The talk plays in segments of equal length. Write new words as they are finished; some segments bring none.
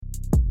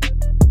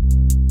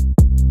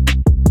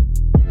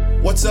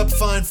What's up,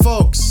 fine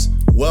folks?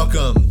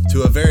 Welcome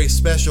to a very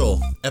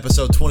special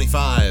episode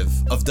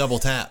 25 of Double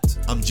Tapped.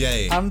 I'm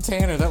Jay. I'm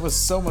Tanner. That was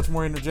so much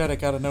more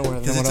energetic out of nowhere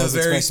than what I was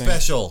expecting. It's a very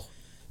special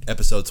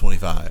episode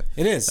 25.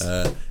 It is.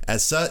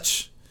 As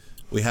such,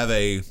 we have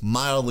a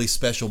mildly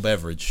special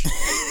beverage.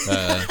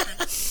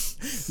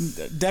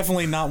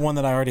 Definitely not one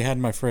that I already had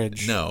in my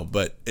fridge. No,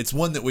 but it's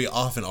one that we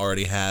often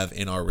already have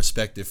in our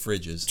respective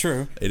fridges.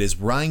 True. It is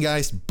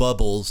Rheingeist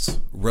Bubbles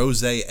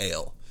Rosé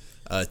Ale.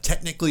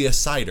 Technically a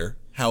cider,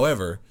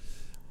 however,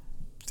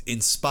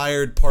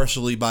 inspired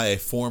partially by a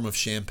form of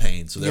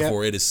champagne, so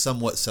therefore It is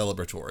somewhat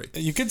celebratory.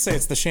 You could say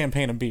it's the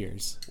champagne of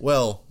beers.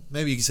 Well,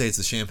 maybe you could say it's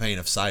the champagne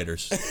of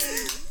ciders.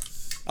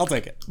 I'll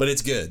take it. But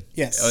it's good.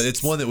 Yes.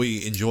 It's one that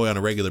we enjoy on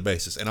a regular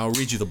basis, and I'll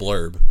read you the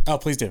blurb. Oh,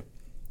 please do.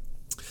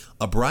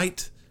 A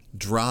bright,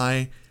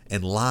 dry,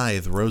 and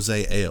lithe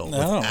rosé ale with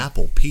Oh.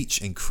 apple,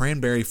 peach, and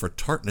cranberry for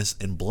tartness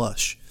and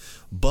blush.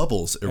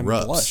 Bubbles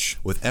erupts blush.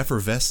 with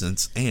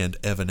effervescence and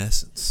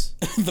evanescence.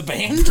 The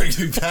band? Brings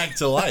me back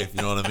to life,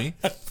 you know what I mean?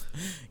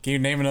 Can you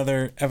name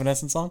another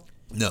Evanescence song?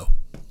 No.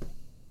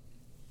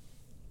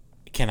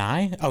 Can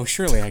I? Oh,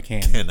 surely I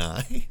can. Can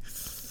I?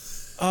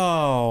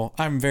 Oh,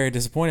 I'm very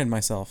disappointed in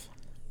myself.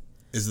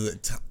 Is the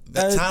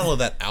title of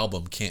that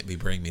album can't be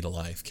Bring Me to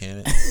Life,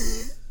 can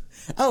it?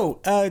 Oh,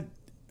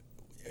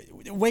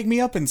 Wake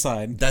Me Up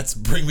Inside. That's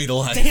Bring Me to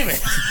Life. Damn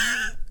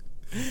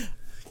it.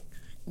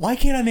 Why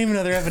can't I name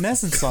another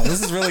Evanescence song?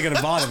 This is really going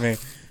to bother me.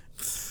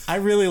 I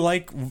really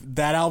like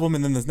that album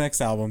and then this next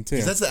album,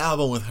 too. That's the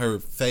album with her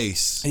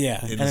face. Yeah,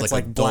 and it's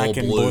like a black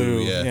dull and blue.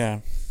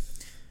 Yeah.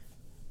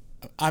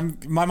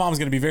 My mom's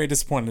going to be very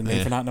disappointed in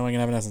me for not knowing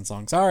an Evanescence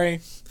song. Sorry.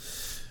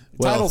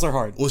 Well, Titles are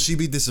hard. Will she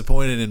be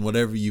disappointed in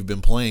whatever you've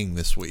been playing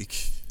this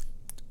week?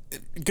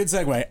 Good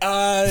segue.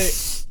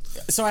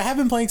 So I have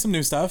been playing some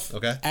new stuff.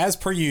 Okay. As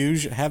per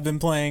usual, have been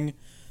playing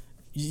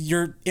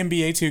your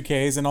NBA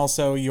 2Ks and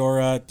also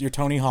your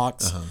Tony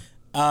Hawks.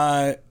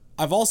 I've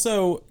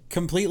also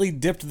completely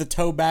dipped the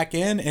toe back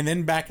in and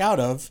then back out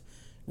of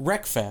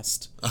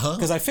Wreckfest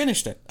because I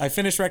finished it. I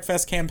finished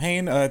Wreckfest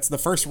campaign. It's the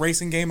first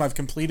racing game I've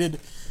completed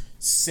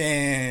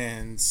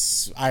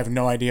since I have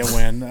no idea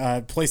when.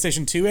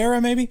 PlayStation 2 era,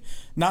 maybe.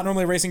 Not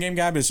normally a racing game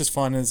guy, but it's just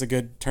fun. It's a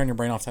good turn your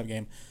brain off type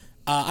game.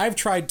 I've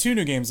tried 2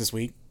 new games this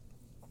week.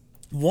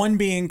 One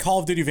being Call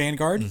of Duty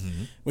Vanguard,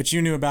 which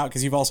you knew about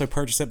because you've also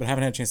purchased it but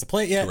haven't had a chance to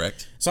play it yet.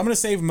 Correct. So I'm going to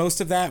save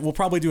most of that. We'll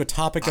probably do a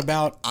topic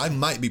about... I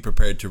might be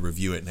prepared to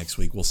review it next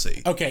week. We'll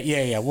see. Okay,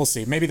 yeah, we'll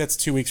see. Maybe that's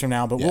 2 weeks from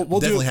now, but we'll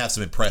definitely have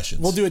some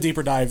impressions. We'll do a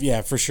deeper dive,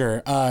 yeah, for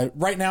sure.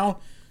 Right now,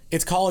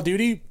 it's Call of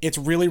Duty. It's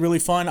really, really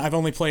fun. I've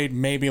only played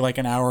maybe like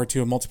an hour or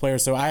two of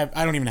multiplayer, so I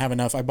don't even have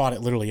enough. I bought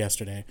it literally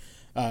yesterday,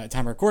 time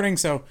of recording,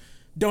 so...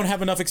 Don't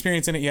have enough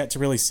experience in it yet to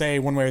really say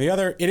one way or the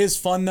other. It is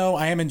fun, though.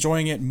 I am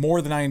enjoying it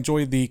more than I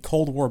enjoyed the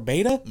Cold War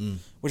beta,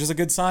 which is a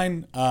good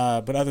sign.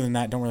 But other than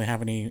that, don't really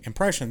have any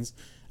impressions.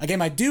 A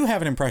game I do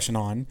have an impression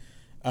on,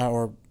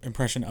 or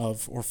impression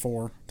of, or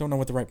for. Don't know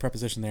what the right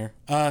preposition there.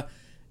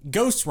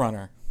 Ghost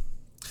Runner.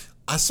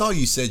 I saw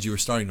you said you were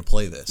starting to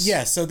play this.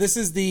 Yeah, so this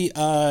is the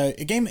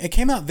game. It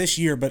came out this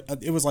year, but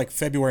it was like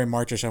February,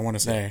 March-ish, I want to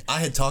say. I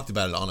had talked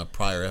about it on a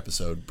prior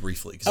episode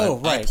briefly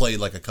because I played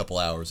like a couple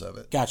hours of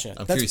it. Gotcha.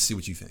 I'm curious to see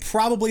what you think.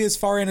 Probably as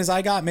far in as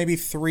I got, maybe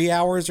 3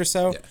 hours or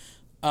so.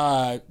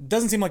 Yeah.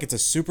 Doesn't seem like it's a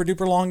super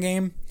duper long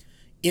game.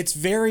 It's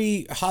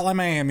very Hotline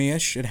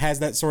Miami-ish. It has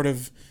that sort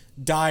of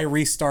die,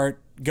 restart,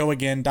 go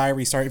again, die,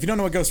 restart. If you don't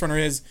know what Ghost Runner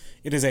is,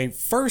 it is a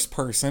first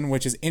person,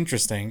 which is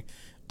interesting.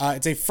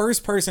 It's a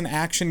first-person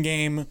action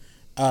game.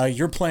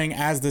 You're playing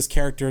as this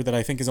character that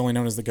I think is only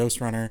known as the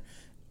Ghost Runner,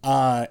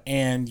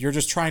 and you're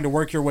just trying to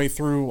work your way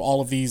through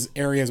all of these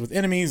areas with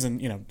enemies and,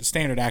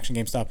 standard action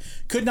game stuff.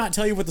 Could not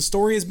tell you what the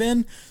story has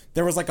been.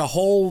 There was like a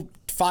whole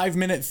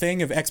 5-minute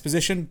thing of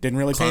exposition. Didn't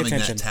really pay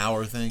attention. That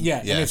tower thing?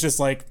 Yeah, and it's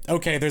just like,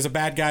 okay, there's a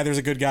bad guy, there's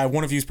a good guy.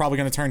 One of you is probably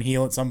going to turn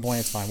heel at some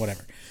point. It's fine,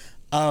 whatever.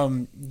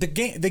 The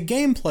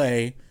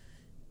gameplay,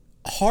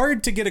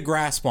 hard to get a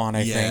grasp on,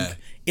 I think.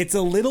 It's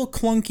a little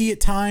clunky at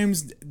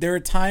times. There are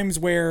times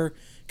where,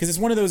 because it's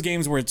one of those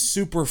games where it's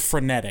super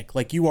frenetic.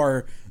 Like you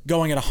are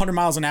going at 100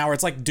 miles an hour.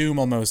 It's like Doom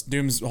almost.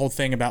 Doom's whole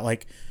thing about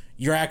like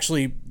you're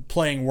actually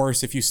playing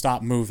worse if you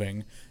stop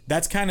moving.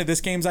 That's kind of this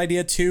game's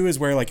idea too, is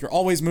where like you're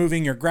always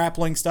moving, you're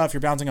grappling stuff,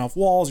 you're bouncing off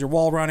walls, you're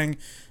wall running.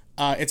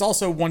 It's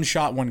also one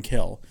shot, one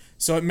kill.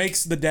 So it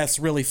makes the deaths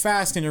really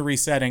fast and you're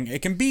resetting.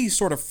 It can be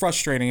sort of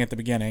frustrating at the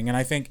beginning, and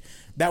I think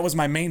that was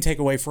my main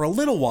takeaway for a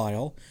little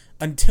while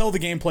until the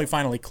gameplay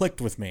finally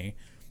clicked with me.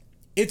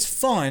 It's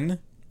fun.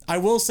 I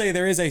will say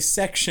there is a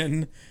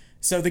section,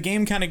 so the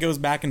game kind of goes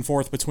back and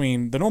forth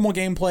between the normal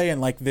gameplay and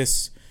like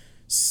this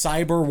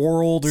cyber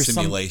world or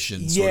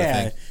simulation sort of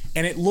thing.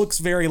 And it looks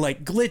very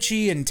like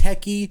glitchy and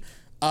techy.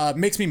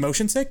 Makes me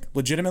motion sick,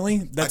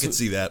 legitimately. I can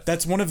see that.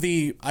 That's one of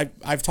the...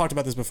 I've talked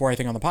about this before, I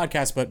think, on the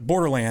podcast, but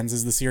Borderlands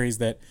is the series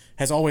that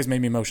has always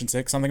made me motion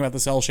sick. Something about the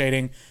cell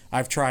shading.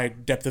 I've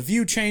tried depth of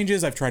view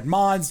changes. I've tried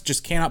mods.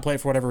 Just cannot play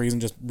it for whatever reason.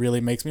 Just really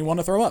makes me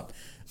want to throw up.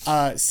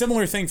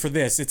 Similar thing for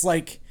this. It's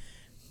like...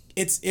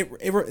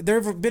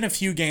 there have been a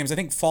few games. I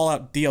think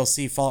Fallout 4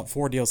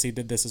 DLC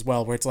did this as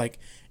well, where it's like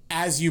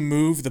as you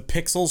move, the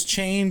pixels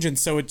change, and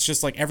so it's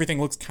just like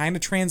everything looks kind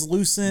of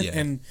translucent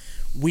and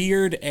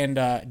weird,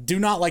 and do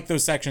not like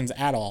those sections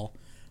at all.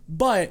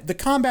 But the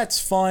combat's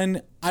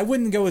fun. I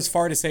wouldn't go as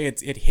far to say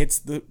it hits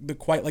the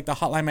quite like the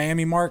Hotline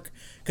Miami mark,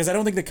 because I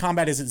don't think the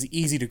combat is as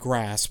easy to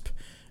grasp.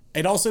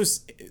 It also,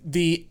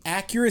 the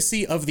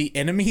accuracy of the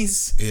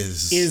enemies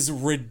is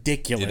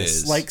ridiculous. It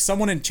is. Like,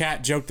 someone in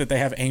chat joked that they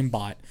have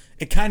aimbot.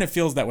 It kind of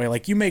feels that way.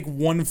 Like, you make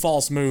one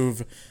false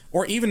move,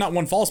 or even not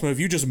one false move,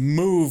 you just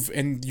move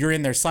and you're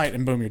in their sight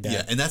and boom, you're dead.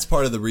 Yeah, and that's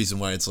part of the reason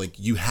why it's like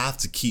you have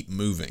to keep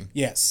moving.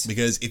 Yes.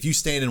 Because if you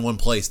stand in one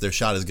place, their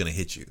shot is going to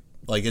hit you.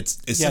 Like, it's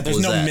simple as that.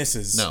 There's no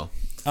misses. No.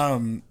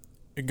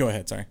 Go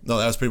ahead, sorry. No,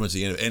 that was pretty much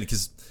the end of it. And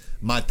because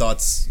my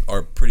thoughts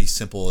are pretty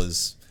simple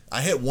as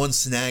I hit one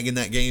snag in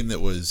that game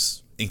that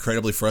was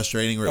incredibly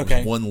frustrating, where it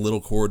was one little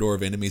corridor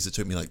of enemies that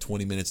took me like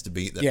 20 minutes to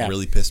beat that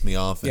really pissed me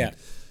off. And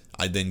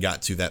I then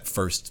got to that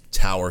first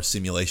tower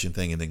simulation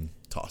thing and then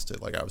tossed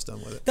it. Like, I was done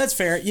with it. That's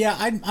fair. Yeah,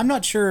 I'm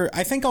not sure.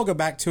 I think I'll go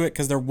back to it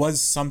because there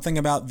was something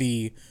about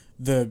the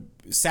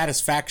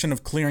satisfaction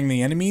of clearing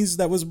the enemies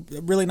that was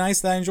really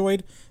nice that I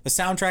enjoyed. The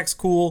soundtrack's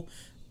cool.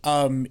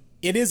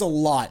 It is a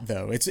lot,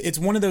 though. It's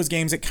one of those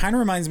games. It kind of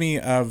reminds me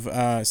of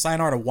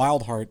Sayonara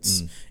Wild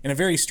Hearts in a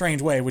very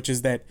strange way, which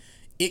is that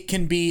it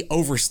can be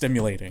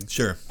overstimulating.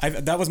 Sure.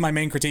 That was my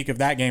main critique of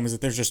that game, is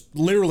that there's just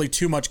literally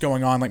too much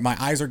going on. Like, my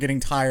eyes are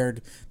getting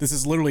tired. This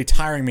is literally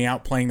tiring me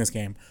out playing this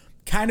game.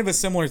 Kind of a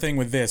similar thing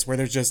with this, where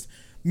there's just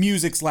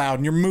music's loud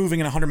and you're moving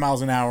at 100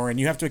 miles an hour and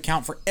you have to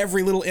account for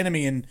every little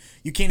enemy and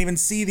you can't even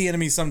see the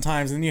enemies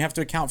sometimes, and then you have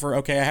to account for,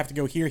 okay, I have to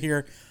go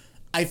here.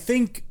 I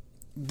think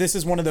this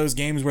is one of those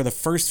games where the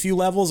first few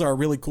levels are a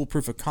really cool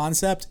proof of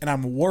concept, and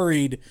I'm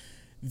worried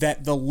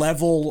that the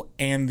level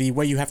and the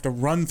way you have to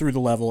run through the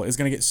level is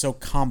going to get so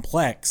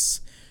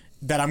complex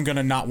that I'm going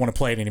to not want to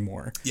play it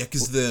anymore. Yeah,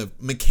 because the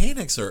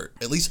mechanics are,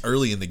 at least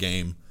early in the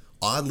game,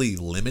 oddly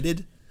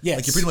limited. Yes.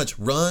 Like, you pretty much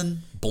run,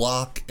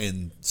 block,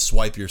 and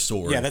swipe your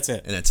sword. Yeah, that's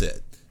it. And that's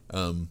it.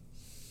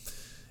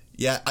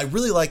 I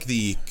really like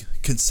the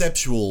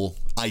conceptual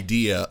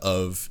idea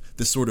of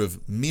this sort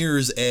of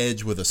mirror's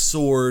edge with a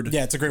sword.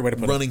 Yeah, it's a great way to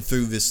put running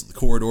through this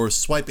corridor,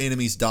 swipe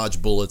enemies,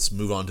 dodge bullets,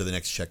 move on to the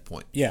next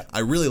checkpoint. Yeah. I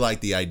really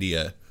like the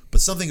idea,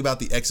 but something about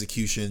the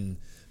execution,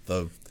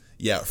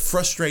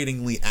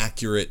 frustratingly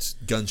accurate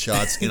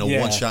gunshots in a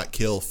one-shot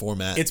kill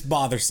format. It's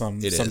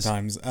bothersome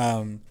sometimes.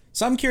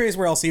 So I'm curious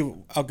where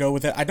I'll go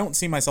with it. I don't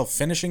see myself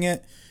finishing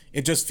it.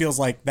 It just feels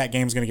like that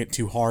game's going to get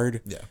too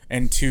hard. Yeah.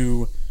 And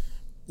too,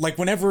 like,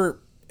 whenever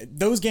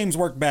those games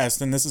work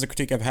best, and this is a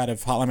critique I've had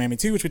of Hotline Miami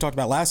 2, which we talked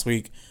about last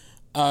week,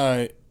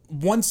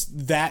 once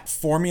that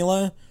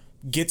formula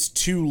gets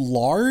too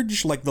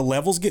large, like the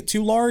levels get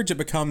too large, it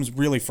becomes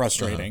really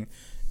frustrating.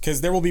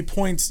 Because there will be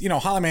points,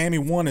 Hotline Miami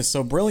 1 is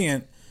so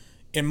brilliant,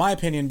 in my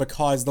opinion,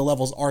 because the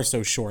levels are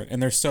so short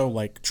and they're so,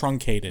 like,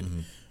 truncated.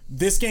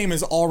 This game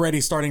is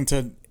already starting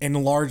to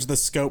enlarge the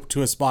scope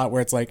to a spot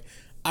where it's like,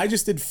 I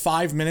just did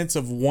 5 minutes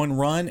of one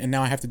run and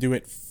now I have to do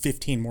it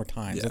 15 more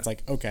times. Yeah. It's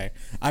like, okay,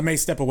 I may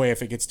step away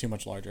if it gets too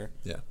much larger.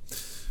 Yeah.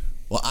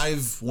 Well,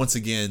 I've, once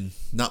again,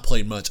 not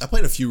played much. I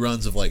played a few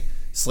runs of, like,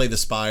 Slay the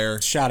Spire.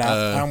 Shout out.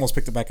 I almost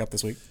picked it back up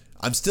this week.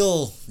 I'm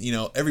still,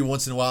 every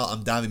once in a while,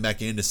 I'm diving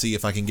back in to see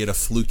if I can get a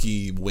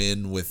fluky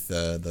win with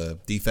the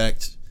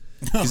defect.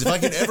 Because if I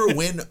can ever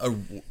win a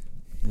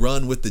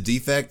run with the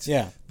defect,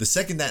 the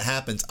second that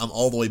happens, I'm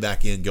all the way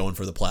back in going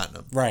for the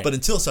platinum. Right. But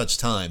until such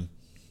time,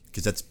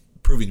 because that's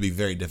proving to be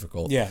very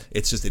difficult,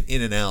 it's just an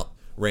in and out,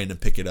 random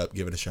pick it up,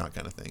 give it a shot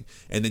kind of thing.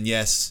 And then,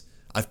 yes,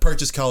 I've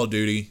purchased Call of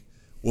Duty.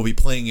 We'll be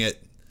playing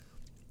it.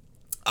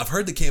 I've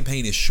heard the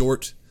campaign is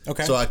short.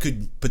 Okay. So I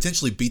could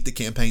potentially beat the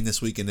campaign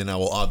this week, and then I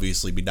will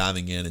obviously be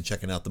diving in and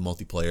checking out the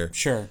multiplayer.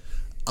 Sure.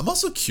 I'm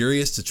also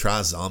curious to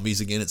try zombies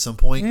again at some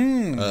point.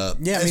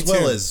 As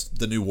well as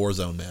the new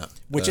Warzone map.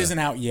 Which isn't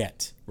out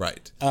yet.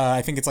 Right.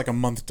 I think it's like a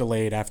month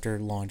delayed after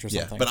launch or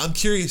something. Yeah, but I'm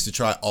curious to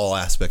try all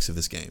aspects of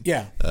this game.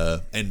 Yeah.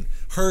 And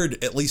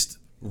heard at least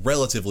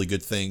relatively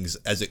good things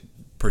as it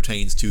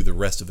pertains to the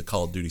rest of the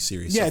Call of Duty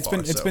series. Yeah, so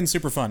it's been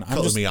super fun.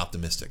 Colors me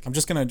optimistic. I'm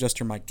just going to adjust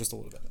your mic just a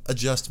little bit.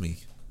 Adjust me.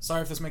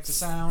 Sorry if this makes a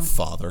sound.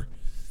 Father.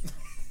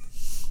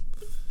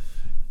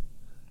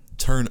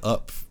 Turn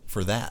up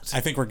for that.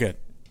 I think we're good.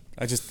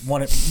 I just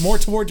want it more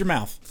toward your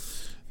mouth.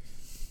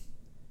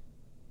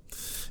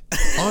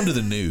 On to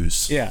the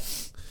news. Yeah.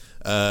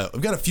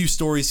 We've got a few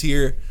stories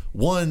here.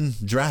 One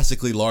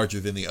drastically larger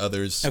than the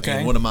others. Okay.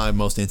 And one of my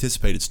most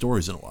anticipated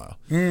stories in a while.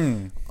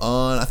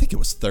 On, I think it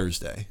was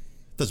Thursday.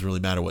 Doesn't really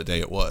matter what day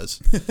it was.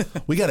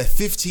 We got a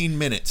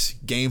 15-minute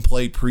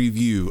gameplay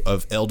preview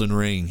of Elden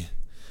Ring.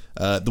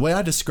 The way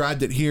I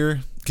described it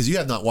here, because you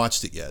have not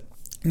watched it yet.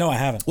 No, I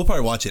haven't. We'll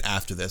probably watch it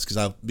after this because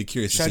I'll be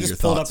curious to see your thoughts. Should I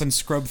just pull it up and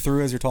scrub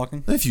through as you're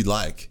talking? If you'd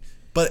like.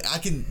 But I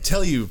can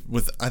tell you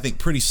with, I think,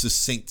 pretty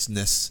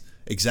succinctness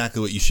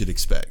exactly what you should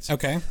expect.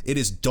 Okay. It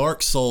is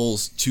Dark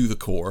Souls to the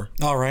core.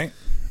 All right.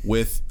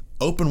 With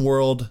open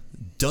world,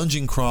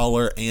 dungeon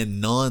crawler,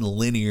 and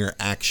non-linear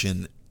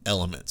action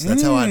elements.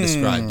 That's how I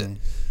described it.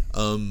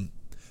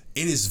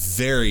 It is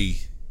very,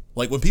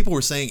 like when people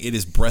were saying it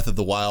is Breath of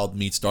the Wild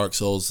meets Dark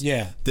Souls.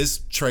 Yeah.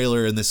 This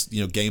trailer and this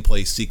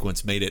gameplay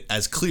sequence made it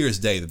as clear as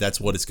day that that's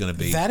what it's going to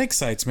be. That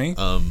excites me.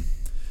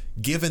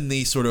 Given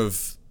the sort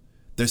of,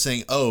 they're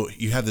saying, oh,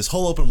 you have this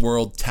whole open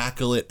world,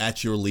 tackle it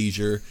at your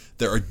leisure.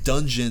 There are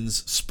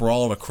dungeons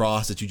sprawled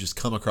across that you just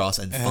come across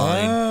and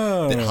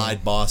find that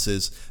hide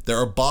bosses. There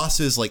are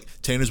bosses, like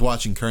Tanner's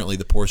watching currently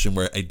the portion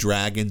where a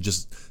dragon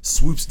just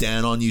swoops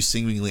down on you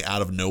seemingly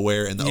out of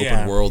nowhere in the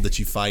open world that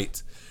you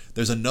fight.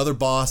 There's another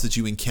boss that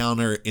you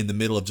encounter in the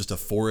middle of just a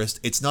forest.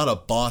 It's not a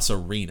boss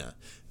arena.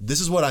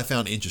 This is what I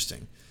found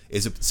interesting,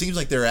 is it seems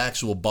like there are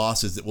actual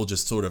bosses that will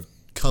just sort of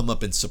come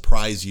up and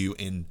surprise you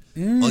in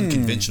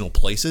unconventional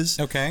places.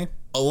 Okay.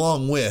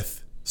 Along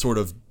with sort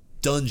of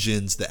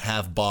dungeons that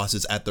have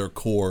bosses at their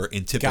core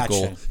in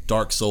typical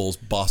Dark Souls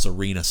boss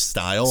arena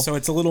style. So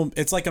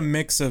it's like a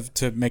mix of,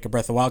 to make a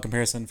Breath of the Wild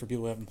comparison for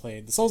people who haven't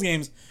played the Souls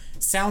games,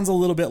 sounds a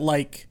little bit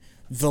like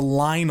the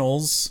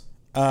Lionels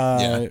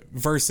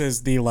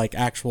versus the like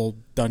actual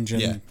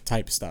dungeon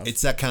type stuff.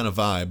 It's that kind of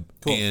vibe.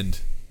 Cool. And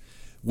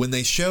when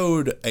they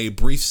showed a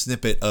brief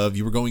snippet of,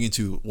 you were going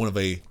into one of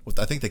what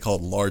I think they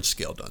called large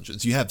scale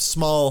dungeons. You have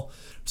small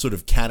sort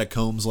of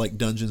catacombs like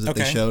dungeons that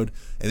they showed,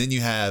 and then you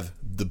have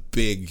the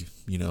big,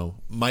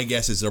 my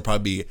guess is there'll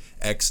probably be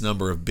X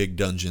number of big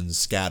dungeons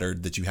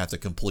scattered that you have to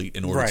complete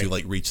in order to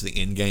like reach the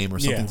end game or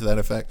something to that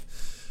effect.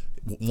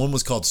 One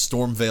was called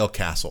Stormvale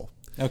Castle.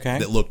 Okay.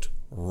 That looked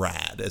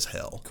rad as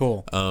hell.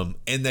 Cool.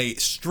 And they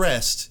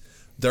stressed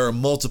there are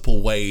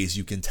multiple ways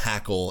you can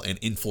tackle and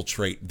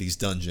infiltrate these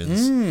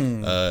dungeons.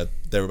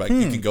 They're like,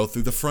 you can go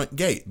through the front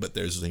gate, but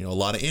there's a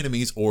lot of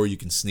enemies, or you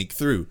can sneak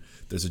through.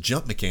 There's a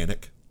jump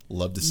mechanic.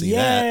 Love to see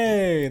that.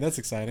 Yay! That's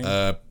exciting.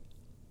 And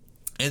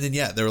then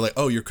they were like,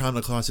 oh, you're climbing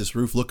across this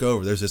roof. Look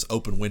over. There's this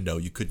open window.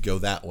 You could go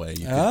that way.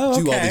 You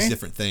could do all these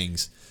different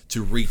things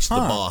to reach the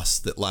boss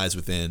that lies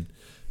within.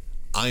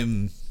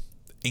 I'm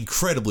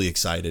incredibly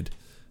excited.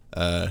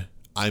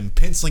 I'm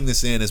penciling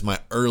this in as my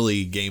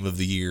early game of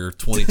the year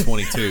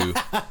 2022.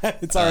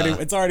 It's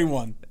already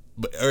won.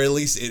 Or at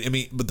least,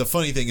 but the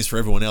funny thing is, for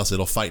everyone else,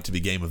 it'll fight to be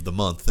game of the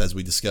month, as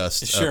we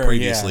discussed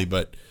previously.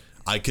 But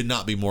I could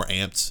not be more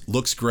amped.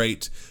 Looks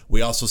great.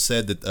 We also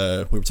said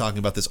that we were talking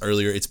about this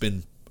earlier. It's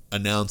been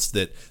announced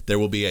that there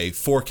will be a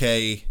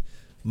 4K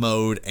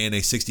mode and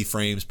a 60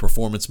 frames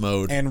performance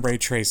mode and ray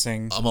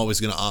tracing. I'm always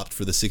going to opt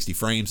for the 60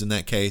 frames in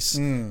that case.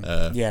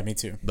 Yeah, me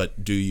too.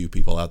 But do you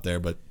people out there?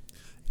 But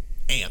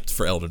amped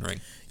for Elden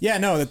Ring. Yeah,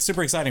 no, that's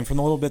super exciting. From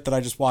the little bit that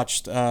I just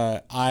watched,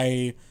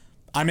 I'm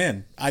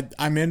in.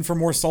 I'm in for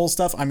more Soul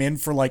stuff. I'm in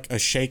for like a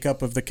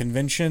shakeup of the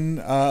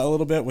convention a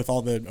little bit with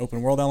all the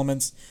open world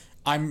elements.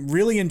 I'm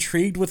really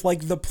intrigued with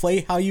like the play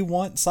how you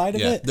want side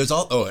of it. There's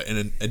and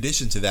in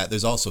addition to that,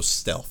 there's also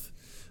stealth.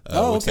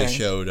 Which they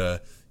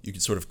showed you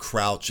could sort of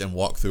crouch and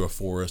walk through a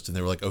forest, and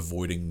they were like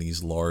avoiding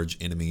these large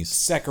enemies.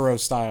 Sekiro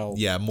style.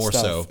 Yeah, more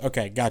stuff. so.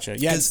 Okay, gotcha.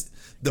 Yeah.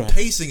 The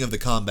pacing of the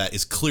combat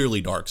is clearly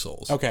Dark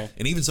Souls. Okay.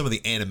 And even some of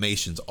the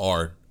animations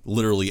are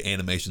literally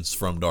animations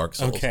from Dark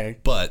Souls. Okay.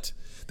 But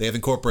they have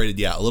incorporated,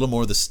 a little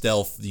more of the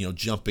stealth,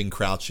 jumping,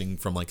 crouching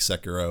from like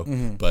Sekiro.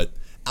 Mm-hmm. But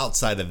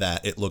outside of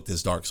that, it looked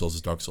as Dark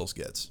Souls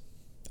gets.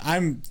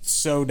 I'm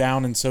so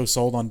down and so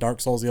sold on Dark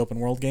Souls, the open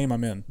world game.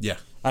 I'm in. Yeah.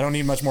 I don't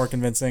need much more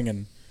convincing,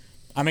 and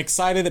I'm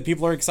excited that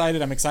people are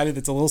excited. I'm excited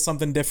it's a little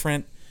something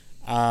different,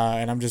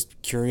 and I'm just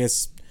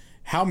curious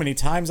how many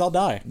times I'll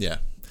die. Yeah.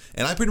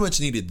 And I pretty much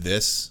needed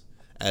this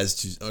as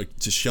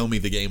to show me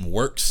the game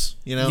works,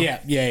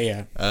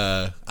 Yeah.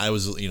 I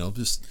was,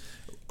 just,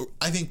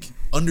 I think,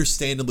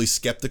 understandably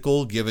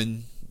skeptical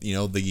given,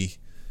 the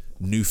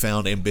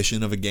newfound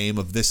ambition of a game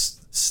of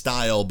this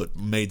style, but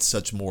made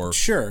such more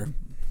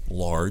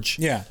large.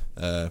 Yeah.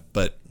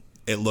 But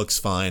it looks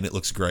fine. It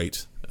looks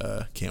great.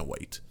 Can't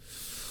wait.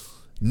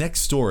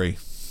 Next story.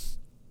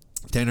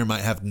 Tanner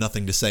might have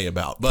nothing to say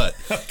about, but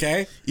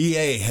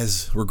EA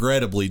has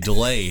regrettably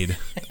delayed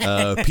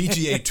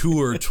PGA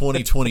Tour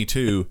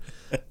 2022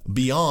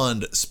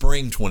 beyond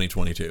spring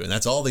 2022, and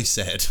that's all they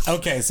said.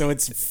 Okay, so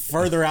it's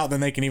further out than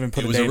they can even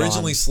put a date on. It was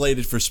originally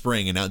slated for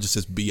spring, and now it just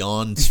says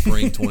beyond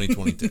spring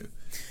 2022.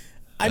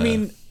 I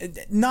mean,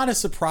 not a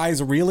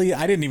surprise, really.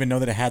 I didn't even know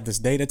that it had this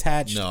date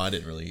attached. No, I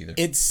didn't really either.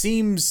 It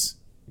seems,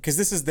 because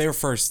this is their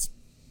first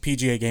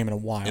PGA game in a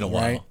while,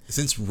 right?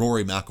 Since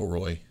Rory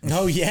McIlroy.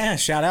 Oh, yeah.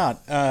 Shout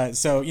out.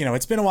 So,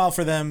 it's been a while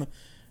for them.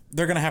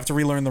 They're going to have to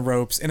relearn the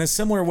ropes in a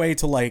similar way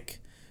to like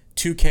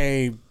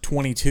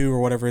 2K22 or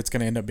whatever it's going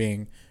to end up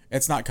being.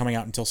 It's not coming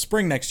out until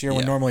spring next year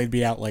when normally it'd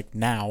be out like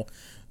now.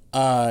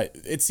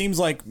 It seems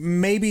like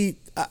maybe,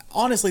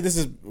 honestly,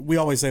 we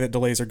always say that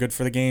delays are good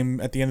for the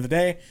game at the end of the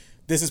day.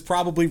 This is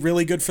probably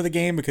really good for the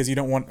game because you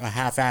don't want a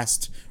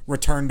half-assed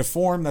return to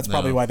form. That's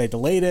probably why they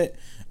delayed it.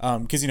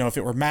 Because, if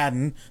it were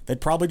Madden, they'd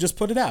probably just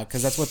put it out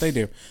because that's what they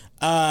do.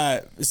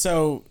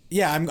 So,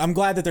 yeah, I'm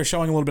glad that they're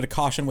showing a little bit of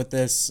caution with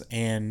this.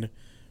 And,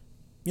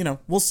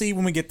 we'll see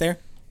when we get there.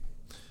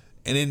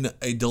 And in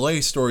a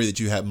delay story that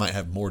you might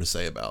have more to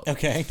say about.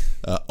 Okay.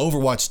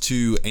 Overwatch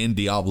 2 and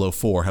Diablo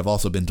 4 have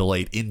also been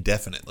delayed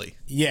indefinitely.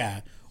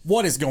 Yeah.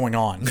 What is going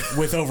on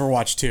with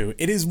Overwatch 2?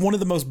 It is one of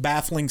the most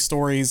baffling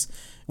stories,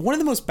 one of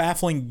the most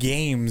baffling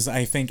games,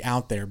 I think,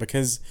 out there.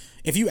 Because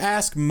if you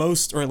ask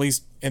most, or at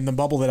least in the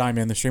bubble that I'm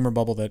in, the streamer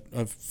bubble that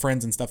of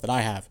friends and stuff that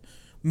I have,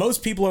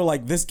 most people are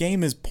like, this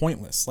game is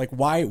pointless. Like,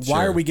 why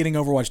are we getting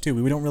Overwatch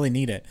 2? We don't really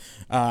need it.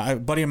 A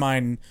buddy of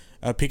mine,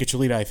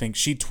 Pikachu, I think,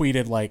 she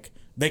tweeted, like,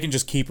 they can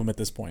just keep them at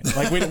this point.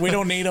 Like, we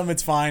don't need them.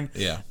 It's fine.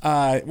 Yeah.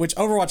 Which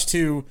Overwatch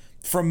 2,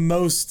 from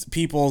most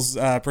people's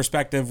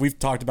perspective, we've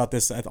talked about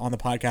this on the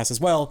podcast as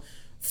well,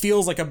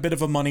 feels like a bit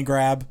of a money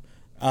grab.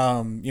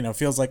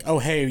 Feels like, oh,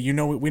 hey, we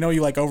know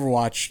you like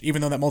Overwatch,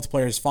 even though that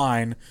multiplayer is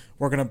fine.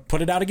 We're going to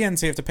put it out again,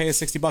 so you have to pay us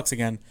 $60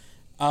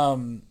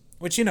 again.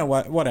 Which, you know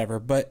what, whatever.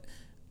 But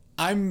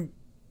I'm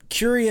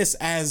curious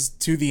as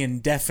to the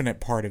indefinite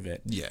part of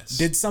it.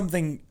 Yes.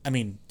 Something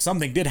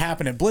did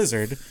happen at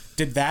Blizzard.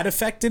 Did that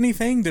affect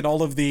anything? Did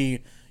all of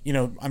the,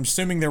 I'm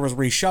assuming there was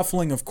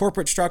reshuffling of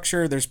corporate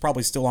structure. There's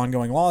probably still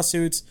ongoing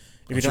lawsuits.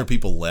 I'm sure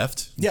people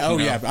left. Yeah,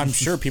 yeah, I'm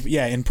sure people,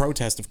 in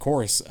protest, of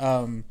course.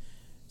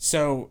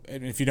 So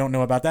if you don't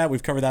know about that,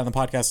 we've covered that on the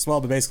podcast as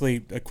well. But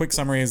basically, a quick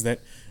summary is that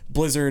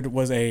Blizzard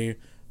was a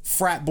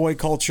frat boy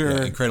culture.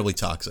 Yeah, incredibly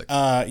toxic.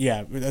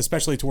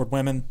 Especially toward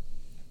women.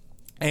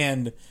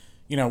 And,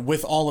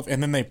 with all of,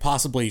 and then they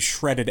possibly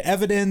shredded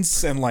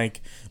evidence, and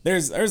like,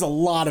 there's a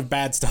lot of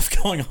bad stuff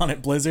going on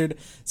at Blizzard.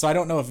 So I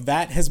don't know if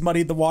that has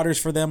muddied the waters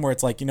for them, where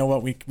it's like, you know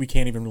what, we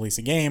can't even release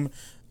a game.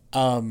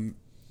 I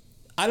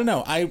don't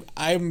know.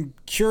 I'm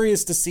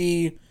curious to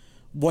see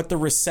what the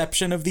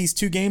reception of these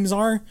two games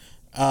are.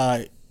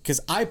 Because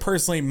I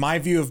personally, my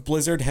view of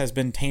Blizzard has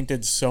been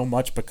tainted so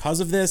much because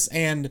of this,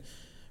 and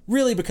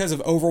really because of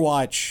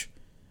Overwatch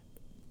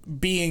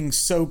being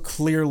so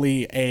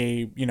clearly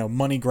a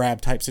money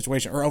grab type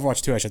situation, or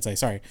Overwatch 2 I should say,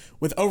 sorry,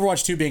 with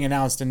Overwatch 2 being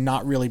announced and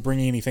not really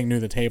bringing anything new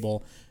to the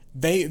table,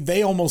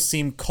 they almost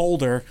seem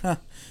colder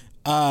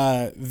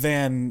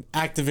than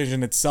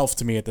Activision itself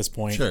to me at this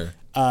point. Sure.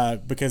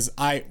 Because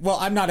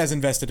I'm not as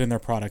invested in their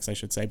products, I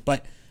should say,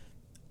 but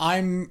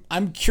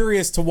I'm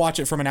curious to watch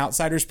it from an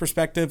outsider's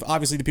perspective.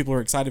 Obviously the people who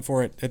are excited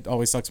for it, it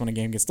always sucks when a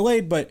game gets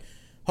delayed, but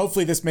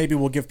hopefully this maybe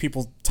will give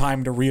people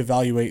time to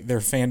reevaluate their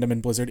fandom in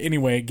Blizzard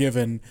anyway,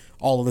 given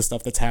all of the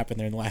stuff that's happened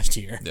there in the last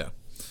year. Yeah.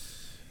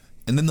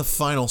 And then the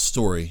final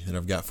story that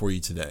I've got for you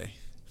today.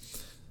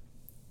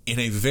 In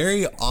a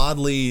very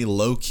oddly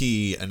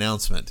low-key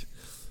announcement,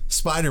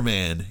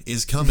 Spider-Man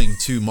is coming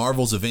to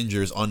Marvel's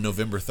Avengers on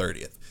November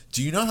 30th.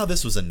 Do you know how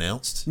this was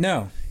announced?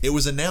 No. It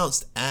was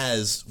announced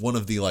as one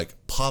of the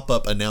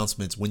pop-up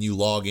announcements when you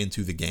log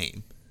into the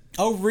game.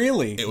 Oh,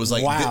 really? It was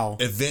like, wow,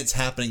 events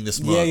happening this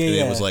month. Yeah. And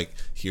it was like,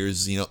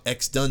 here's,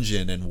 X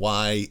dungeon and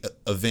Y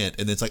event.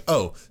 And it's like,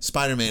 oh,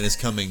 Spider-Man is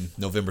coming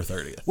November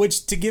 30th.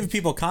 Which, to give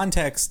people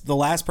context, the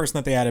last person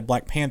that they added,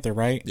 Black Panther,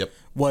 right? Yep.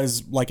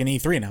 Was like an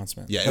E3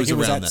 announcement. Yeah, it was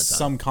around at that time.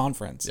 Some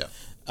conference. Yeah.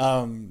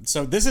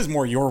 So this is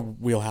more your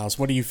wheelhouse.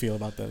 What do you feel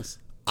about this?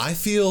 I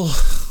feel...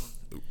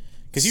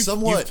 Because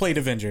you've played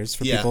Avengers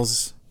for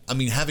people's... I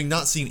mean, having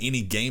not seen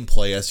any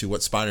gameplay as to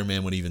what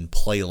Spider-Man would even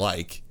play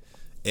like,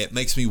 it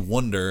makes me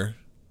wonder,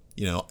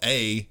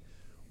 A,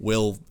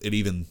 will it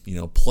even,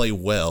 play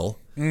well?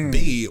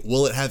 B,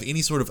 will it have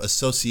any sort of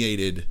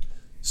associated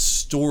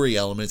story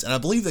elements? And I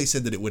believe they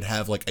said that it would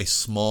have a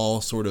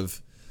small sort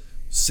of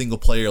single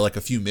player,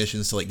 a few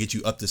missions to get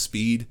you up to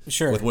speed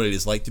with what it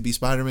is like to be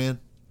Spider-Man.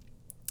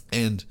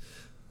 And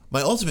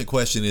my ultimate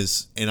question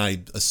is, and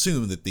I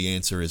assume that the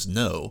answer is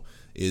no,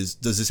 is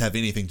does this have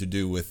anything to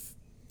do with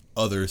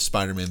other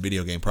Spider-Man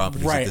video game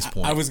properties at this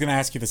point? I was going to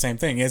ask you the same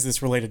thing. Is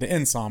this related to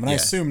Insom? And I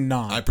assume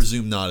not. I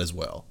presume not as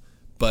well.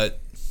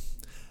 But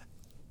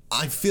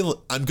I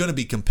feel I'm going to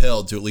be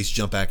compelled to at least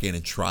jump back in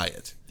and try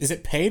it. Is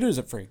it paid or is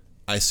it free?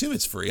 I assume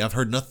it's free. I've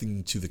heard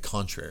nothing to the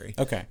contrary.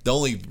 Okay. The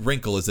only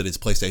wrinkle is that it's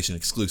PlayStation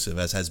exclusive,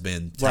 as has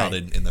been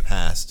touted in the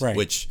past,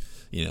 which...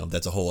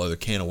 that's a whole other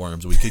can of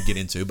worms we could get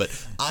into. But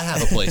I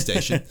have a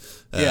PlayStation,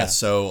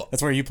 so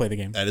that's where you play the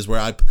game. That is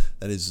where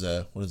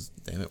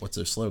what's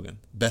their slogan?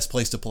 Best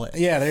place to play.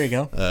 Yeah, there you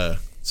go.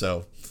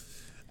 So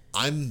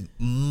I'm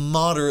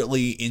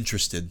moderately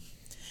interested.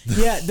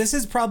 Yeah, this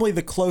is probably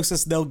the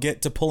closest they'll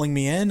get to pulling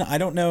me in. I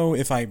don't know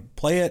if I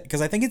play it because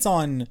I think it's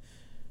on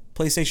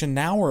PlayStation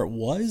Now, or it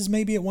was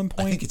maybe at one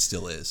point. I think it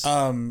still is.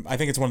 I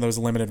think it's one of those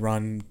limited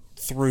run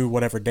through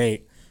whatever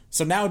date.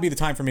 So now would be the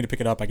time for me to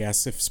pick it up, I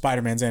guess, if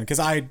Spider-Man's in. Because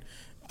I've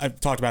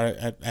talked about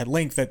it at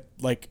length that,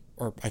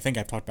 or I think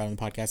I've talked about it on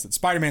the podcast, that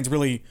Spider-Man's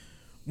really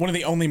one of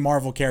the only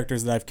Marvel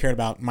characters that I've cared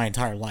about my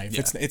entire life.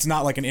 Yeah. It's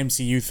not like an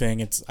MCU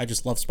thing. I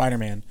just love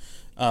Spider-Man.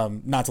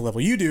 Not to the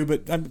level you do,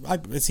 but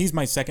he's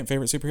my second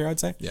favorite superhero, I'd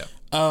say. Yeah.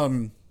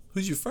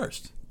 Who's your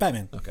first?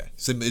 Batman. Okay.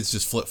 So it's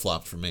just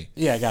flip-flopped for me.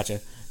 Yeah, gotcha.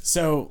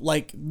 So,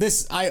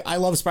 this, I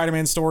love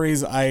Spider-Man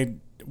stories. I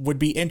would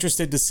be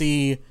interested to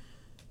see...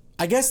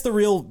 I guess the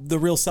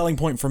real selling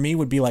point for me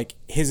would be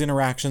his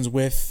interactions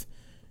with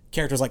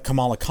characters like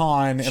Kamala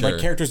Khan and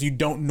characters you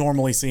don't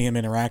normally see him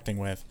interacting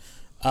with.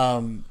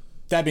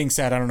 That being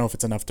said, I don't know if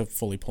it's enough to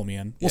fully pull me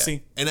in. We'll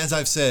see. And as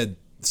I've said,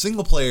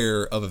 single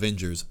player of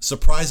Avengers,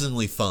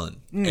 surprisingly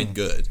fun and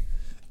good.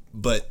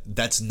 But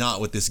that's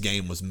not what this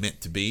game was meant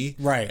to be.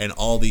 Right. And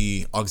all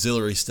the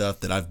auxiliary stuff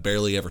that I've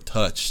barely ever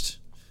touched,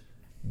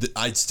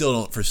 I still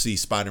don't foresee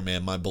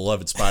Spider-Man, my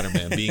beloved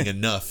Spider-Man, being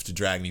enough to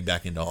drag me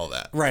back into all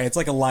that. Right. It's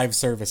like a live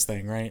service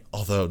thing, right?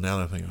 Although, now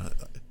that I'm thinking about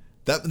it,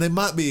 that they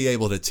might be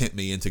able to tempt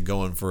me into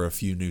going for a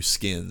few new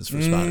skins for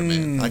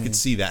Spider-Man. I could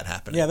see that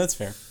happening. Yeah, that's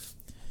fair.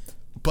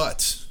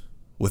 But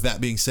with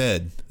that being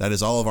said, that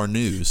is all of our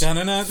news. See, I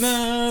knew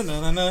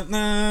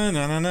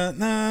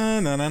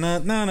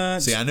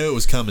it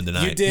was coming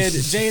tonight. You did.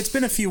 Jay, it's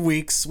been a few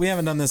weeks. We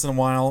haven't done this in a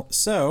while,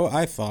 so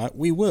I thought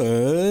we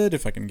would,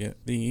 if I can get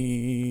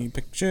the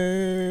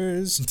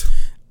pictures,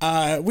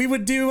 we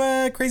would do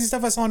crazy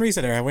stuff I saw on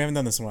Reset Era. We haven't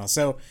done this in a while.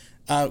 So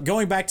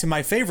going back to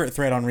my favorite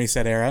thread on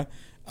Reset Era,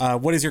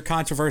 what is your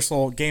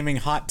controversial gaming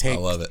hot take?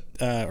 I love it.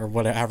 Or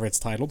whatever it's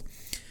titled.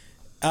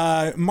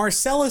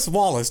 Marcellus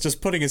Wallace just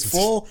putting his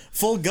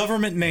full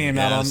government name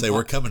out on.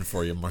 We're coming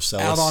for you,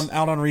 Marcellus.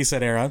 Out on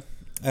Reset Era.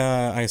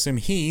 I assume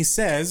he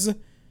says,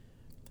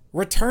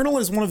 Returnal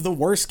is one of the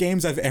worst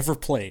games I've ever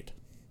played.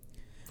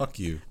 Fuck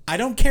you. I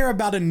don't care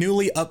about a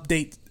new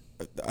update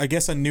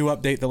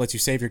that lets you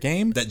save your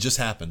game. That just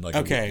happened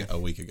a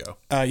week ago.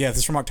 Yeah, this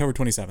is from October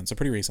 27th, so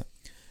pretty recent.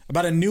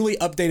 About a newly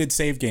updated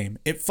save game.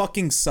 It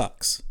fucking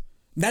sucks.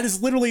 That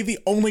is literally the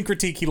only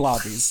critique he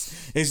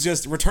lobbies. Is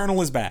just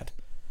Returnal is bad.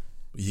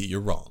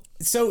 You're wrong.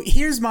 So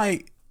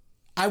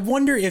I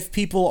wonder if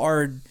people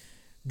are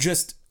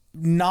just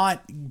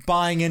not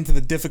buying into the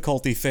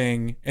difficulty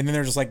thing, and then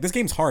they're just like, this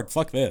game's hard,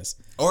 fuck this.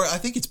 Or I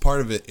think it's part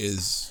of it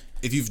is,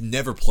 if you've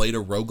never played a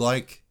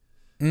roguelike,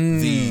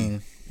 the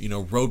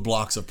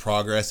roadblocks of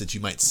progress that you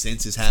might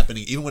sense is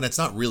happening, even when it's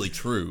not really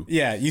true.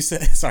 Yeah, you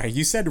said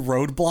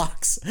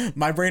roadblocks.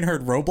 My brain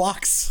heard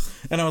Roblox,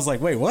 and I was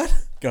like, wait, what?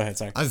 Go ahead,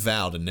 sorry. I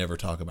vow to never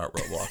talk about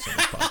Roblox on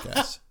this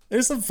podcast.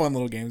 There's some fun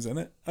little games in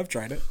it. I've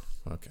tried it.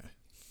 Okay.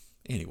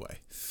 Anyway.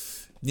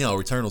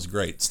 Returnal's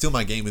great. Still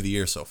my game of the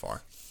year so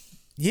far.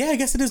 Yeah, I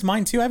guess it is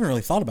mine too. I haven't really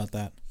thought about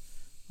that.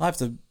 I'll have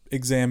to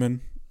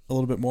examine a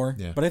little bit more.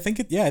 Yeah. But I think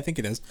it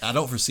is. I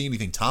don't foresee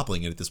anything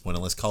toppling it at this point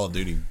unless Call of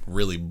Duty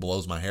really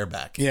blows my hair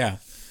back. Yeah.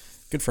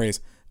 Good phrase.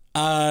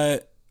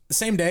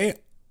 Same day.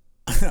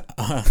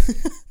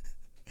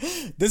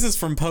 This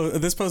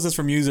post is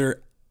from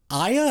user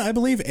Aya, I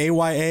believe.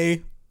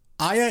 AYA.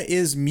 Aya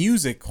is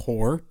music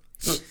whore.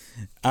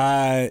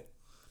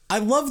 I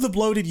love the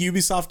bloated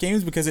Ubisoft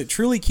games because it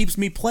truly keeps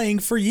me playing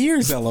for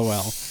years,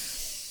 LOL.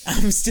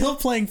 I'm still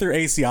playing through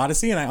AC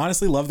Odyssey, and I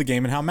honestly love the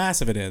game and how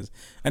massive it is.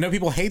 I know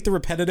people hate the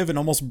repetitive and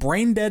almost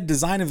brain-dead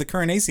design of the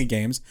current AC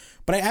games,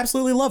 but I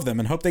absolutely love them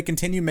and hope they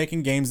continue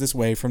making games this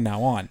way from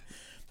now on.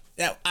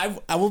 Now,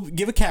 I will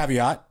give a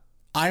caveat.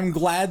 I'm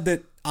glad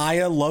that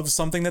Aya loves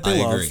something that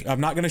they love. Agree.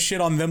 I'm not going to shit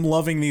on them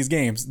loving these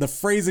games. The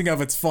phrasing of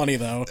it's funny,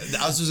 though.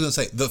 I was just going to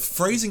say, the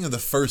phrasing of the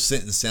first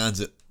sentence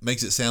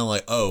makes it sound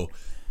like,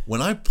 when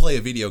I play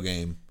a video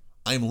game,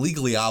 I'm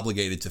legally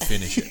obligated to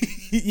finish it.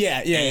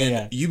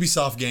 Yeah.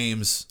 Ubisoft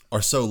games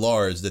are so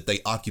large that they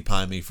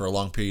occupy me for a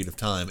long period of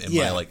time in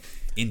my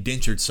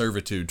indentured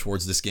servitude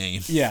towards this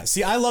game. Yeah.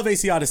 See, I love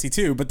AC Odyssey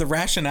too, but the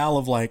rationale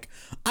of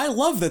I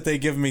love that they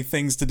give me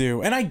things to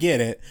do, and I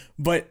get it,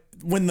 but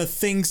when the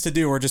things to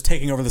do are just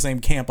taking over the same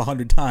camp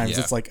 100 times,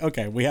 it's like,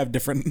 okay, we have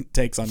different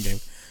takes on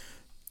games.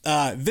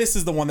 This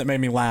is the one that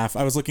made me laugh.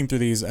 I was looking through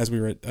these as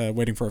we were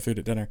waiting for our food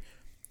at dinner.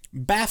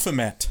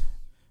 Baphomet.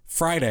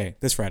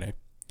 This Friday.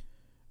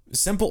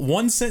 Simple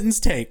one sentence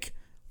take.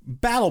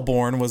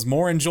 Battleborn was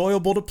more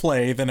enjoyable to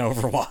play than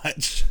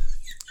Overwatch.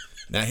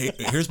 Now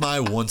here's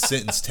my one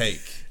sentence take.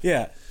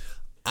 Yeah.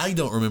 I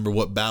don't remember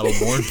what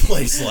Battleborn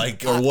plays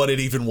like or what it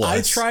even was.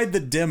 I tried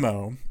the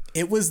demo.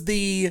 It was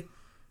like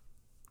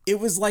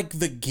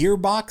the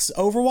Gearbox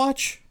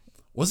Overwatch.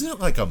 Wasn't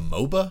it like a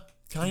MOBA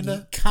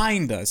kinda?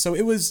 Kinda. So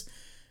it was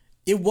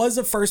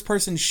a first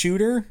person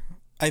shooter,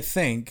 I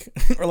think,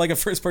 or like a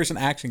first person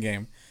action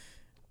game.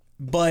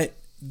 But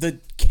the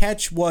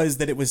catch was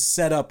that it was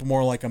set up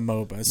more like a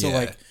MOBA.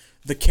 So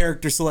the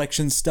character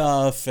selection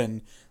stuff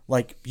and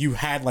you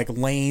had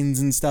lanes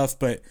and stuff,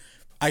 but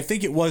I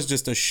think it was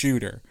just a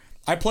shooter.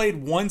 I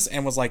played once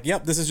and was like,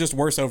 yep, this is just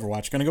worse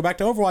Overwatch. Gonna go back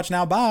to Overwatch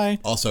now, bye.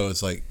 Also,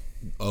 it's like,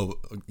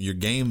 your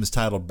game is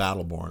titled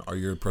Battleborn. Are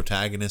your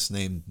protagonists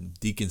named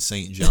Deacon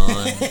St. John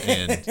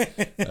and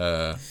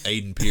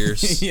Aiden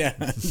Pierce? Yeah,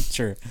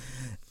 true.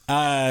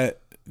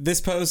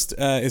 This post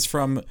is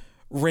from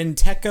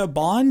Renteka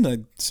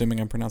Bond,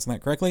 assuming I'm pronouncing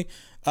that correctly.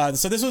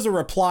 So this was a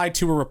reply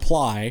to a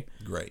reply.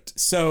 Great.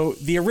 So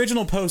the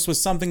original post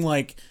was something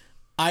like,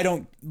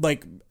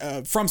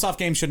 FromSoft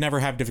games should never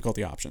have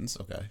difficulty options.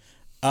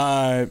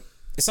 Okay.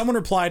 Someone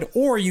replied,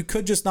 or you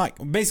could just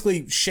not,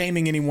 basically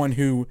shaming anyone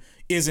who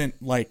isn't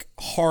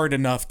hard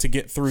enough to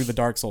get through the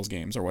Dark Souls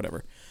games or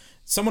whatever.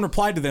 Someone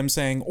replied to them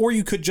saying, or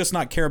you could just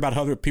not care about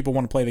how other people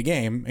want to play the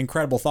game.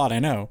 Incredible thought, I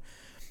know.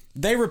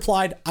 They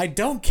replied, I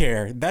don't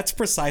care. That's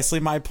precisely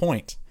my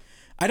point.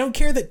 I don't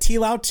care that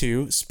TLOU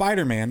 2,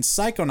 Spider-Man,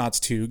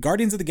 Psychonauts 2,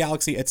 Guardians of the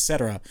Galaxy,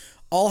 etc.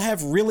 all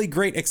have really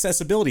great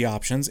accessibility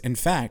options. In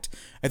fact,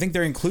 I think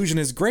their inclusion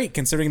is great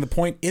considering the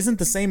point isn't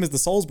the same as the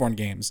Soulsborne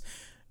games.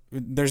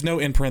 There's no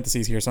in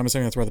parentheses here, so I'm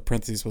assuming that's where the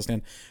parentheses is supposed to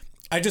end.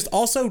 I just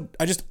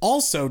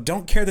also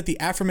don't care that the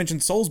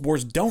aforementioned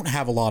Soulsbornes don't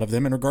have a lot of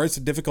them in regards to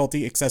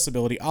difficulty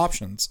accessibility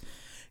options.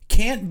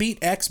 Can't beat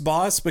X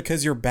boss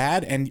because you're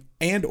bad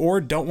and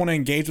or don't want to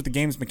engage with the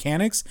game's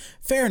mechanics?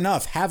 Fair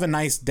enough. Have a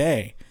nice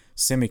day.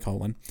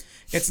 Semicolon.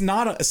 It's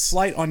not a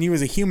slight on you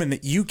as a human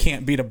that you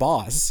can't beat a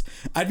boss.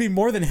 I'd be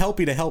more than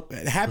happy to help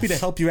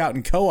you out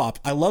in co-op.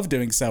 I love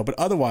doing so, but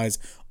otherwise,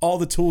 all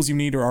the tools you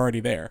need are already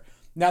there.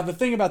 Now, the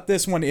thing about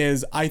this one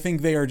is I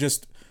think they are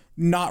just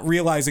not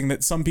realizing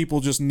that some people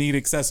just need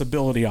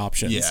accessibility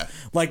options. Yeah.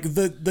 Like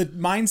the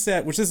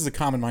mindset, which this is a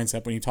common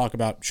mindset when you talk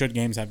about should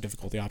games have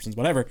difficulty options,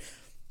 whatever,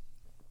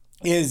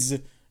 is,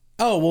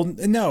 oh, well,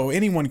 no,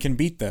 anyone can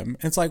beat them.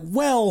 And it's like,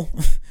 well,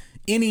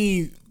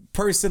 any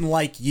person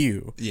like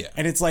you. Yeah.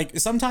 And it's like,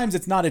 sometimes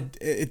it's not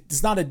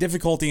a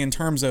difficulty in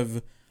terms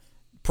of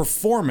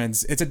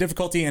performance. It's a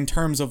difficulty in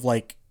terms of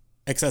like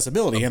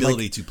accessibility, ability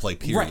and, like, to play,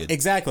 period. Right,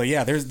 exactly.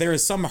 Yeah, there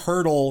is some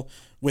hurdle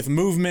with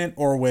movement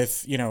or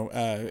with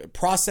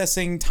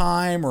processing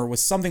time or with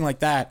something like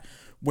that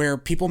where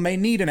people may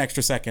need an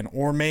extra second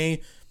or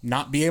may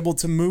not be able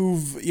to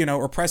move,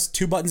 or press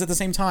two buttons at the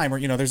same time, or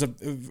there's a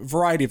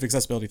variety of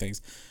accessibility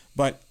things.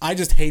 But I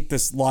just hate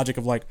this logic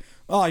of like,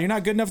 oh, you're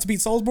not good enough to beat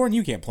Soulsborne,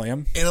 you can't play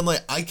them. And I'm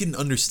like, I can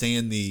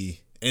understand is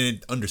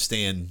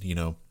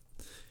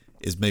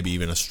maybe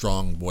even a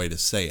strong way to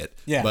say it.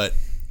 Yeah. But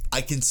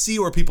I can see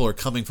where people are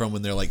coming from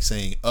when they're like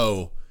saying,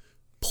 oh,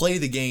 play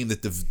the game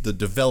that the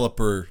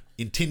developer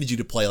intended you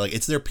to play. Like,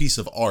 it's their piece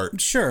of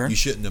art. Sure. You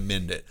shouldn't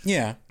amend it.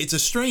 Yeah. It's a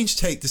strange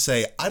take to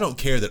say, I don't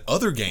care that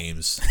other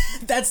games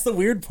That's the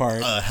weird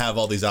part. Have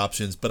all these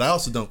options, but I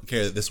also don't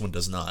care that this one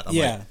does not. I'm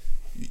like,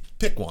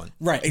 pick one.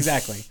 Right,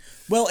 exactly.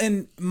 Well,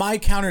 and my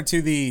counter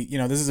to the,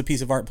 this is a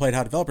piece of art played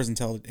how developers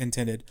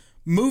intended.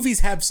 Movies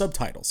have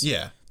subtitles.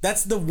 Yeah.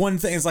 That's the one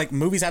thing. Is like,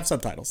 movies have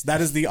subtitles.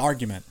 That is the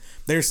argument.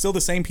 They're still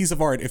the same piece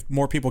of art if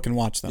more people can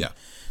watch them. Yeah.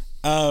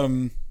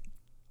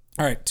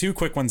 All right, two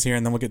quick ones here,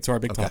 and then we'll get to our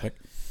big topic.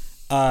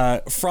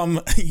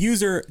 From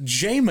user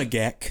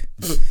JMagek.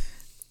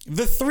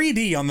 The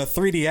 3D on the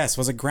 3DS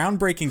was a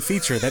groundbreaking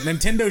feature that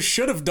Nintendo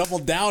should have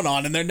doubled down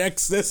on in their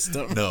next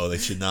system. No, they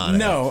should not.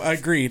 No,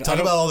 agreed. Talk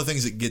about all the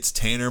things that gets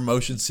Tanner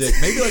motion sick.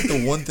 Maybe like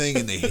the one thing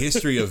in the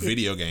history of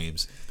video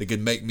games that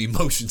could make me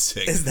motion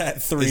sick is that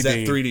 3D. Is that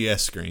 3DS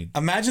screen.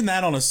 Imagine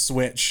that on a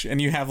Switch,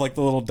 and you have like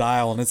the little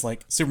dial, and it's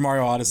like Super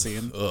Mario Odyssey,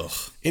 and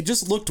it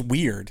just looked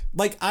weird.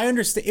 Like, I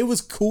understand it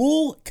was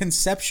cool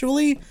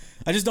conceptually.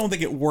 I just don't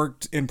think it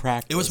worked in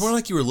practice. It was more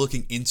like you were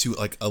looking into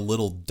like a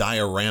little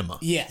diorama.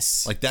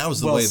 Yes. Like that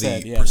was the way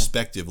the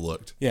perspective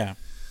looked. Yeah.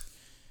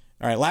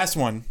 All right, last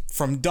one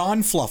from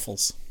Don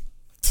Fluffles.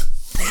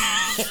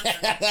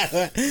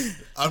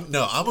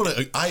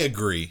 I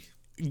agree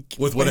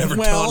with whatever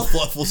Don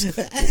Fluffles.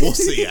 We'll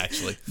see,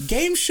 actually.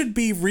 Games should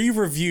be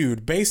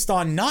re-reviewed based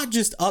on not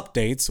just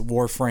updates,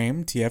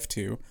 Warframe,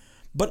 TF2,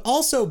 but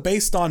also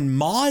based on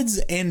mods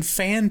and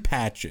fan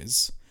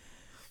patches.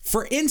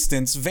 For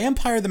instance,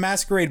 Vampire the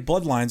Masquerade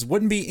Bloodlines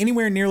wouldn't be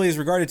anywhere nearly as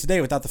regarded today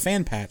without the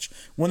fan patch,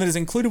 one that is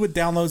included with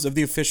downloads of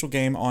the official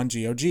game on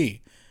GOG.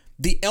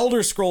 The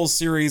Elder Scrolls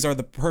series are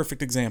the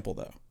perfect example,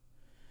 though.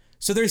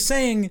 So they're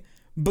saying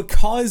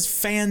because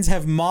fans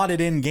have modded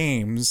in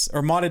games,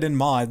 or modded in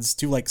mods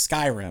to like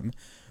Skyrim,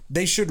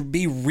 they should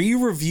be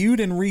re-reviewed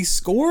and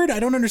rescored? I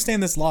don't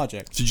understand this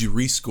logic. Should you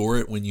rescore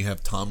it when you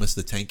have Thomas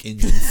the Tank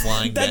Engine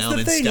flying down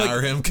in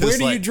Skyrim? Like, where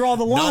do you draw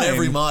the line? Not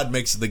every mod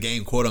makes the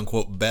game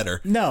quote-unquote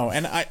better. No,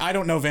 and I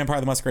don't know Vampire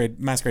the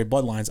Masquerade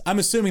Bloodlines. I'm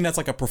assuming that's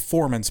like a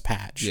performance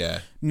patch. Yeah.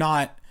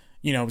 Not,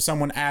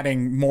 someone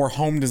adding more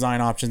home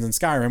design options in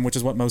Skyrim, which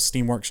is what most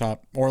Steam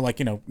Workshop, or like,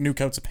 new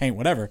coats of paint,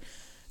 whatever.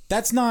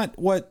 That's not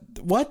what?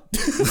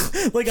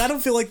 Like, I don't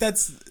feel like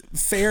that's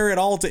fair at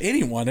all to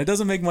anyone. It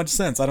doesn't make much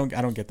sense. I don't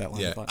get that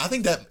line. Yeah, I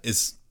think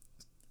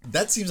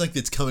that seems like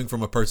it's coming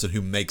from a person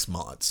who makes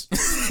mods.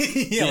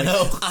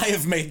 Yeah, I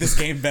have made this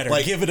game better.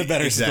 Like, give it a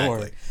better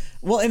score.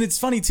 Well, and it's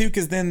funny too,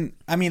 because then,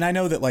 I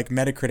know that like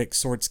Metacritic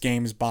sorts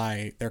games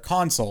by their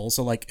console.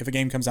 So like if a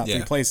game comes out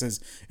three places,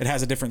 it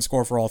has a different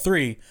score for all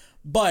three.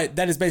 But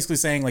that is basically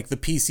saying like the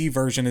PC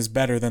version is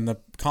better than the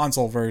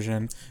console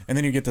version. And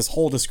then you get this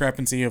whole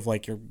discrepancy of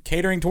like you're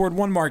catering toward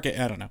one market.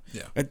 I don't know.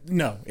 Yeah.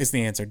 No, is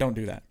the answer. Don't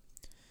do that.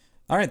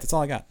 All right, that's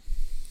all I got.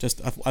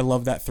 I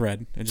love that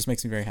thread. It just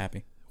makes me very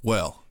happy.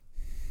 Well,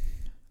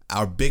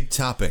 our big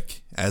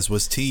topic, as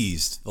was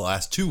teased the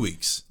last 2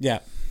 weeks. Yeah.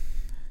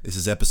 This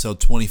is episode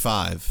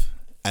 25.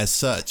 As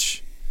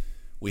such,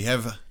 we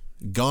have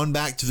gone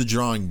back to the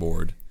drawing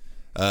board.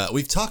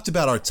 We've talked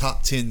about our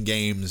top 10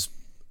 games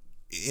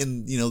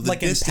in the like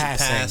distant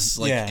past,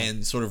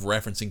 and sort of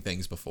referencing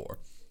things before.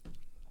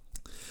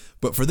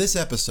 But for this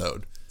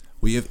episode,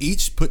 we have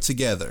each put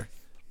together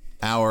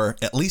our,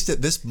 at least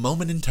at this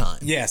moment in time.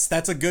 Yes,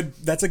 that's a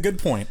good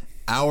point.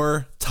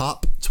 Our top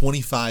top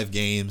 25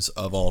 games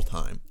of all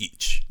time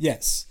each.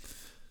 Yes.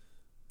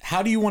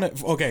 How do you want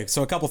to... Okay,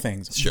 so a couple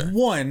things. Sure.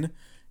 One,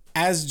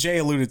 as Jay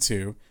alluded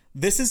to,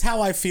 this is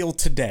how I feel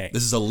today.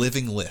 This is a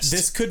living list.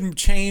 This could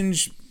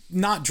change,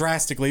 not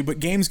drastically, but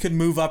games could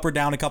move up or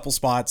down a couple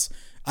spots.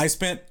 I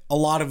spent a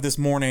lot of this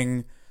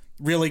morning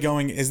really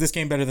going, is this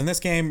game better than this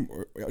game?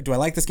 Or do I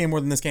like this game more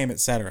than this game,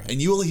 etc.?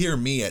 And you will hear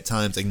me at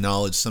times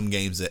acknowledge some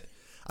games that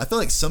I feel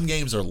like some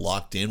games are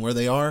locked in where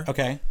they are.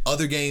 Okay.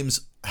 Other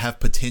games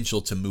have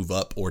potential to move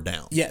up or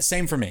down. Yeah,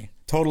 same for me.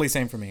 Totally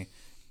same for me.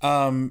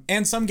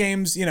 And some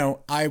games,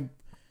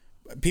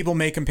 people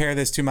may compare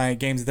this to my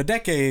games of the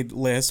decade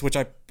list, which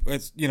that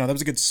was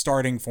a good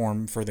starting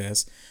form for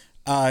this.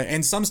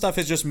 And some stuff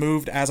has just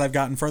moved as I've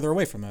gotten further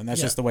away from them.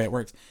 That's just the way it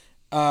works.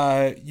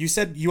 You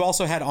said you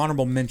also had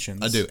honorable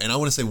mentions. I do. And I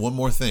want to say one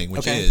more thing,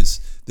 which is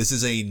this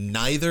is a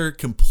neither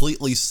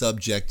completely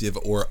subjective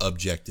or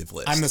objective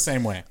list. I'm the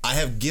same way. I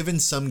have given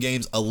some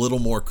games a little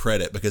more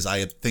credit because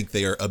I think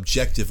they are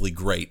objectively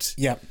great.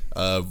 Yep.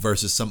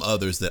 Versus some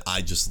others that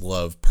I just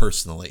love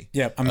personally.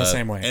 Yep, I'm the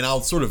same way. And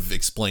I'll sort of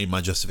explain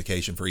my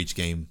justification for each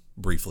game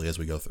briefly as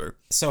we go through.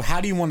 So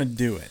how do you want to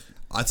do it?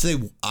 I'd say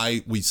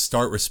we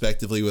start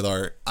respectively with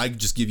I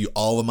just give you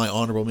all of my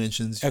honorable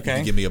mentions. Okay. You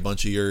can give me a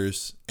bunch of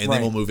yours, and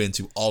then we'll move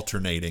into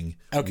alternating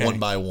one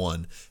by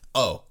one.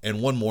 Oh,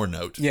 and one more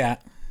note. Yeah.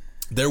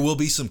 There will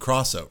be some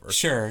crossover.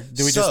 Sure.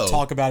 Do we just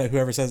talk about it,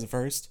 whoever says it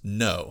first?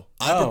 No.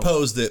 I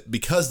propose that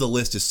because the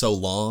list is so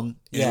long,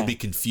 it would be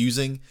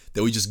confusing,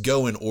 that we just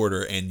go in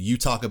order, and you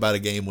talk about a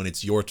game when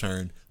it's your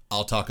turn.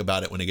 I'll talk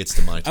about it when it gets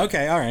to my turn.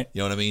 Okay, all right.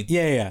 You know what I mean?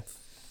 Yeah.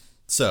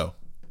 So.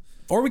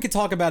 Or we could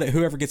talk about it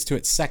whoever gets to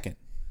it second.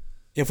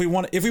 If we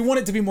want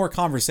it to be more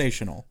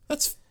conversational.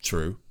 That's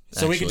true.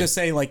 So we could just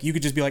say, like, you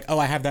could just be like, oh,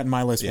 I have that in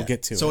my list. We'll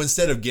get to it. So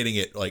instead of getting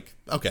it, like,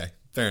 okay,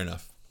 fair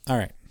enough. All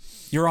right.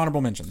 Your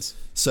honorable mentions.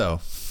 So,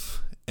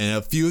 and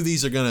a few of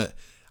these are going to,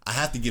 I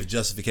have to give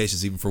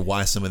justifications even for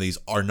why some of these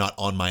are not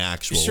on my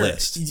actual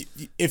list.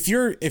 If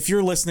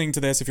you're listening to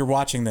this, if you're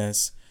watching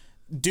this,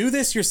 do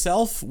this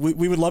yourself.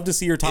 We would love to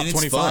see your top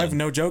 25. Fun.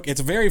 No joke.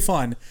 It's very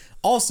fun.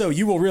 Also,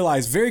 you will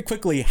realize very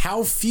quickly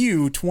how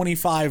few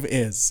 25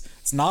 is.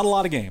 It's not a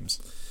lot of games.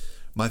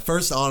 My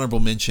first honorable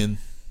mention,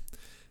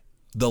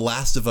 The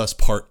Last of Us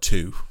Part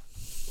 2.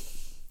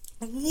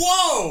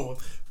 Whoa!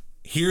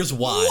 Here's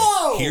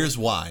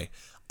why.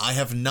 I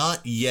have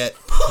not yet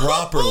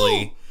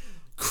properly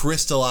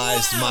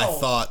crystallized my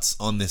thoughts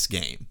on this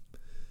game.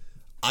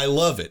 I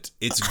love it.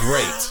 It's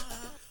great.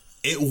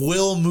 It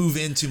will move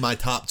into my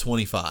top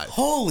 25.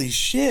 Holy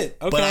shit.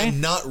 Okay. But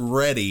I'm not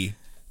ready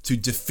to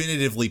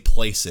definitively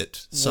place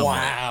it somewhere.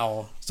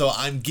 Wow. So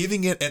I'm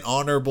giving it an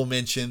honorable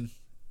mention.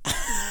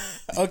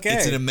 Okay.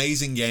 It's an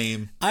amazing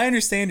game. I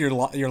understand your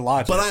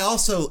logic. But I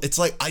also, it's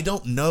like, I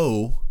don't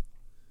know.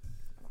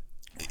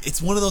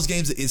 It's one of those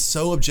games that is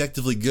so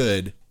objectively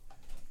good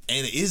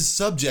and it is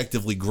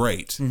subjectively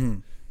great. Mm-hmm.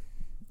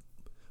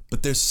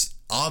 But there's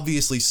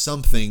obviously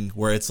something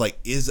where it's like,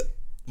 is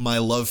my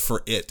love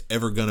for it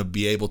ever going to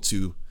be able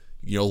to,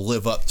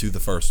 live up to the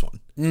first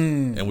one?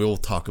 And we will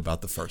talk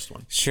about the first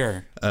one.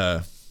 Sure.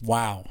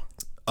 Wow.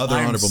 Other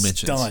honorable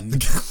mentions.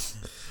 Stunned.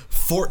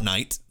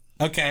 Fortnite.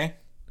 Okay.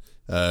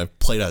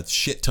 Played a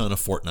shit ton of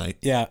Fortnite.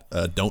 Yeah.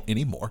 Don't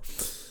anymore.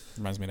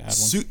 Reminds me to add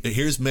one.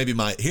 Here's maybe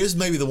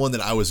the one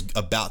that I was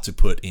about to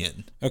put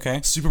in. Okay.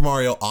 Super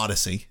Mario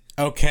Odyssey.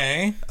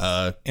 Okay.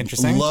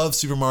 Interesting. Love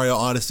Super Mario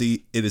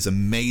Odyssey. It is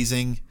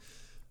amazing.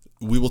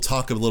 We will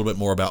talk a little bit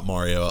more about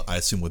Mario, I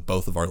assume, with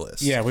both of our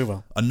lists. Yeah, we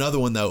will. Another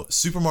one, though,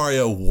 Super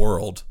Mario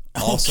World,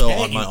 also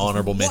on my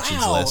honorable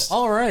mentions list.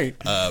 All right.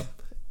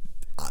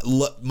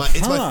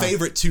 It's my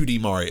favorite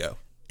 2D Mario.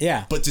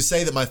 Yeah. But to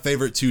say that my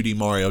favorite 2D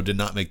Mario did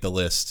not make the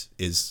list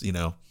is,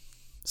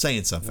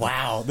 saying something.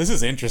 Wow, this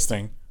is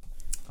interesting.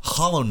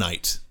 Hollow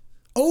Knight.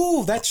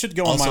 Oh, that should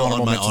go on my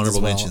honorable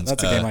mentions.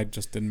 That's a game I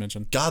just didn't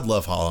mention. God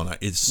love Hollow Knight.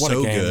 It's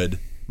so good.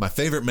 My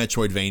favorite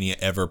Metroidvania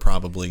ever,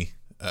 probably.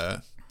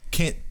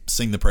 Can't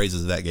sing the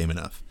praises of that game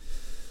enough.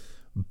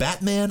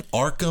 Batman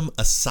Arkham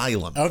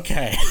Asylum.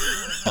 Okay.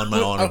 On my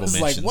honorable mentions.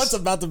 Like, what's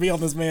about to be on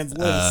this man's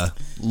list?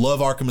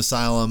 Love Arkham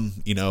Asylum.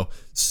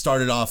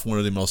 Started off one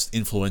of the most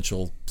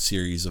influential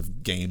series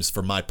of games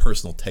for my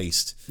personal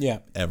taste. Yeah.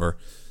 Ever.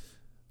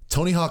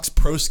 Tony Hawk's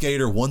Pro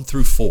Skater 1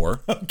 through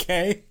 4.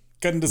 Okay.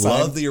 Couldn't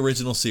decide. Love the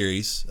original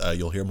series.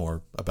 You'll hear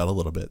more about a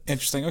little bit.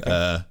 Interesting.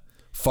 Okay.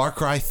 Far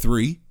Cry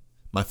 3.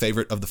 My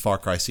favorite of the Far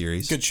Cry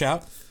series. Good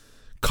shout.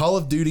 Call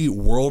of Duty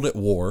World at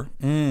War,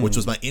 which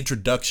was my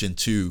introduction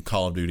to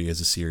Call of Duty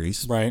as a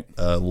series. Right.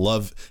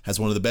 Love has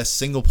one of the best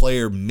single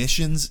player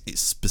missions,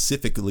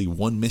 specifically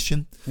one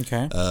mission.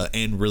 Okay.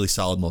 And really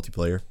solid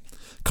multiplayer.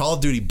 Call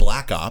of Duty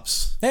Black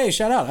Ops. Hey,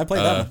 shout out. I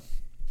played that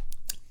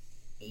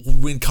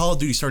one. When Call of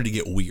Duty started to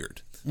get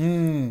weird.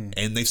 And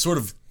they've sort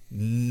of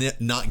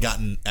not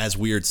gotten as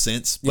weird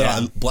since.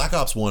 But Black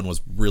Ops 1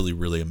 was really,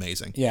 really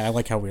amazing. Yeah, I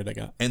like how weird they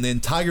got. And then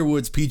Tiger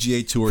Woods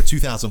PGA Tour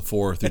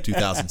 2004 through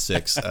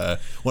 2006.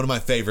 One of my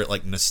favorite,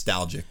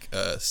 nostalgic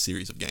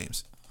series of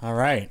games. All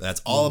right.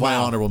 That's all of my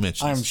honorable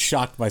mentions. I'm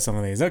shocked by some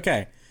of these.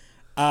 Okay.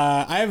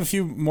 I have a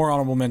few more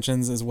honorable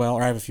mentions as well,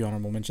 or I have a few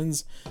honorable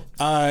mentions.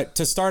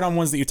 To start on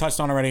ones that you touched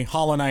on already,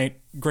 Hollow Knight,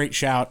 great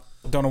shout.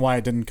 Don't know why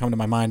it didn't come to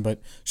my mind,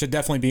 but should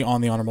definitely be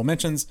on the honorable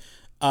mentions.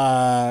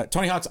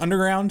 Tony Hawk's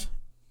Underground,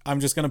 I'm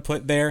just going to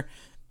put there.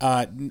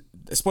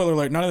 Spoiler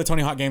alert, none of the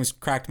Tony Hawk games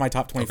cracked my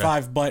top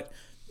 25, but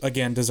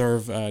again,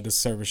 deserve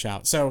a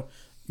shout. So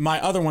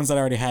my other ones that I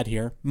already had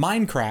here,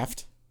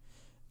 Minecraft,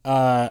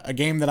 a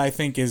game that I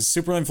think is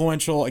super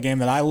influential, a game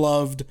that I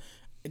loved.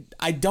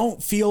 I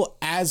don't feel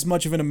as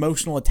much of an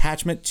emotional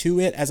attachment to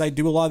it as I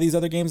do a lot of these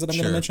other games that I'm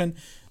going to mention,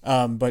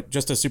 but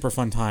just a super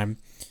fun time.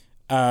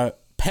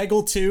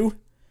 Peggle 2,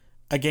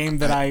 a game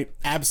that I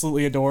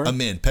absolutely adore. I'm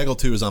in. Peggle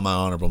 2 is on my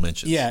honorable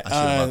mentions. Yeah, I should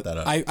have brought that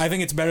up. I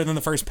think it's better than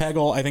the first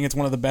Peggle. I think it's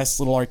one of the best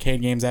little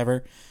arcade games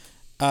ever.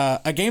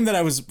 A game that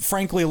I was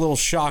frankly a little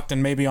shocked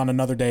and maybe on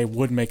another day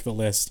would make the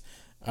list.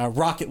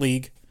 Rocket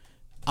League.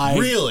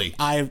 Really?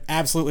 I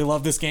absolutely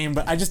love this game,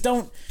 but I just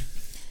don't...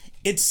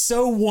 It's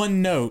so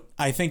one note,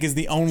 I think, is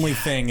the only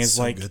thing. Is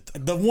so like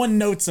the one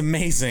note's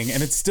amazing,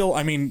 and it's still.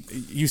 I mean,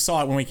 you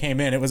saw it when we came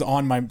in. It was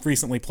on my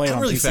recently played on PC.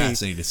 I'm really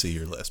fascinated to see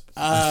your list.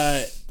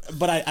 But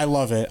I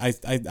love it.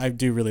 I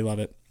do really love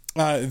it.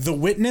 The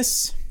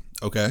Witness.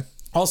 Okay.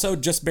 Also,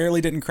 just barely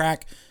didn't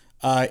crack.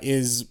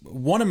 Is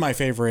one of my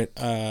favorite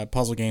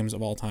puzzle games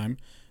of all time,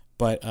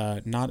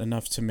 but not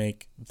enough to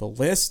make the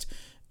list.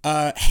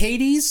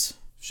 Hades.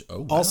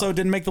 Oh, wow. Also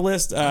didn't make the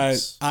list.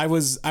 Nice. I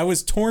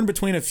was torn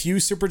between a few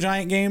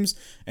Supergiant games,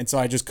 and so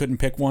I just couldn't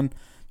pick one.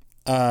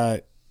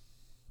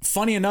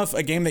 Funny enough,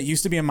 a game that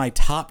used to be in my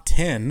top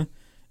 10,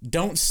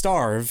 Don't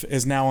Starve,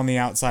 is now on the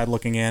outside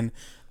looking in.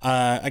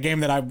 A game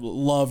that I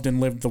loved and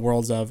lived the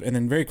worlds of. And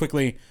then very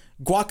quickly,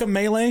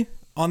 Guacamelee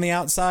on the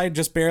outside,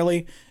 just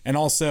barely, and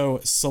also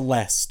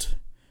Celeste,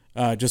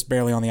 just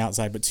barely on the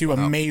outside. But two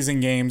amazing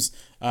games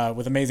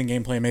with amazing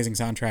gameplay, amazing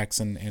soundtracks,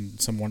 and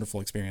some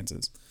wonderful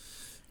experiences.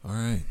 All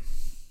right.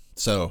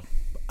 So,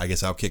 I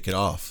guess I'll kick it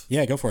off.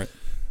 Yeah, go for it.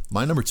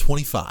 My number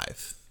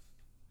 25,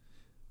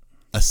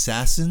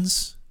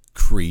 Assassin's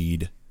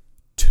Creed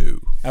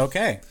 2.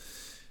 Okay.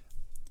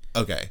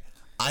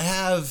 I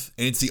have,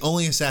 and it's the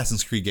only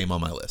Assassin's Creed game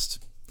on my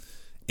list.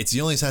 It's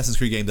the only Assassin's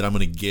Creed game that I'm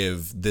going to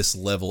give this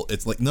level.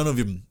 It's like none of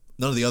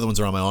the other ones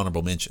are on my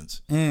honorable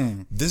mentions.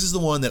 This is the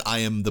one that I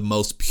am the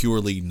most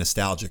purely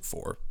nostalgic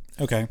for.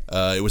 Okay.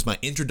 It was my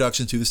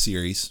introduction to the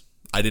series.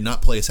 I did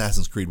not play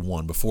Assassin's Creed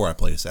 1 before I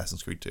played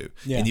Assassin's Creed 2.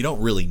 Yeah. And you don't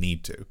really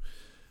need to.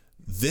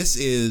 This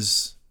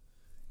is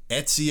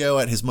Ezio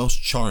at his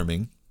most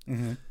charming.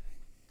 Mm-hmm.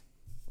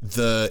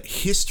 The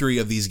history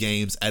of these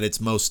games at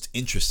its most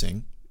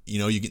interesting. You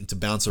know, you get to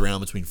bounce around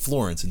between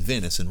Florence and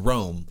Venice and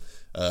Rome.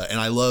 And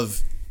I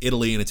love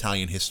Italy and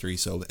Italian history,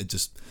 so it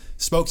just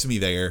spoke to me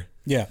there.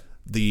 Yeah.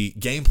 The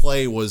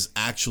gameplay was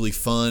actually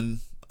fun.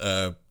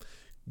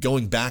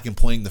 Going back and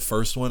playing the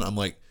first one, I'm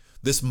like,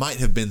 this might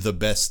have been the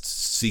best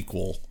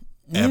sequel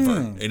ever,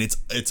 and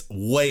it's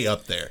way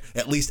up there,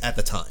 at least at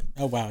the time.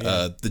 Oh wow!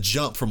 Yeah. The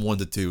jump from 1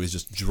 to 2 is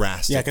just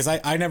drastic. Yeah, because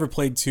I never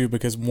played 2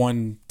 because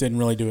 1 didn't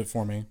really do it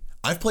for me.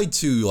 I've played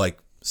 2 like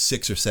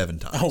 6 or 7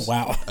 times. Oh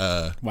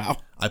wow! Wow.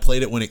 I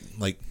played it when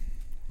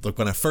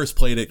when I first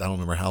played it. I don't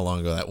remember how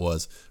long ago that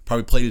was.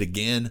 Probably played it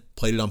again.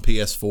 Played it on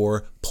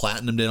PS4.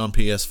 Platinumed it on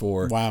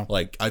PS4. Wow.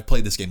 Like I've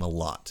played this game a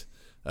lot,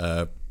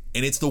 and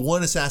it's the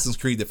one Assassin's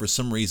Creed that for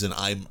some reason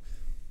I'm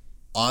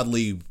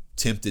oddly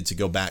tempted to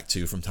go back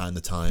to from time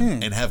to time,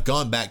 and have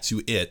gone back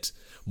to it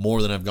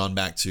more than I've gone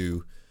back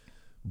to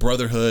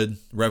Brotherhood,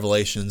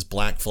 Revelations,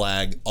 Black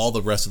Flag, all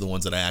the rest of the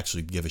ones that I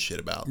actually give a shit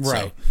about.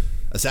 Right. So,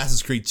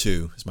 Assassin's Creed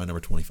 2 is my number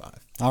 25.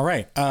 All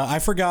right. I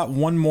forgot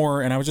one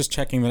more, and I was just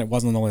checking that it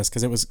wasn't on the list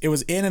because it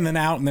was in and then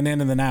out and then in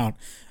and then out.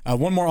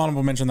 One more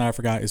honorable mention that I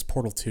forgot is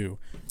Portal 2,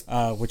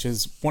 which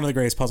is one of the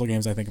greatest puzzle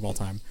games I think of all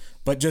time.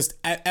 But just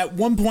at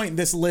one point,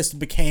 this list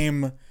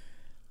became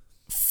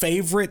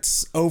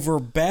favorites over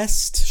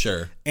best.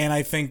 Sure. And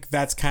I think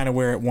that's kind of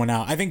where it won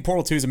out. I think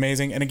Portal 2 is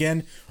amazing. And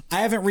again, I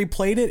haven't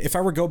replayed it. If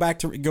I were go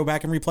back and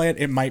replay it,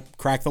 it might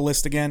crack the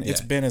list again.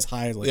 It's been as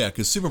high as Yeah,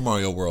 because Super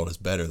Mario World is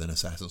better than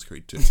Assassin's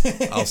Creed 2.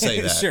 I'll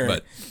say that. Sure.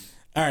 But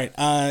all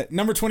right,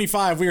 number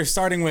 25, we are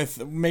starting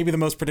with maybe the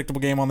most predictable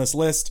game on this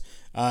list.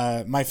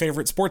 My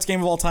favorite sports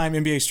game of all time,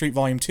 NBA Street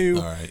Volume 2.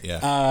 All right,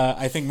 yeah.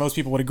 I think most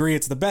people would agree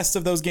it's the best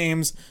of those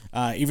games,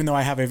 even though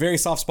I have a very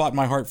soft spot in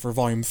my heart for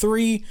Volume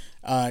 3.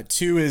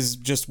 2 is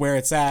just where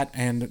it's at,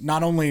 and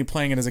not only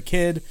playing it as a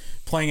kid,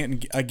 playing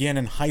it again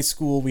in high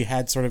school, we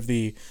had sort of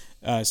the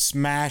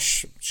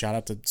Smash, shout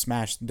out to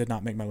Smash, did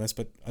not make my list,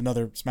 but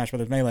another Smash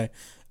Brothers Melee.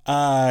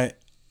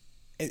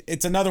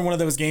 It's another one of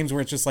those games where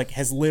it's just like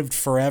has lived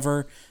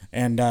forever,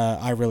 and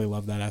I really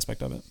love that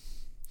aspect of it.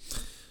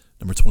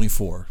 Number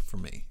 24 for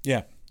me.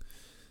 Yeah.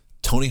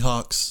 Tony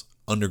Hawk's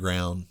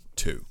Underground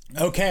 2.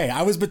 Okay,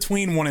 I was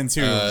between 1 and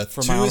 2.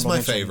 For 2 is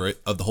my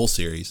favorite of the whole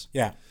series.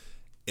 Yeah.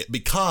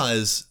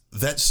 Because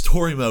that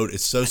story mode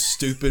is so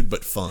stupid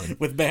but fun.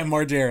 With Bam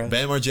Margera.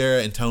 Bam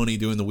Margera and Tony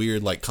doing the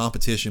weird like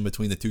competition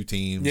between the two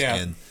teams. Yeah.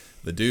 And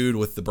the dude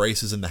with the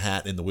braces and the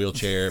hat in the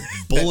wheelchair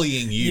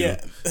bullying you.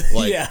 Yeah.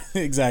 Like, yeah,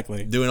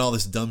 exactly. doing all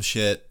this dumb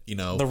shit, you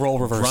know. The role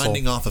reversal.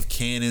 Grinding off of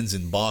cannons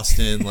in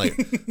Boston. Like,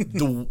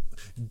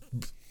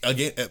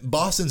 again,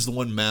 Boston's the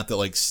one map that,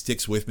 like,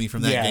 sticks with me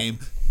from that game.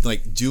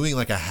 Like, doing,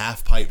 like, a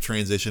half-pipe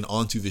transition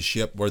onto the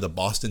ship where the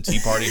Boston Tea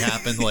Party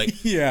happened. Like,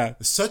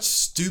 such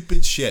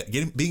stupid shit.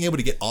 Being able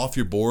to get off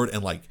your board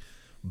and, like,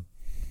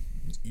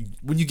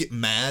 when you get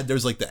mad,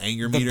 there's like the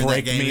anger meter in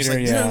that game. Meter,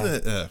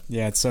 it's like,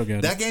 yeah, it's so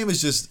good. That game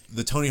is just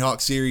the Tony Hawk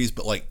series,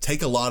 but like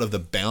take a lot of the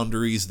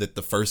boundaries that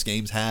the first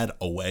games had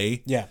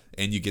away. Yeah.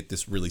 And you get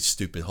this really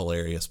stupid,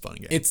 hilarious, fun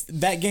game.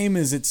 That game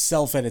is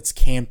itself at its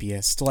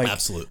campiest. Like,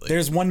 absolutely.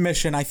 There's one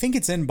mission, I think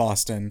it's in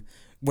Boston,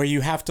 where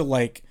you have to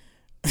like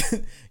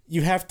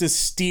you have to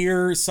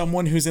steer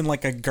someone who's in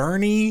like a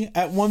gurney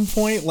at one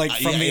point, like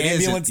from the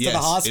ambulance to the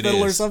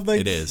hospital or something.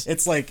 It is.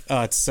 It's like,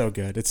 oh, it's so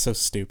good. It's so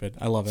stupid.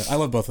 I love it. I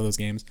love both of those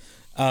games.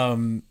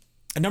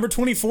 Number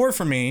 24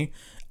 for me,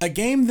 a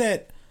game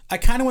that I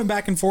kind of went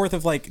back and forth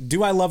of like,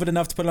 do I love it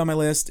enough to put it on my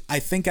list? I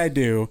think I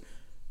do.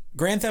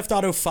 Grand Theft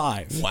Auto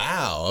 5.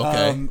 Wow.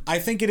 Okay. I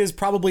think it is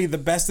probably the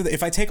best of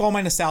if I take all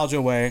my nostalgia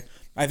away,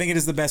 I think it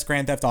is the best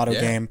Grand Theft Auto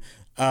game.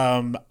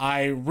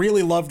 I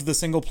really loved the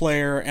single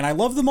player and I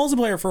loved the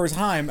multiplayer for its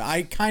time.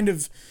 I kind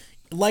of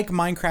like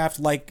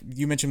Minecraft, like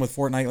you mentioned with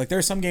Fortnite. Like there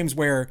are some games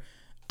where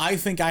I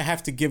think I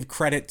have to give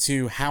credit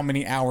to how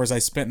many hours I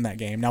spent in that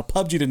game. Now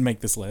PUBG didn't make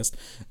this list,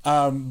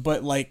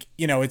 but like,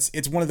 you know,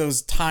 it's one of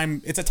those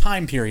it's a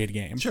time period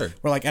game. Sure.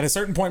 Where like at a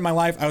certain point in my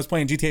life, I was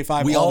playing GTA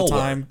 5 all the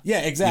time.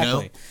 Yeah,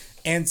 exactly. You know?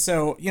 And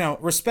so, you know,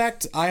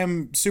 respect. I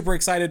am super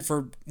excited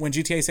for when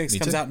GTA 6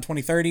 comes out in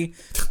 2030,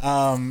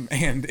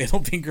 and it'll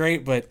be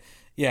great. But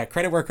yeah,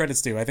 credit where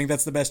credit's due. I think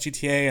that's the best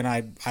GTA, and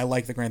I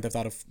like the Grand Theft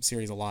Auto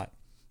series a lot.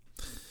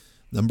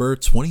 Number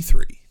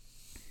 23,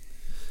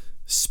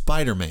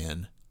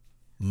 Spider-Man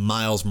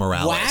Miles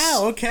Morales.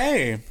 Wow,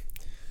 okay.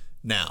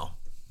 Now,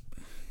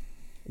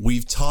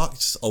 we've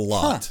talked a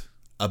lot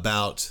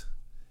about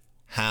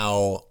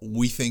how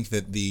we think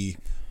that the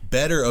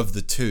better of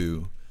the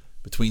two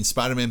between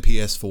Spider-Man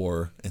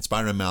PS4 and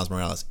Spider-Man Miles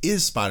Morales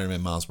is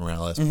Spider-Man Miles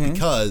Morales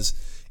because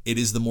it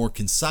is the more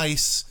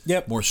concise,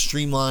 more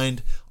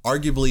streamlined,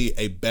 arguably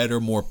a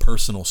better, more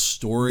personal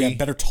story. Yeah,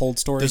 better told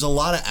story. There's a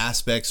lot of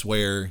aspects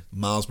where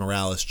Miles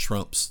Morales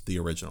trumps the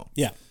original.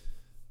 Yeah.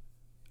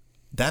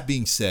 That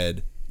being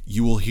said,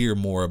 you will hear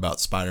more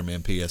about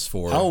Spider-Man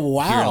PS4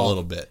 here in a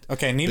little bit.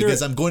 Okay,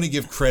 because I'm going to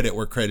give credit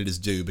where credit is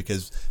due,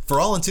 because for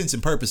all intents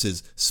and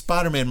purposes,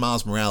 Spider-Man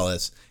Miles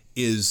Morales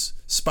is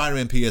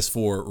Spider-Man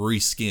PS4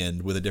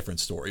 reskinned with a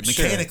different story.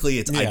 Mechanically,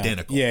 it's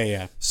identical.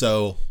 Yeah.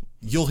 So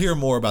you'll hear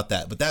more about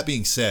that. But that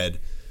being said,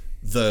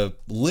 the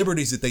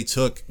liberties that they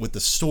took with the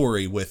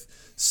story,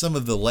 with some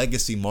of the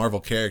legacy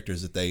Marvel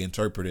characters that they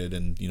interpreted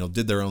and, you know,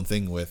 did their own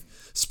thing with,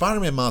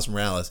 Spider-Man Miles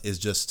Morales is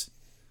just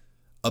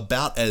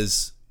about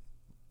as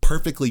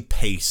perfectly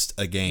paced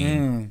a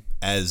game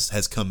as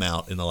has come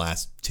out in the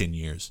last 10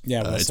 years.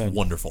 Yeah, well, it's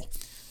wonderful.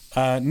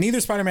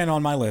 Neither Spider-Man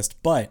on my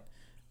list, but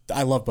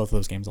I love both of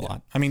those games a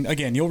lot. I mean,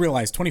 again, you'll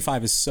realize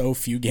 25 is so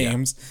few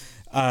games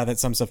that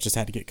some stuff just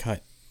had to get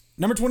cut.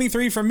 Number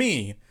 23 for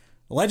me,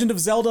 Legend of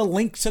Zelda: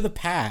 Link to the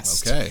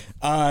Past. Okay.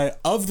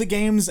 Of the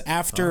games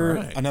after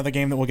another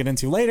game that we'll get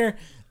into later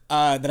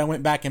that I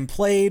went back and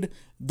played,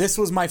 this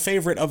was my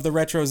favorite of the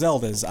retro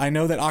Zeldas. I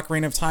know that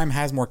Ocarina of Time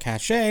has more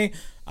cachet.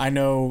 I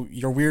know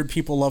your weird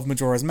people love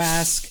Majora's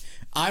Mask.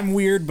 I'm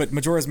weird, but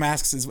Majora's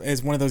Mask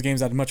is one of those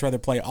games I'd much rather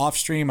play off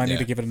stream. I need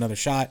to give it another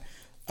shot.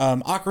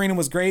 Ocarina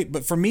was great,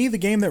 but for me, the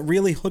game that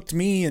really hooked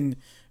me and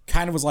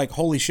kind of was like,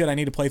 holy shit, I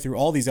need to play through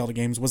all these Zelda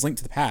games was Link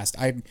to the Past.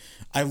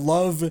 I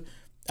love,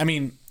 I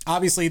mean,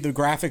 obviously the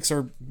graphics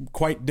are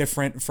quite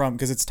different from,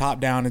 because it's top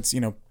down, it's,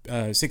 you know,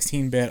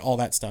 16-bit, all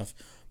that stuff.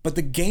 But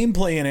the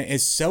gameplay in it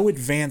is so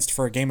advanced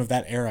for a game of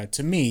that era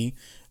to me.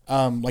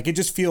 Like it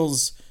just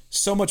feels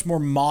so much more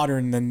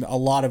modern than a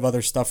lot of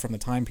other stuff from the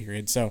time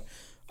period. So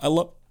I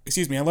love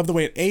the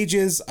way it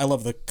ages. I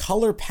love the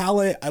color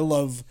palette. I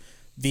love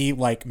the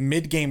like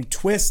mid-game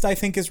twist, I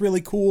think is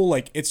really cool.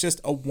 Like it's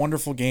just a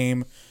wonderful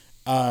game.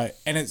 And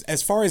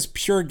as far as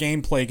pure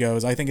gameplay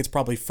goes, I think it's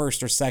probably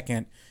first or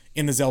second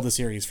in the Zelda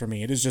series for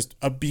me. It is just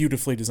a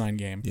beautifully designed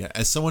game. Yeah,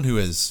 as someone who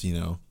has, you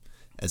know,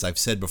 as I've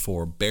said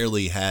before,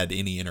 barely had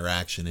any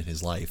interaction in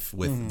his life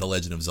with The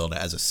Legend of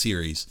Zelda as a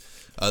series,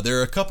 there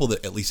are a couple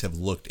that at least have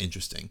looked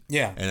interesting.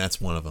 Yeah. And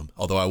that's one of them.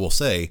 Although I will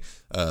say,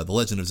 The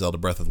Legend of Zelda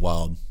Breath of the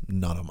Wild,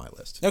 not on my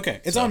list.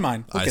 Okay, it's on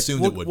mine. I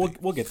assumed it would be.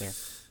 We'll get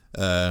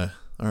there.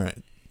 All right.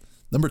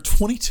 Number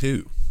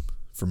 22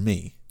 for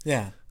me.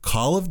 Yeah.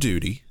 Call of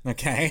Duty.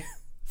 Okay.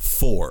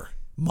 4.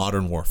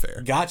 Modern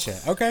Warfare. Gotcha.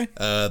 Okay.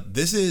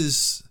 This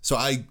is... So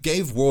I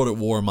gave World at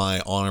War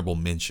my honorable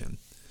mention.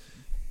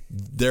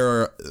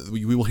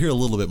 We will hear a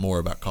little bit more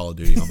about Call of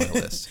Duty on my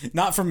list.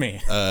 Not from me.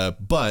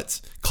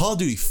 But Call of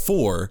Duty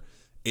 4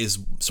 is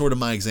sort of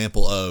my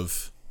example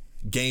of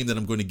game that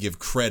I'm going to give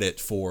credit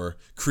for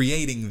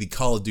creating the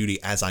Call of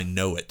Duty as I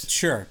know it.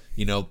 Sure.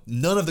 You know,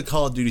 none of the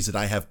Call of Duties that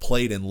I have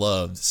played and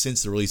loved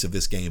since the release of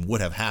this game would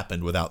have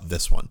happened without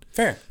this one.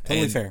 Fair.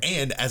 Totally fair.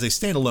 And as a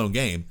standalone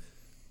game,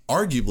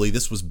 arguably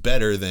this was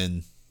better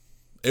than...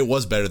 It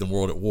was better than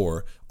World at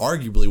War.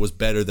 Arguably was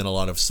better than a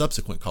lot of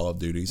subsequent Call of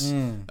Duties.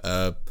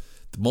 The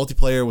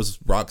multiplayer was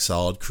rock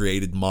solid,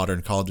 created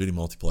modern Call of Duty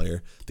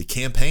multiplayer. The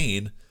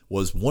campaign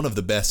was one of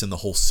the best in the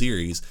whole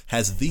series,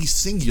 has the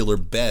singular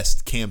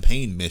best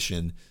campaign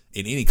mission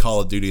in any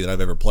Call of Duty that I've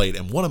ever played,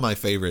 and one of my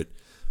favorite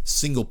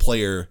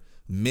single-player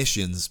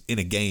missions in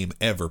a game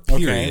ever,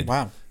 period. Okay,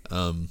 wow.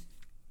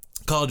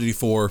 Call of Duty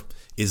 4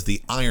 is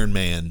the Iron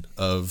Man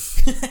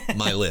of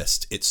my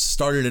list. It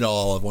started it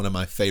all of one of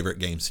my favorite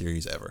game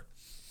series ever.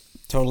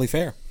 Totally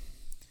fair.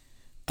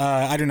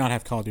 I do not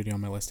have Call of Duty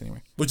on my list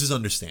anyway. Which is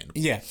understandable.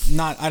 Yeah,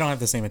 I don't have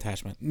the same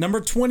attachment.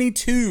 Number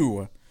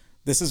 22.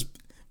 This is...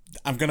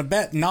 I'm going to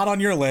bet not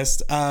on your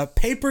list.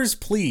 Papers,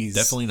 Please.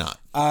 Definitely not.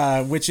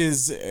 Which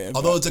is...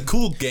 although it's a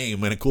cool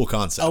game and a cool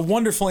concept. A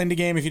wonderful indie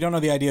game. If you don't know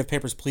the idea of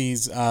Papers,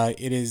 Please,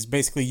 it is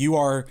basically you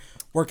are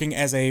working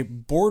as a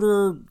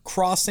border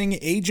crossing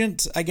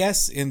agent, I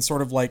guess, in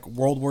sort of like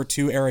World War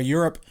II era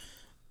Europe.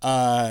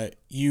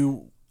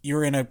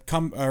 You're in a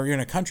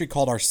country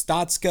called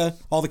Arstatska.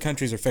 All the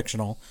countries are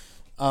fictional.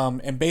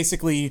 And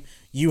basically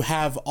you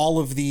have all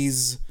of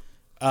these...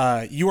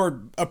 you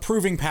are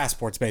approving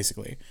passports,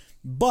 basically.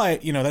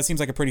 But, you know, that seems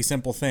like a pretty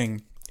simple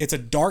thing. It's a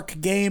dark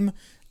game.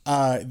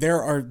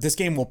 This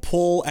game will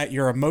pull at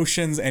your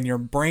emotions and your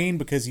brain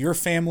because your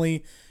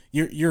family,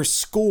 your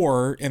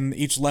score in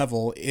each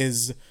level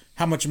is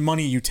how much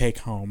money you take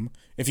home.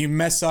 If you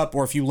mess up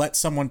or if you let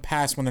someone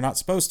pass when they're not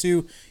supposed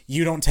to,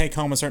 you don't take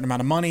home a certain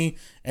amount of money.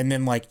 And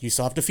then, like, you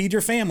still have to feed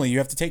your family. You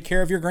have to take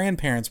care of your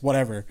grandparents,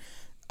 whatever.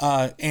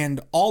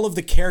 And all of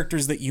the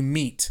characters that you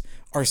meet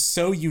are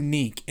so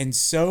unique and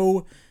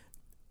so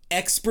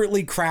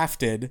expertly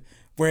crafted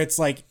where it's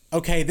like,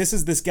 okay, this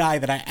is this guy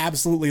that I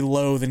absolutely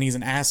loathe and he's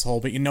an asshole,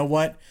 but you know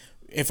what?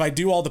 If I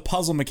do all the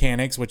puzzle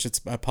mechanics, which it's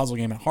a puzzle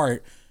game at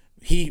heart,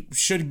 he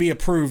should be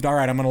approved. All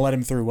right, I'm going to let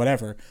him through,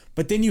 whatever.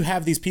 But then you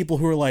have these people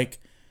who are like,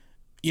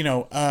 you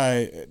know,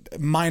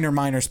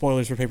 minor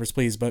spoilers for Papers,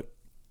 Please, but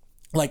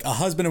like a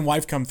husband and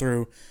wife come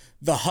through.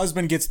 The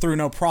husband gets through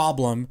no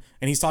problem,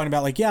 and he's talking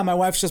about like, yeah, my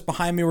wife's just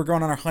behind me. We're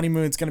going on our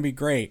honeymoon. It's going to be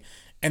great.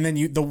 And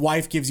then the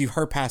wife gives you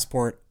her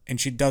passport, and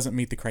she doesn't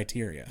meet the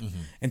criteria.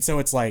 Mm-hmm. And so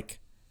it's like,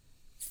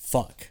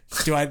 fuck.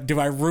 Do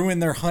I ruin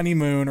their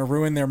honeymoon or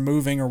ruin their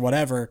moving or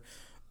whatever,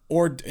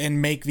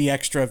 and make the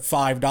extra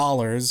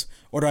 $5,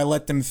 or do I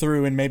let them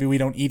through and maybe we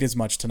don't eat as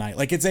much tonight?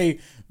 Like, it's a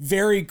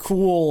very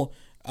cool,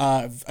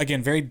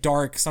 again, very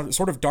dark,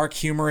 sort of dark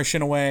humorish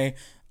in a way.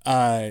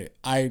 I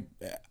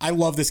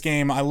love this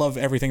game. I love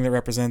everything that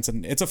represents,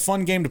 and it's a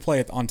fun game to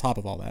play on top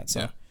of all that. So,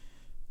 yeah.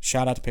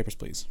 Shout out to Papers,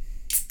 Please.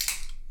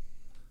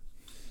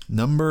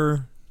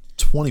 Number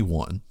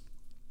 21,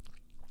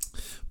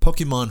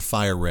 Pokemon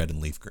Fire Red and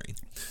Leaf Green.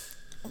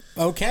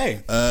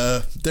 Okay.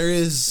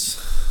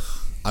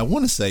 I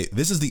want to say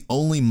this is the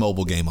only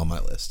mobile game on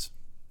my list.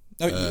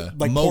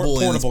 Like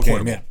mobile portable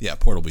game. Yeah,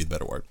 portable would be the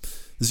better word.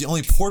 This is the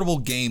only portable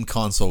game,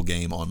 console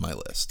game on my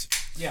list.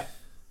 Yeah.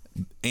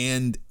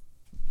 And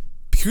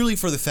purely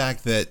for the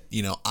fact that,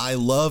 you know, I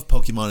love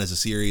Pokemon as a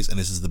series, and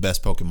this is the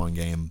best Pokemon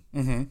game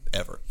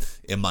ever,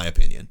 in my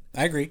opinion.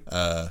 I agree.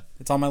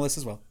 It's on my list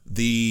as well.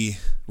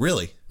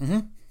 Really? Mm-hmm.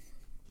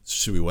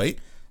 Should we wait?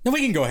 No,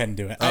 we can go ahead and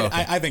do it. Oh,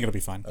 okay. I think it'll be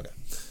fine. Okay.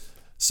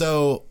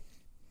 So,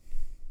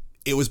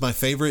 it was my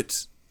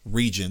favorite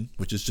region,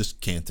 which is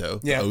just Kanto,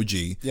 the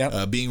OG.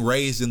 Yep. Being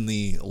raised in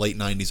the late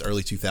 90s,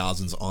 early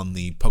 2000s on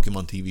the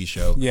Pokemon TV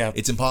show,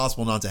 it's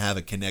impossible not to have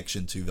a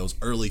connection to those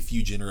early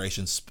few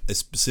generations,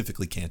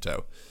 specifically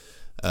Kanto.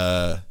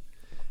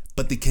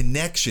 But the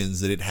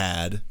connections that it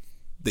had,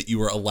 that you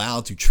were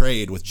allowed to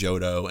trade with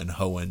Johto and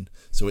Hoenn,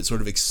 so it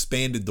sort of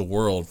expanded the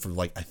world for,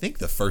 like, I think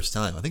the first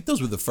time. I think those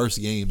were the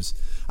first games.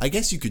 I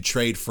guess you could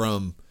trade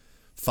from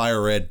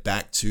Fire Red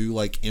back to,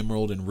 like,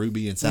 Emerald and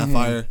Ruby and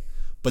Sapphire. Mm-hmm.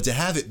 But to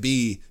have it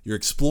be you're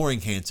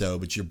exploring Kanto,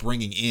 but you're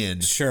bringing in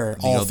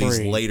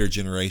these later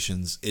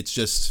generations, it's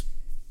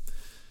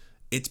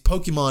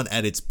Pokemon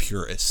at its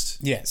purest.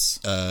 Yes,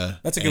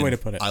 that's a good way to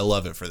put it. I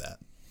love it for that.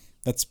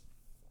 That's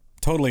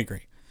totally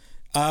agree.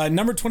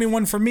 Number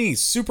 21 for me,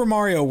 Super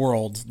Mario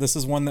World. This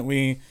is one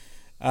that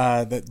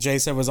that Jay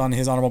said was on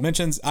his honorable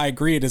mentions. I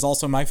agree. It is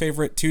also my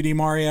favorite 2D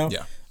Mario.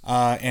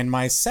 Yeah. And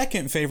my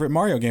second favorite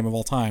Mario game of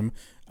all time.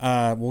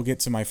 We'll get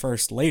to my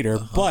first later,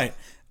 but.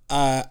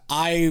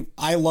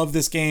 I love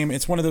this game.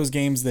 It's one of those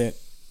games that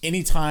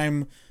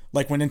anytime,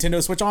 like when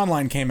Nintendo Switch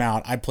Online came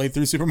out, I played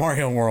through Super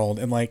Mario World,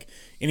 and like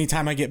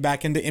anytime I get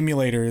back into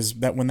emulators,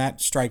 when that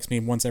strikes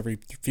me once every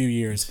few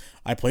years,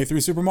 I play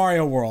through Super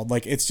Mario World.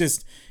 Like it's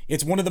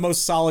one of the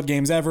most solid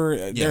games ever.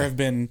 Yeah. There have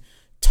been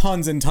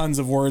tons and tons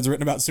of words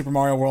written about Super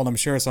Mario World, I'm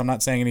sure, so I'm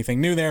not saying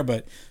anything new there,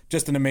 but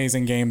just an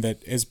amazing game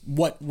that is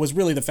what was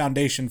really the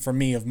foundation for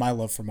me of my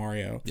love for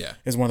Mario. Yeah.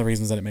 Is one of the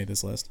reasons that it made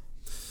this list.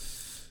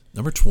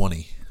 Number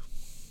 20.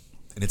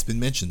 And it's been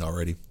mentioned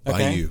already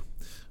by you.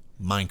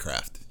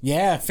 Minecraft.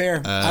 Yeah,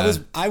 fair.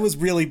 I was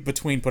really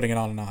between putting it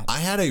on and not. I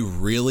had a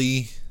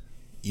really,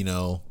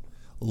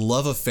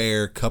 love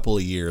affair couple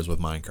of years with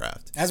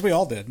Minecraft. As we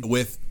all did.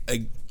 With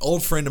an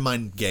old friend of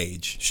mine,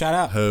 Gage. Shout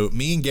out. Who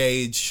me and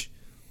Gage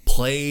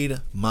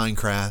played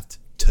Minecraft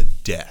to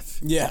death.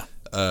 Yeah.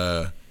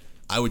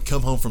 I would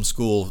come home from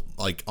school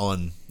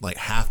on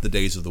half the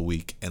days of the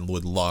week and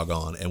would log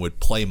on and would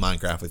play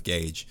Minecraft with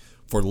Gage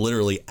for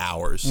literally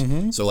hours.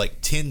 Mm-hmm. So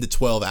 10 to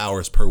 12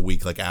 hours per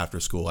week, after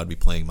school, I'd be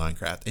playing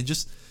Minecraft and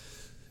just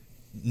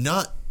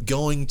not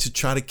going to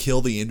try to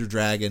kill the Ender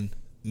Dragon,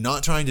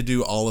 not trying to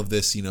do all of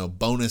this,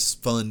 bonus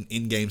fun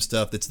in-game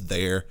stuff that's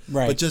there,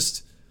 right. But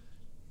just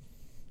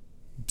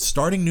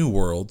starting new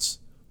worlds,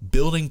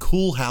 building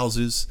cool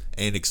houses,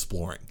 and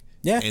exploring.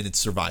 Yeah. And it's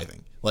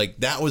surviving.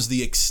 That was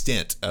the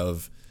extent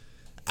of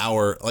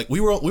our we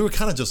were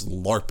kind of just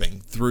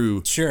LARPing through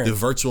the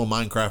virtual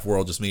Minecraft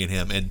world, just me and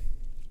him. And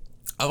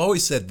I've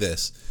always said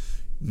this: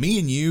 me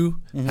and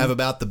you have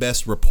about the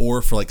best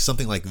rapport for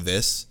something like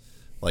this.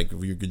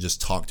 You could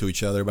just talk to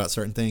each other about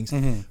certain things.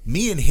 Mm-hmm.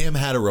 Me and him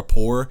had a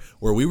rapport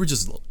where we were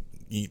just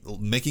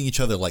making each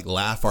other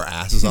laugh our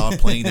asses off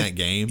playing that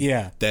game.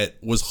 Yeah. That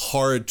was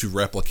hard to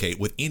replicate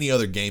with any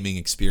other gaming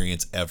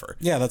experience ever.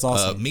 Yeah, that's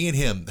awesome. Me and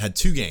him had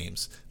two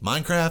games,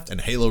 Minecraft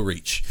and Halo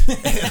Reach.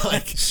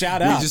 And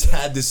shout out. We just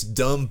had this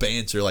dumb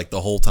banter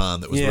the whole time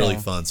that was really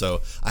fun.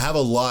 So I have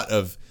a lot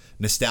of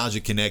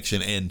nostalgic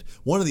connection, and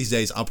one of these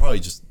days I'll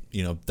probably just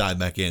dive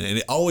back in, and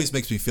it always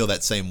makes me feel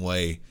that same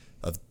way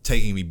of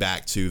taking me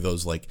back to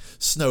those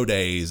snow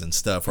days and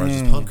stuff where I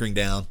was just hunkering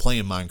down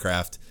playing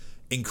Minecraft.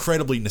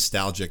 Incredibly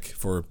nostalgic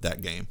for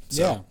that game.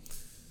 So. Yeah,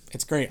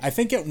 it's great. I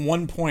think at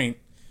one point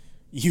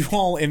you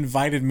all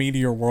invited me to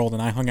your world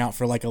and I hung out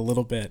for a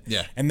little bit.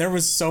 Yeah. And there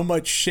was so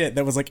much shit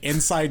that was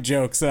inside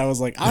jokes that I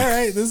was all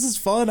right, this is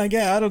fun. I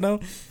don't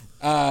know.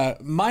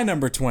 My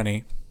number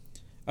 20,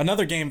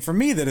 another game for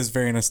me that is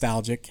very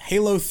nostalgic,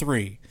 Halo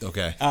 3.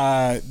 Okay.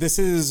 This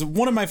is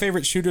one of my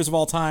favorite shooters of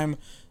all time.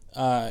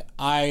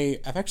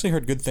 I've actually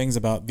heard good things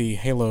about the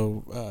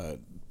Halo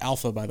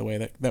Alpha, by the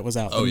way, that was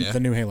out. The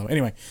new Halo.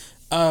 Anyway,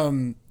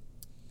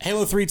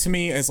 Halo 3 to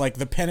me is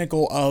the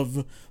pinnacle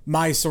of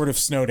my sort of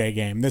snow day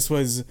game. This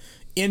was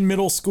in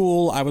middle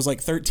school. I was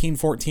 13,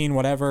 14,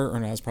 whatever. Or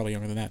no, I was probably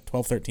younger than that,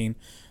 12, 13.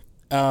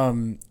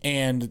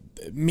 And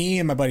me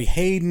and my buddy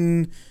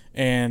Hayden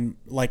and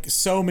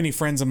so many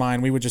friends of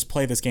mine, we would just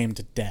play this game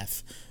to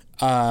death.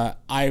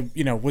 I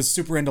was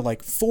super into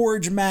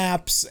Forge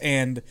maps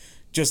and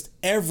just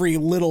every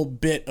little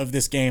bit of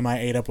this game I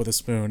ate up with a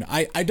spoon.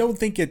 I don't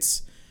think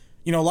it's...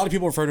 a lot of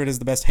people refer to it as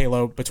the best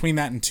Halo. Between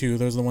that and 2,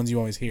 those are the ones you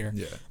always hear.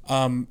 Yeah.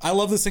 I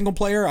love the single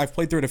player. I've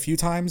played through it a few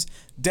times.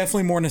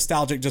 Definitely more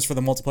nostalgic just for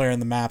the multiplayer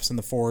and the maps and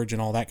the Forge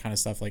and all that kind of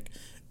stuff,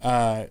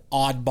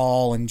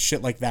 Oddball and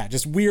shit like that.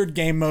 Just weird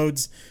game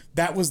modes.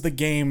 That was the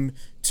game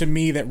to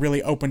me that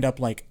really opened up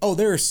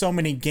there are so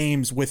many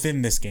games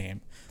within this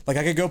game.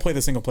 I could go play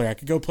the single player. I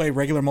could go play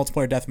regular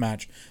multiplayer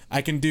deathmatch.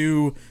 I can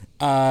do,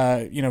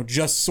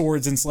 just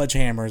swords and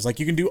sledgehammers.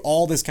 You can do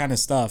all this kind of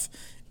stuff.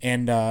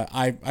 And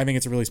I think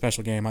it's a really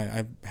special game.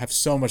 I have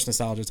so much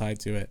nostalgia tied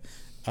to it.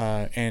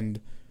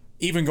 And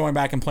even going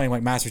back and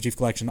playing Master Chief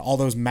Collection, all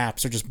those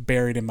maps are just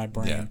buried in my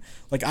brain.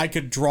 Yeah. I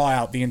could draw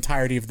out the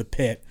entirety of the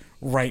pit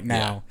right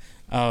now.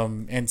 Yeah.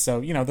 And so,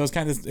 those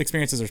kinds of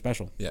experiences are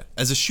special. Yeah.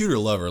 As a shooter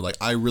lover,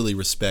 I really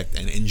respect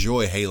and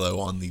enjoy Halo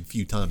on the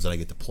few times that I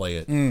get to play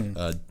it.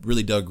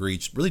 Really dug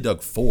Reach, really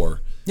dug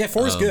 4. Yeah,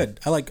 4 is good.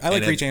 I like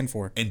Reach and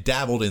 4. And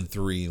dabbled in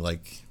 3,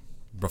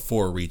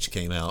 before Reach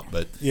came out,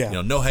 but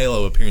yeah. No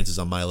Halo appearances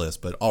on my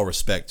list, but all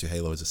respect to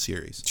Halo as a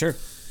series. Sure.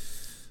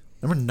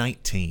 Number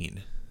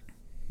 19,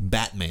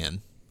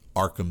 Batman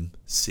Arkham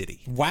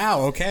City.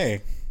 Wow,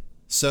 okay.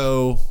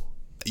 So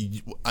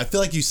I feel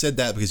like you said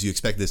that because you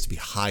expect this to be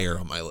higher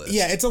on my list.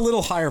 Yeah, it's a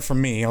little higher for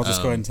me. I'll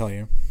just go ahead and tell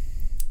you.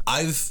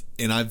 I've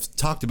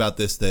talked about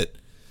this, that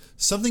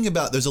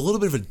there's a little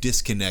bit of a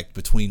disconnect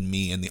between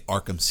me and the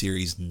Arkham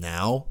series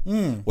now,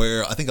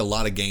 where I think a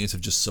lot of games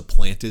have just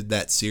supplanted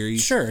that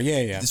series. Sure,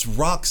 yeah. It's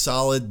rock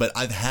solid, but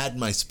I've had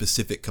my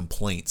specific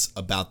complaints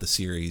about the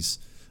series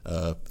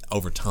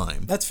over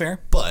time. That's fair.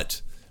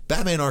 But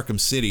Batman Arkham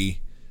City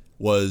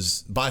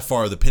was by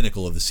far the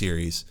pinnacle of the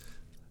series.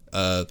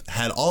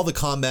 Had all the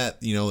combat,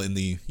 in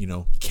the,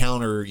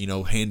 counter,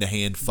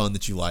 hand-to-hand fun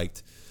that you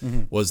liked.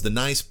 Mm-hmm. Was the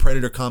nice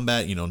Predator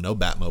combat, no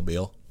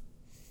Batmobile.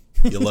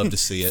 You'll love to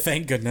see it.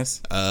 Thank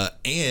goodness.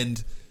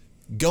 And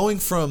going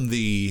from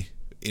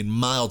in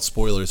mild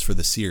spoilers for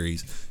the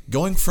series,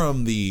 going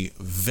from the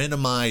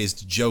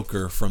venomized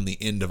Joker from the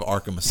end of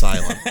Arkham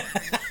Asylum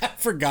I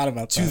forgot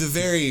about that. to the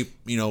very,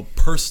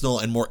 personal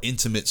and more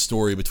intimate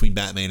story between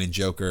Batman and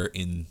Joker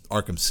in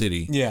Arkham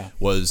City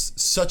was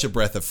such a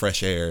breath of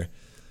fresh air.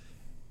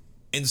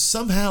 And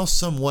somehow,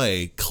 some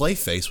way,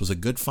 Clayface was a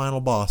good final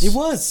boss. It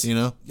was.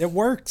 It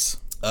works.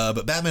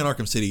 But Batman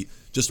Arkham City,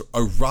 just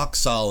a rock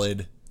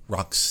solid,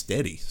 rock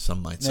steady,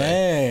 some might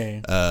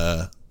say.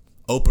 Hey.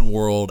 open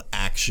world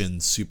action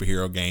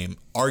superhero game,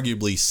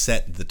 arguably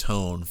set the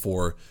tone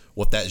for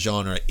what that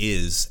genre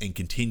is and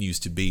continues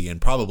to be, and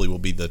probably will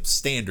be the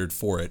standard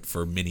for it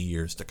for many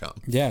years to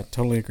come. Yeah,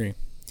 totally agree.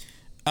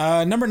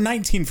 Number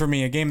 19 for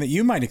me, a game that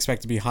you might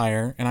expect to be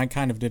higher, and I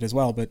kind of did as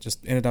well, but just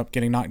ended up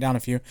getting knocked down a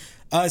few.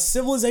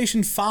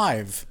 Civilization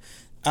 5.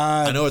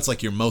 I know it's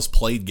like your most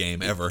played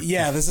game ever.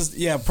 Yeah, this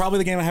is probably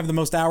the game I have the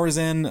most hours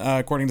in,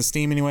 according to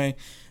Steam anyway.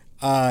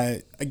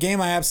 A game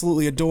I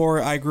absolutely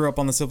adore. I grew up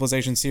on the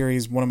Civilization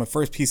series. One of my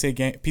first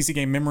PC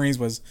game memories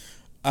was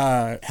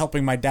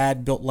helping my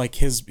dad build like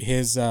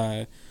his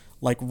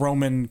like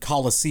Roman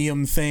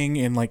Colosseum thing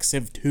in like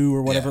Civ 2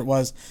 or whatever it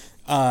was.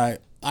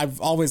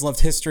 I've always loved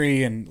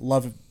history and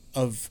love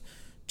of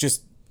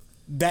just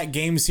that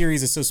game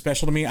series is so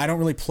special to me. I don't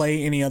really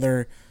play any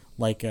other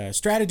like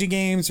strategy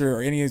games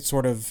or any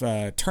sort of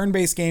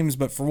turn-based games,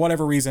 but for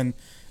whatever reason,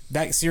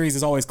 that series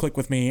has always clicked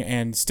with me,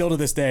 and still to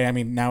this day, I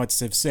mean, now it's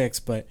Civ 6,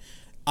 but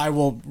I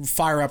will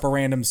fire up a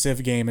random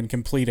Civ game and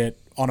complete it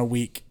on a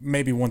week,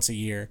 maybe once a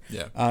year.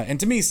 Yeah. And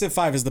to me, Civ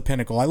 5 is the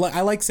pinnacle. I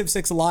like Civ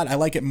 6 a lot. I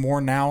like it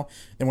more now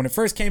than when it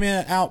first came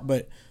out,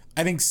 but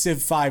I think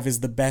Civ 5 is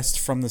the best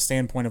from the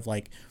standpoint of,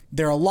 like,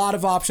 there are a lot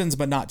of options,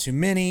 but not too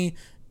many.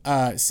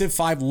 Civ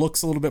 5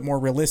 looks a little bit more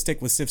realistic.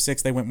 With Civ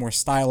 6, they went more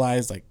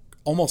stylized, like,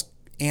 almost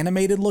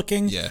animated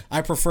looking. Yeah.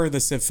 I prefer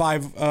the Civ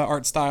 5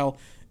 art style.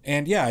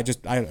 And yeah,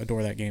 I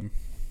adore that game.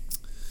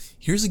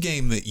 Here's a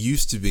game that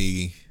used to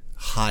be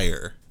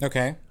higher.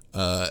 Okay.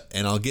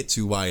 And I'll get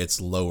to why it's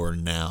lower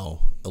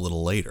now a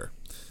little later.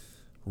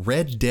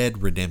 Red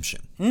Dead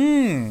Redemption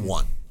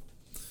 1.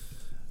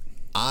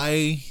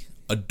 I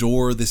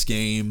adore this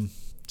game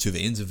to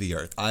the ends of the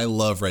earth. I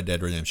love Red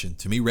Dead Redemption.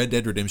 To me, Red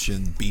Dead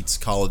Redemption beats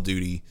Call of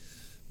Duty,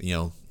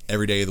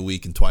 every day of the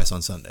week and twice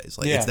on Sundays.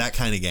 Like, it's that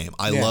kind of game.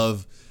 I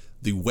love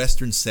the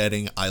Western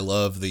setting. I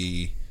love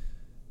the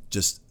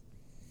just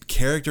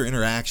character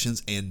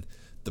interactions, and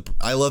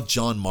I love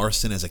John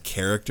Marston as a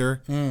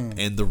character,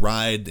 and the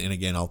ride, and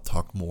again, I'll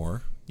talk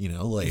more,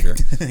 later.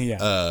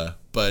 Yeah.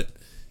 But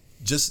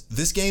just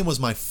this game was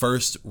my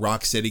first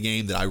Rocksteady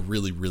game that I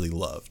really, really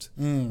loved.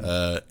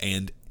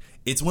 And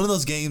it's one of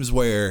those games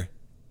where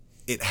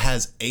it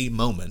has a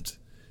moment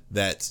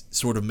that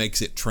sort of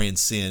makes it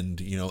transcend,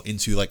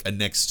 into like a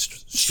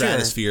next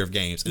stratosphere of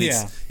games. And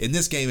in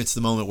this game, it's the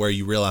moment where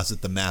you realize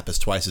that the map is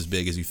twice as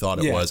big as you thought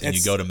it was, and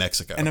you go to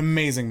Mexico. An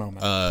amazing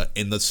moment.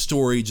 And the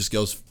story just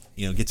goes,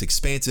 gets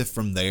expansive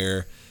from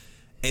there.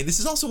 And this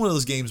is also one of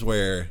those games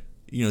where,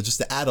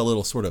 just to add a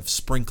little sort of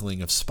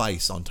sprinkling of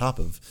spice on top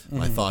of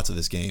my thoughts of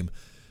this game.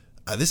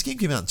 This game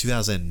came out in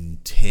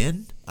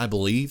 2010, I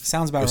believe.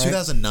 Sounds about right.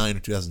 2009 or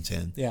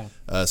 2010.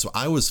 Yeah. So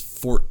I was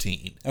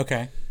 14.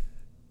 Okay.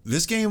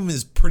 This game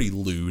is pretty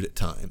lewd at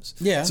times.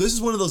 Yeah. So this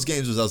is one of those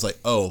games where I was like,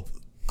 oh,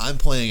 I'm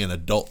playing an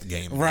adult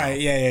game now. Right,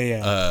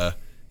 yeah.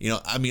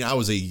 I mean, I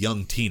was a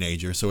young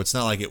teenager, so it's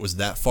not like it was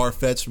that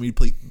far-fetched for me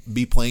to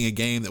be playing a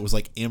game that was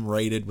like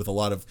M-rated with a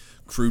lot of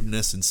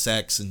crudeness and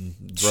sex and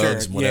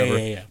drugs and whatever.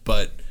 Yeah.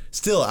 But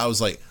still, I was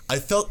like, I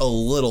felt a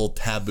little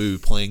taboo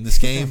playing this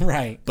game.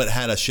 Right. But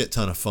had a shit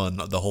ton of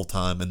fun the whole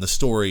time, and the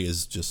story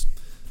is just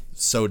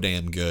so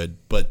damn good,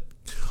 but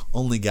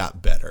only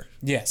got better.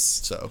 Yes.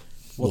 So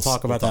We'll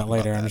talk about that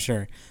later, I'm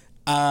sure.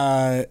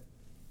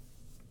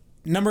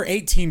 Number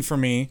 18 for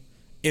me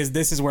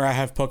this is where I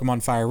have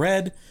Pokemon Fire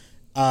Red.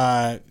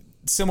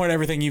 Similar to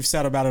everything you've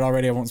said about it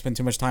already, I won't spend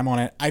too much time on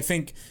it. I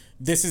think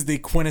this is the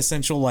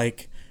quintessential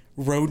like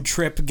road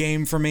trip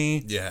game for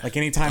me. Yeah. Like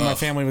anytime my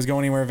family was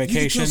going anywhere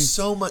vacation. You could do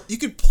so much. You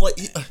could play.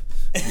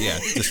 Yeah.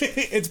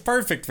 It's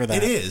perfect for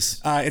that. It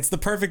is. It's the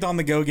perfect on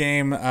the go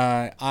game.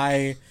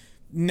 I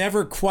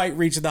never quite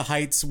reached the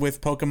heights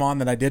with Pokemon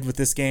that I did with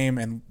this game,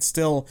 and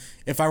still,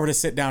 if I were to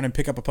sit down and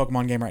pick up a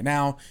Pokemon game right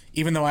now,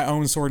 even though I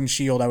own Sword and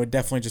Shield, I would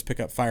definitely just pick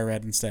up Fire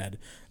Red instead.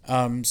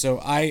 So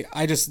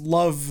I just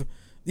love,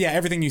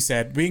 everything you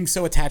said. Being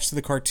so attached to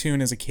the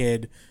cartoon as a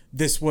kid,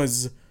 this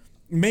was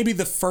maybe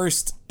the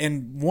first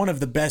and one of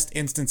the best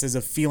instances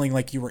of feeling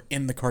like you were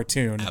in the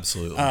cartoon.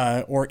 Absolutely.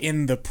 Or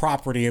in the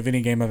property of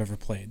any game I've ever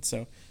played.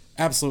 So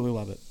absolutely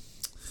love it.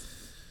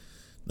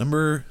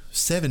 Number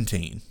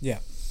 17.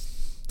 Yeah.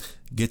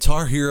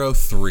 Guitar Hero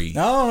 3.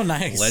 Oh,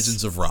 nice.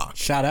 Legends of Rock.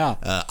 Shout out.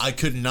 I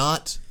could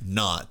not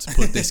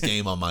put this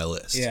game on my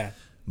list. Yeah.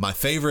 My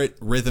favorite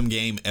rhythm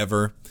game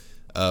ever.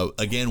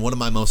 Again, one of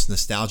my most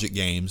nostalgic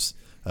games.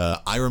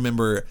 I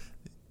remember,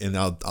 and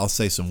I'll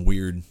say some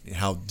weird,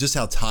 how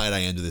tied I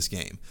am to this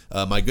game.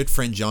 My good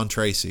friend John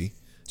Tracy,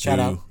 Shout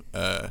out.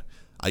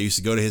 I used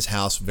to go to his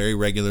house very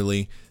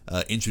regularly,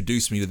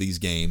 introduced me to these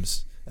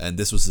games, and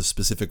this was the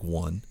specific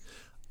one.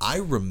 I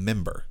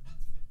remember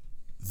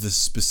the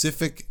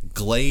specific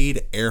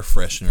Glade air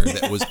freshener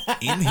that was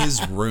in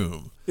his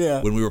room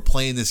when we were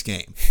playing this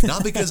game.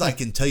 Not because I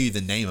can tell you the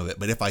name of it,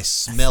 but if I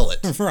smell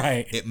it,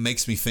 right, it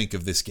makes me think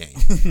of this game.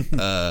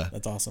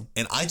 That's awesome.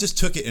 And I just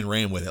took it and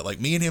ran with it. Like,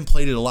 me and him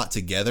played it a lot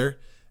together,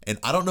 and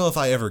I don't know if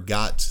I ever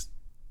got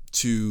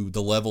to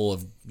the level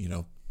of,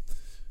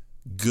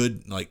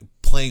 good, like,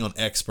 playing on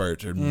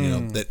expert, or you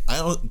know, that I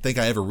don't think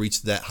I ever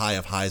reached that high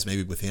of highs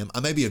maybe with him.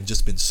 I maybe have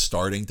just been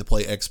starting to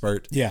play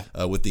expert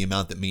with the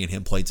amount that me and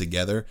him played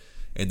together.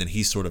 And then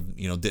he sort of,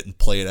 you know, didn't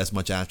play it as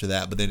much after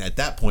that. But then at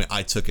that point,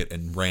 I took it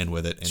and ran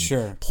with it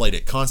and played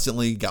it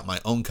constantly. Got my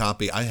own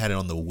copy. I had it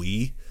on the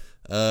Wii,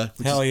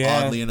 which is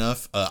oddly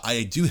enough.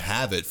 I do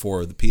have it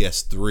for the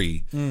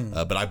PS3,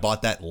 but I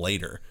bought that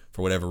later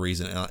for whatever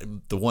reason.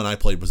 And the one I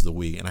played was the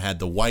Wii, and I had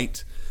the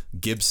white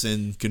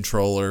Gibson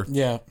controller.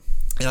 Yeah.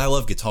 And I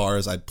love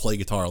guitars. I play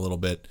guitar a little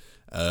bit,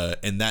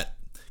 and that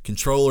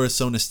controller is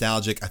so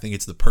nostalgic. I think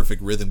it's the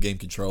perfect rhythm game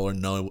controller.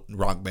 No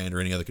Rock Band or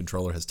any other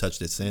controller has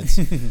touched it since.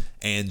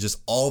 And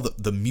just all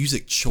the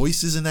music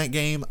choices in that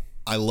game.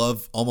 I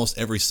love almost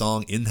every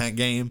song in that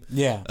game.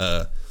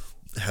 Yeah.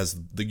 Has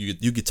the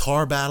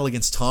guitar battle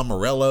against Tom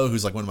Morello,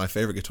 who's like one of my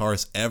favorite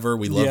guitarists ever.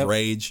 We love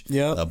Rage.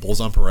 Yeah.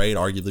 Bulls on Parade,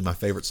 arguably my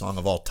favorite song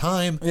of all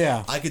time.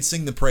 Yeah. I could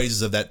sing the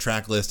praises of that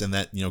track list and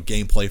that, you know,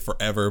 gameplay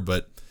forever,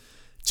 but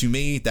to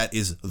me, that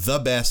is the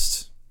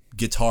best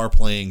guitar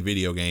playing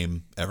video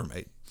game ever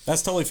made.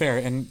 That's totally fair.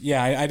 And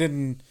yeah, I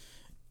didn't.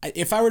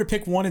 If I were to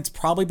pick one, it's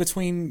probably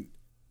between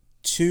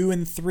 2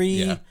 and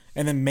 3,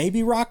 and then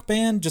maybe Rock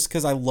Band, just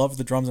because I love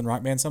the drums in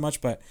Rock Band so much.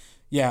 But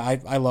yeah,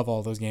 I love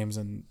all those games,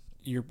 and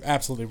you're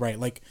absolutely right.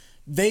 Like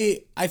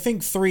I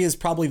think 3 is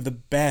probably the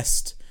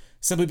best,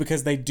 simply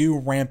because they do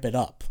ramp it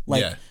up.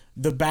 Like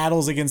the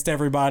battles against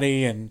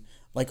everybody, and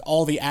like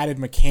all the added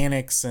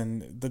mechanics,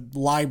 and the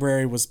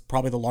library was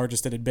probably the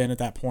largest it had been at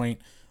that point.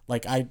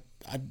 Like I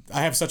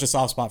have such a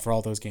soft spot for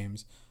all those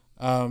games.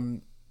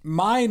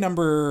 My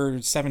number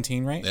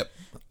 17, right?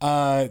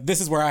 Yep.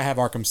 This is where I have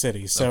Arkham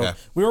City. So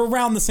we were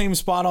around the same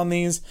spot on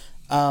these.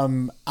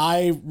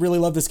 I really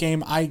love this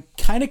game. I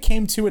kind of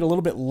came to it a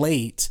little bit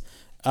late.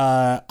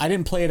 I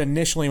didn't play it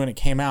initially when it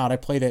came out. I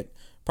played it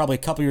probably a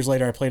couple years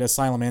later. I played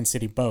Asylum and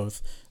City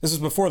both. This was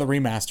before the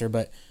remaster,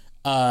 but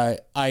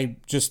I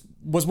just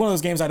was one of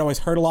those games I'd always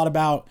heard a lot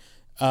about.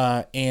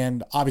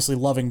 And obviously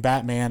loving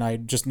Batman, I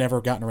just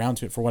never gotten around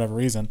to it for whatever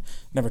reason.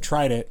 Never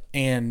tried it.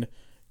 And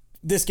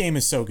this game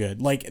is so good.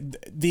 Like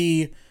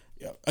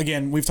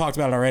again, we've talked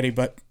about it already,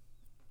 but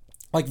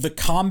like the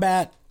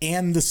combat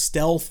and the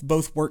stealth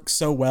both work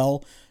so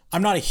well.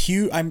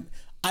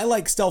 I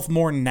like stealth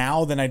more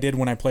now than I did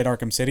when I played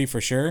Arkham City, for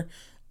sure.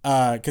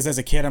 Because as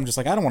a kid, I'm just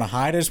like, I don't want to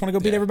hide. I just want to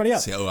go beat everybody up.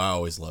 See, I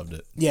always loved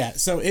it. Yeah.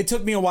 So it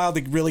took me a while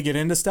to really get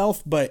into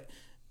stealth, but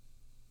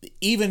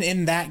even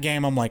in that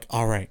game, I'm like,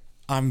 all right,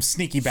 I'm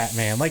sneaky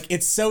Batman. Like,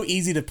 it's so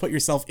easy to put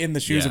yourself in the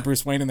shoes of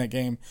Bruce Wayne in that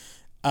game.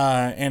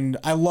 And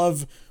I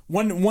love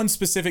one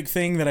specific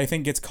thing that I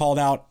think gets called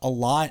out a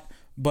lot,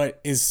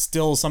 but is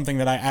still something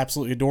that I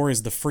absolutely adore,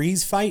 is the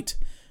freeze fight.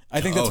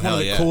 I think that's one of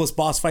the coolest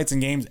boss fights in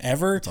games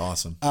ever. It's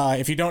awesome.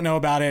 If you don't know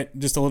about it,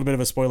 just a little bit of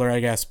a spoiler, I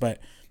guess, but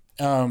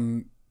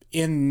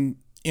in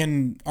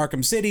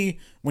Arkham City,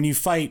 when you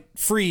fight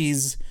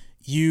Freeze,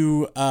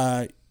 you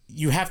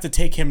have to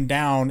take him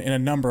down in a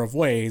number of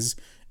ways.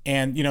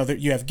 And, you know,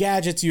 you have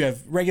gadgets, you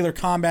have regular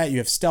combat, you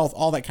have stealth,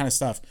 all that kind of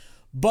stuff.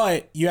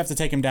 But you have to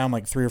take him down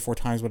like 3 or 4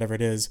 times, whatever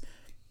it is.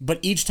 But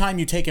each time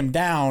you take him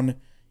down,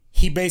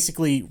 he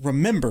basically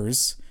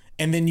remembers,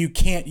 and then you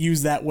can't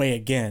use that way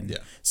again. Yeah.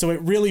 So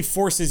it really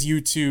forces you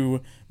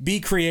to be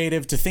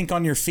creative, to think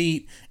on your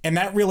feet. And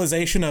that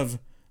realization of,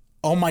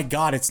 oh my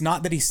God, it's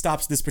not that he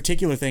stops this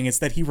particular thing, it's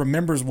that he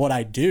remembers what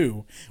I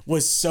do,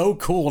 was so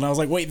cool. And I was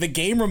like, wait, the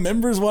game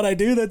remembers what I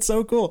do? That's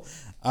so cool.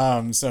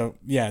 So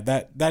yeah,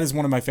 that is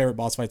one of my favorite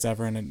boss fights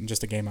ever, and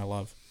just a game I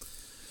love.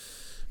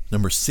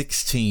 Number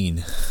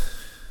 16.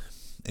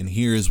 And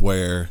here's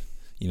where,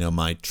 you know,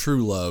 my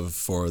true love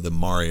for the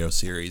Mario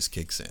series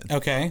kicks in.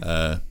 Okay.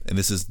 And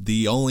this is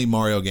the only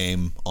Mario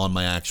game on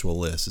my actual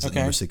list. It's at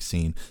number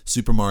 16.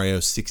 Super Mario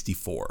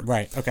 64.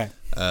 Right, okay.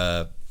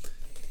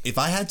 If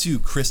I had to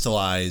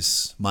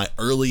crystallize my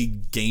early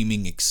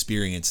gaming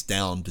experience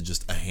down to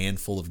just a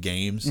handful of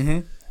games,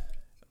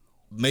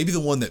 maybe the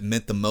one that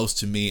meant the most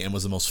to me and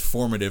was the most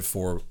formative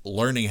for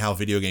learning how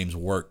video games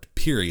worked,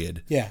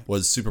 period,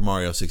 was Super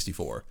Mario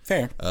 64.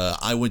 Fair.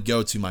 I would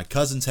go to my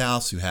cousin's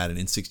house who had an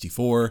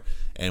N64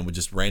 and would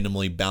just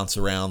randomly bounce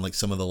around like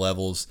some of the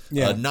levels,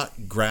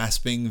 not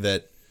grasping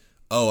that,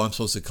 oh, I'm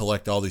supposed to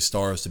collect all these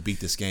stars to beat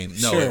this game.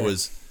 No, it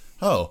was,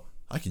 oh,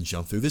 I can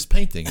jump through this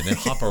painting and then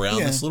hop around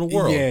this little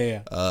world.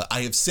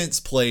 I have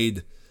since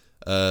played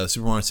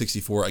Super Mario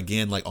 64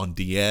 again, like on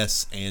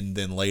DS, and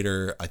then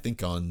later, I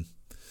think on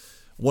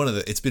one of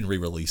the, it's been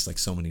re-released like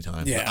so many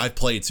times. But I've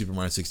played Super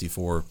Mario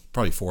 64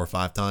 probably 4 or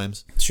 5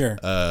 times. Sure.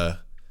 And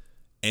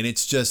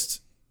it's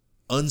just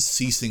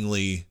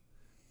unceasingly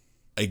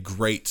a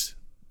great,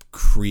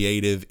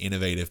 creative,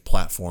 innovative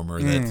platformer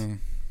that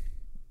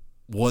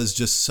was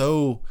just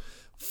so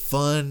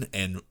fun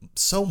and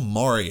so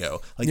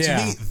Mario. Like, to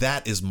me,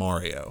 that is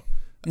Mario.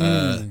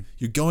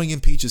 You're going in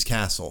Peach's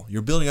castle.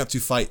 You're building up to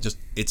fight.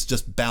 It's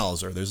just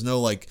Bowser. There's no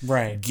like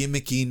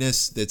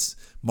gimmickiness. That's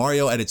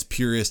Mario at its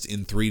purest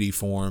in 3D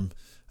form,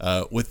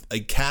 with a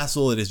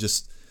castle that is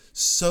just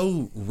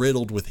so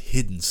riddled with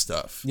hidden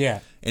stuff.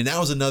 Yeah. And that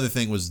was another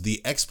thing, was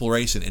the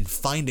exploration and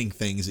finding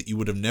things that you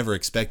would have never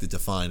expected to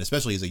find,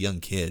 especially as a young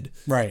kid.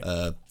 Right.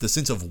 The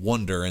sense of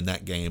wonder in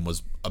that game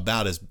was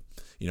about as,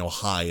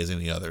 high as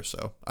any other.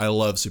 So I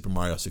love Super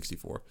Mario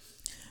 64.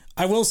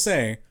 I will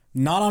say,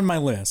 not on my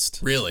list.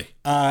 Really?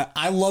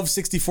 I love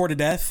 64 to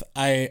death.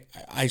 I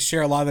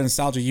share a lot of the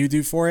nostalgia you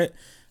do for it.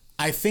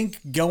 I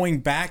think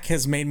going back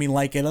has made me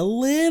like it a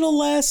little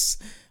less,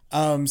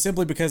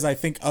 simply because I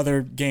think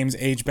other games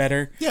age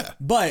better. Yeah,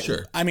 but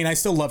sure. I mean, I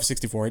still love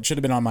 64. It should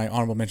have been on my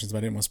honorable mentions, but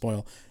I didn't want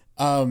to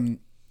spoil.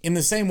 In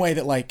the same way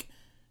that, like,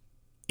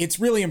 it's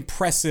really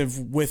impressive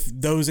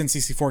with those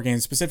N64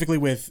 games, specifically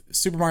with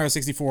Super Mario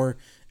 64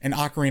 and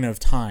Ocarina of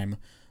Time,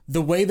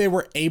 the way they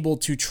were able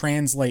to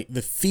translate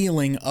the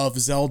feeling of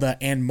Zelda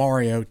and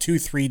Mario to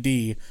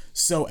 3D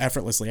so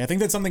effortlessly. I think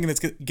that's something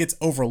that gets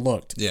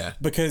overlooked. Yeah.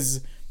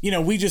 Because,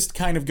 we just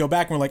kind of go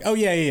back and we're like, oh,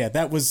 yeah,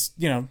 that was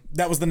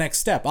the next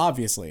step,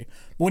 obviously.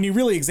 But when you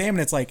really examine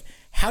it, it's like,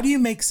 how do you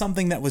make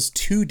something that was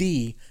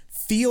 2D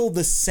feel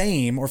the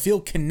same or feel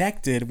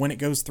connected when it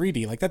goes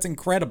 3D? Like, that's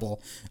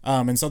incredible.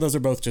 And so those are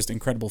both just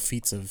incredible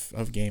feats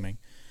of gaming.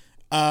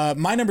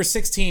 My number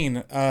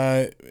 16,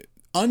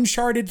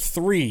 Uncharted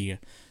 3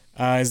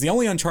 is the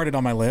only Uncharted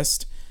on my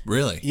list.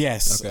 Really?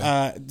 Yes.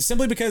 Okay.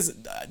 Simply because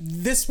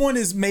this one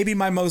is maybe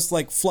my most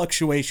like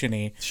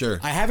fluctuation-y. Sure.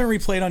 I haven't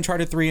replayed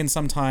Uncharted 3 in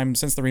some time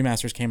since the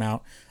remasters came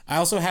out. I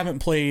also haven't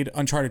played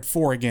Uncharted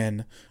 4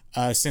 again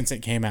since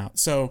it came out.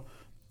 So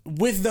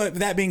with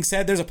that being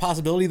said, there's a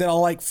possibility that I'll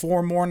like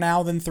 4 more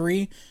now than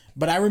 3.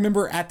 But I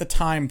remember at the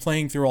time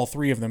playing through all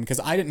 3 of them because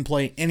I didn't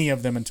play any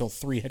of them until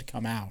 3 had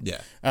come out.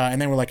 Yeah.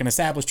 And they were like an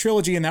established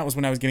trilogy, and that was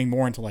when I was getting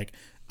more into like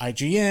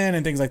IGN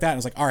and things like that. And I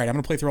was like, all right, I'm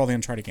going to play through all the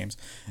Uncharted games.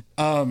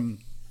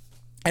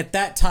 At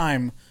that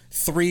time,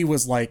 3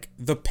 was like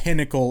the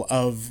pinnacle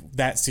of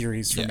that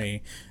series for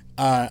me.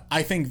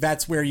 I think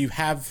that's where you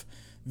have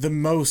the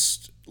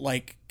most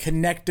like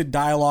connected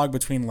dialogue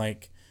between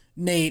like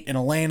Nate and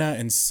Elena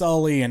and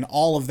Sully and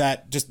all of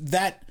that. Just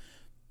that,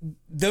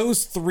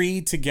 those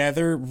 3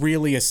 together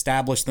really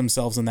established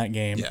themselves in that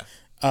game. Yeah.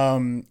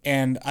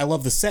 And I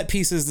love the set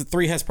pieces. The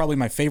 3 has probably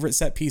my favorite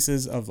set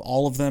pieces of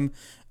all of them.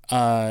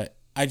 I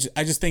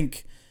just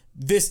think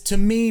this, to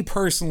me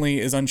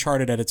personally, is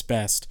Uncharted at its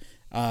best.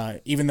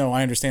 Even though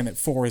I understand that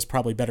 4 is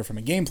probably better from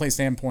a gameplay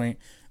standpoint,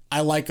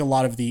 I like a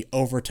lot of the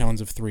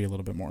overtones of 3 a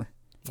little bit more.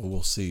 Well,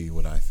 we'll see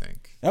what I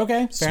think.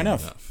 Okay, fair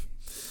enough.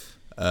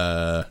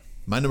 My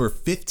number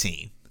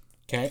 15.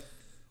 Okay.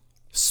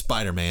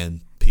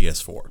 Spider-Man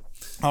PS4.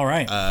 All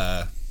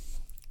right.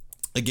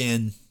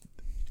 Again,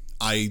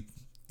 I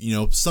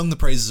sung the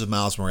praises of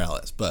Miles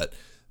Morales, but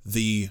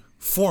the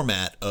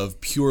format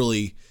of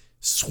purely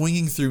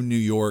swinging through New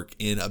York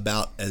in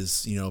about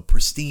as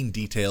pristine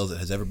details that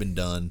has ever been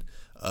done.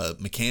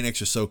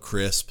 Mechanics are so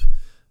crisp.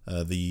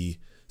 The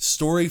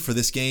story for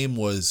this game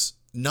was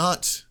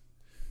not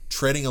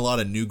treading a lot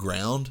of new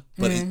ground,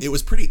 but it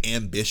was pretty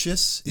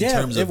ambitious in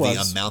terms of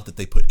the amount that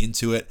they put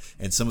into it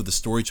and some of the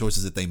story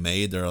choices that they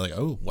made. They're like,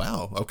 oh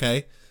wow,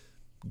 okay,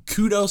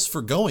 kudos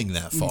for going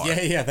that far.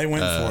 Yeah, they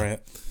went for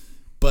it.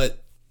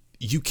 But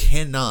you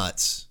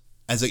cannot,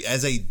 as a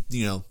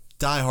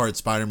diehard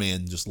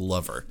Spider-Man just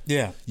lover.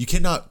 Yeah. You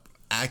cannot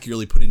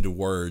accurately put into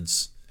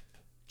words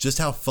just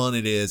how fun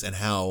it is and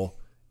how,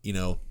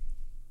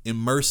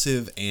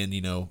 immersive and,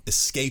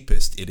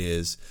 escapist it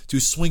is to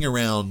swing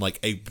around like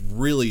a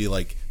really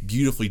like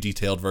beautifully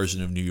detailed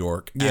version of New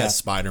York as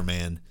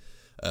Spider-Man.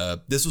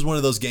 This was one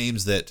of those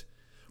games that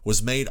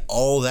was made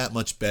all that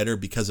much better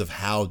because of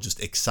how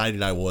just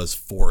excited I was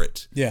for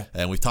it. Yeah.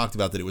 And we've talked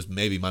about that it was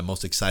maybe my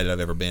most excited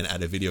I've ever been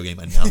at a video game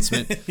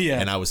announcement.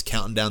 Yeah. And I was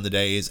counting down the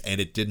days, and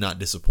it did not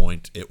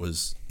disappoint. It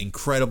was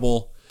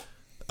incredible,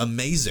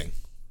 amazing,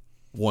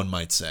 one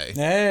might say.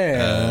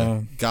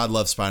 Hey. God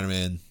love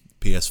Spider-Man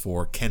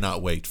PS4.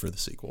 Cannot wait for the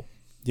sequel.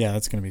 Yeah,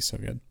 that's going to be so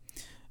good.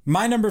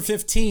 My number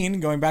 15,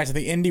 going back to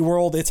the indie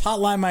world, it's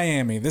Hotline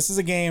Miami. This is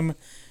a game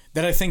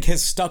that I think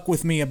has stuck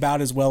with me about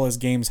as well as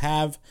games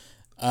have.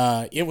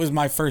 It was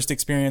my first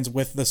experience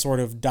with the sort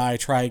of die,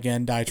 try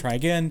again.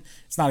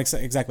 It's not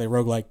exactly a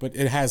roguelike, but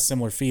it has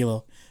similar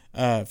feelings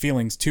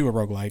to a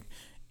roguelike.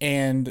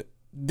 And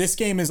this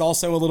game is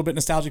also a little bit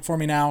nostalgic for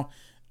me now.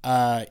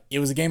 It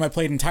was a game I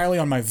played entirely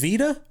on my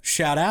Vita,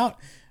 shout out,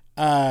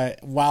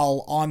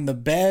 while on the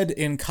bed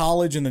in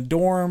college in the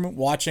dorm,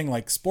 watching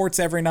like sports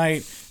every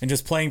night and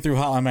just playing through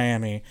Hotline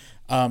Miami.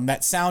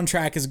 That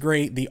soundtrack is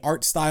great. The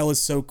art style is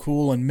so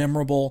cool and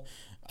memorable.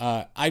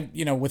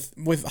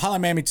 With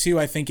Hotline Miami 2,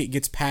 I think it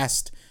gets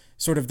past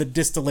sort of the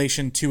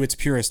distillation to its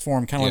purest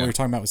form, kind of like we were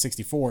talking about with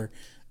 64.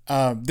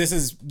 This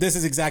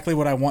is exactly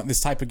what I want this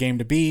type of game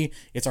to be.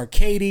 It's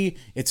arcadey,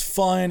 it's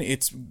fun,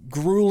 it's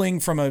grueling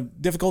from a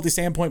difficulty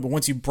standpoint, but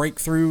once you break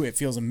through, it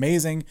feels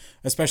amazing,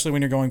 especially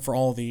when you're going for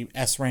all the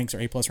S ranks or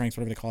A+ ranks,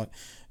 whatever they call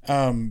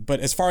it. But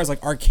as far as like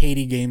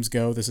arcadey games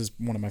go, this is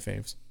one of my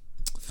faves.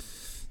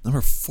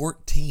 Number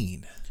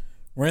 14.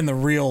 We're in the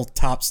real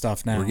top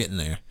stuff now. We're getting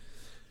there.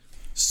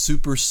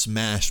 Super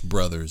Smash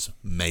Brothers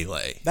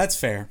Melee. That's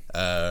fair.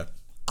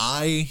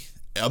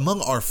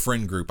 Among our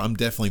friend group, I'm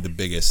definitely the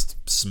biggest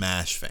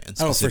Smash fan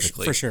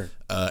specifically. Oh, for sure.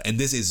 And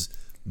this is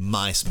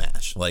my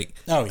Smash. Like,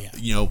 oh yeah,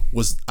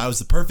 I was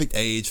the perfect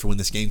age for when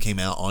this game came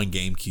out on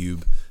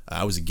GameCube.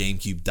 I was a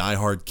GameCube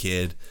diehard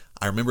kid.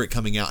 I remember it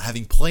coming out,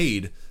 having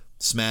played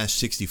Smash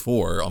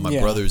 64 on my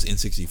brother's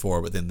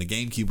N64, but then the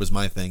GameCube was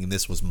my thing, and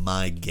this was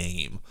my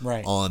game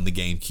on the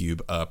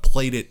GameCube.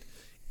 Played it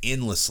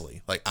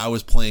endlessly. Like, I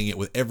was playing it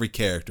with every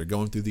character,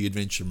 going through the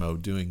adventure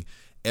mode, doing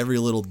every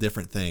little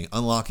different thing,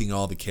 unlocking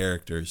all the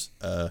characters.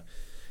 And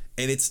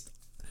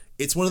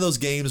it's one of those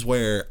games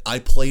where I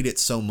played it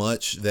so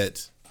much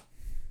that,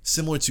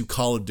 similar to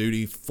Call of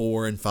Duty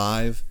 4 and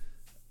 5,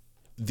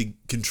 the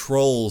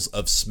controls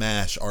of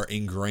Smash are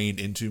ingrained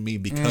into me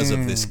because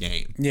of this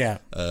game. Yeah.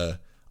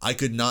 I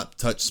could not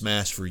touch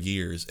Smash for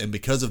years, and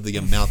because of the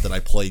amount that I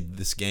played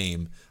this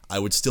game, I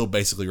would still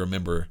basically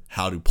remember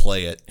how to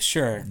play it.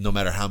 Sure. No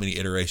matter how many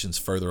iterations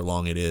further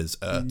along it is.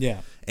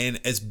 Yeah.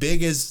 And as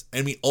big as,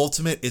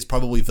 Ultimate is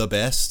probably the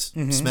best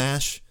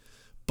Smash,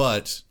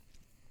 but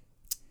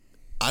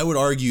I would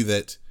argue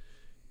that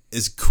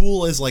as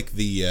cool as like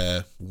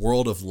the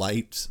World of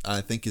Light, I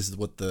think is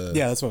what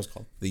that's what it's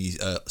called. The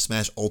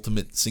Smash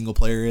Ultimate single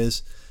player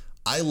is.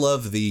 I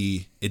love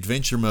the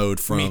adventure mode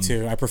from Me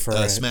too. I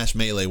prefer it. Smash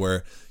Melee,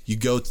 where you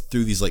go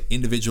through these like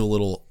individual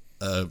little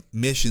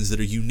missions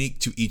that are unique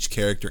to each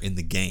character in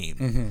the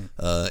game.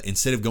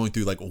 Instead of going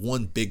through like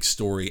one big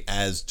story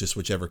as just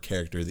whichever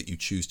character that you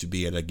choose to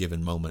be at a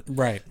given moment.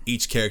 Right.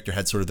 Each character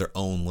had sort of their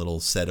own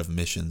little set of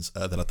missions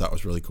that I thought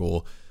was really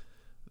cool.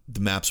 The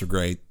maps were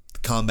great. The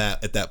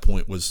combat at that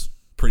point was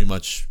pretty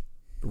much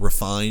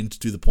refined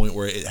to the point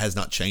where it has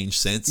not changed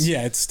since.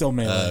 Yeah, it's still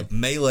Melee.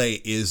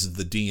 Melee is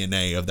the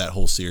DNA of that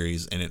whole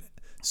series, and it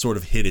sort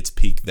of hit its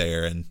peak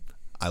there, and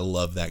I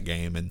love that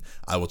game, and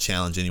I will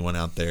challenge anyone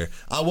out there.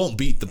 I won't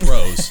beat the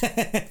pros,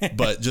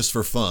 but just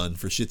for fun,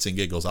 for shits and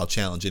giggles, I'll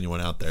challenge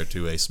anyone out there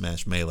to a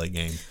Smash Melee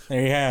game.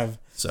 There you have.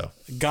 So,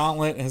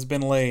 Gauntlet has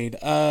been laid.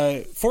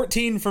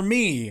 14 for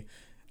me.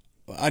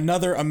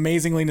 Another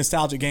amazingly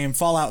nostalgic game,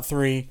 Fallout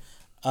 3.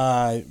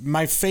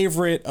 My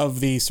favorite of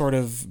the sort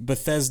of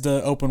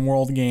Bethesda open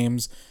world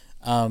games.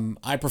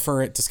 I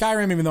prefer it to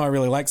Skyrim, even though I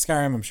really like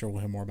Skyrim. I'm sure we'll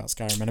hear more about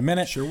Skyrim in a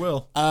minute. Sure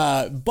will.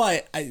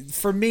 But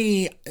for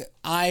me,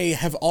 I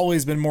have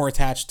always been more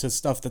attached to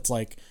stuff that's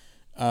like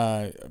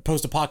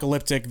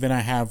post-apocalyptic than I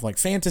have like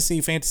fantasy.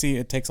 Fantasy,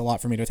 it takes a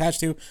lot for me to attach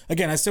to.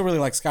 Again, I still really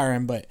like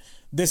Skyrim, but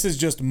this is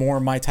just more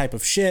my type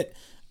of shit.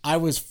 I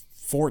was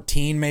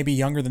 14, maybe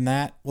younger than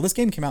that. Well, this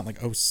game came out in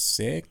like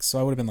 06, so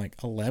I would have been like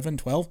 11,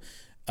 12.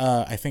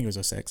 I think it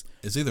was 06.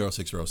 It's either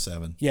 06 or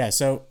 07. Yeah,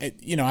 so,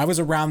 I was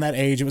around that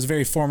age. It was a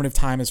very formative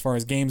time as far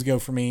as games go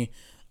for me.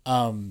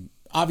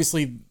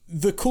 Obviously,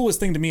 the coolest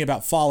thing to me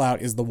about Fallout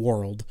is the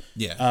world.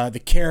 Yeah. The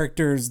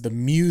characters, the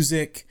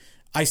music.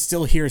 I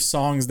still hear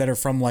songs that are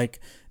from, like,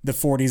 the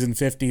 40s and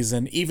 50s,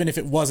 and even if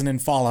it wasn't in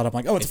Fallout, I'm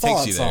like, oh, it's a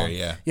Fallout song. There,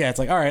 yeah. Yeah, it's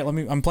like, all right,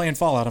 I'm playing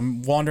Fallout.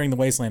 I'm wandering the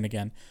wasteland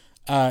again.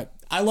 I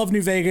love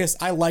New Vegas.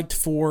 I liked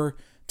 4.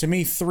 To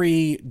me,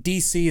 3,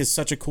 DC is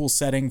such a cool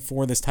setting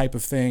for this type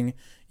of thing.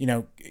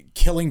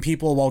 Killing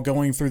people while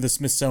going through the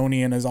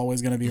Smithsonian is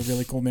always going to be a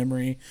really cool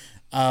memory.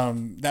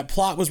 That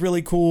plot was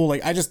really cool.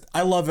 Like,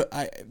 I love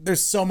it.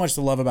 There's so much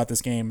to love about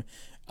this game.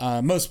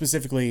 Most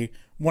specifically,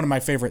 one of my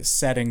favorite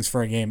settings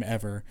for a game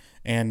ever.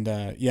 And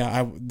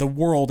the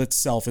world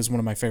itself is one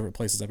of my favorite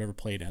places I've ever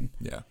played in.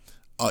 Yeah.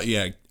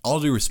 All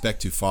due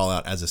respect to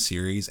Fallout as a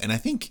series, and I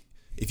think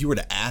if you were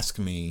to ask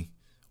me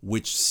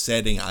which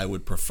setting I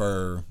would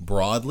prefer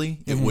broadly,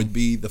 it would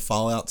be the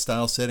Fallout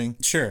style setting.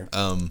 Sure.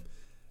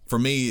 For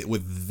me,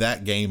 with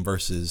that game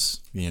versus,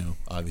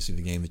 obviously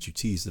the game that you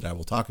teased that I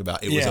will talk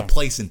about, it was a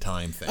place and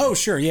time thing. Oh,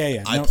 sure.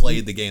 Yeah. I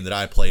played the game that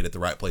I played at the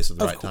right place at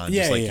the right time,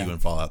 just like you in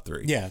Fallout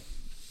 3. Yeah.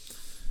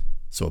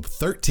 So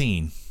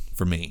 13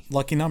 for me.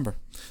 Lucky number.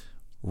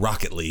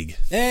 Rocket League.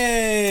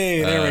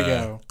 Hey, there we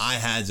go. I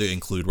had to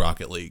include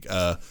Rocket League,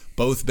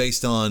 both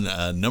based on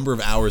number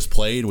of hours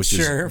played, which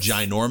is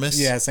ginormous.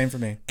 Yeah, same for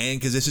me. And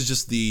because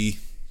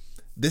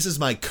this is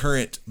my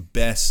current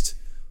best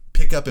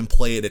pick up and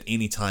play it at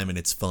any time and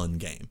it's fun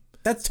game.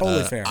 That's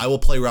totally fair. I will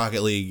play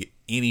Rocket League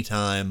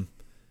anytime,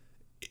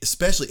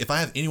 especially if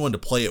I have anyone to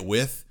play it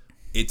with.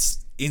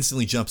 It's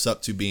instantly jumps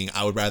up to being,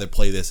 I would rather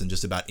play this than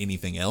just about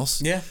anything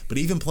else. Yeah. But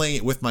even playing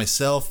it with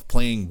myself,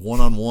 playing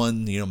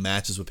one-on-one,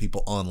 matches with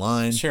people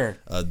online. Sure.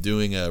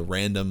 Doing a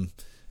random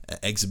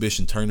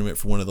exhibition tournament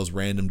for one of those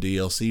random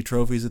DLC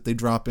trophies that they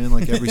drop in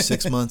like every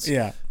 6 months.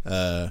 Yeah.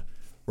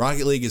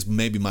 Rocket League is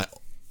maybe my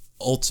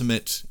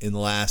ultimate in the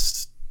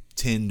last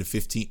 10 to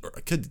 15, or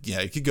it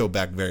could go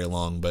back very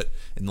long, but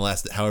in the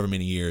last however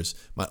many years,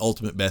 my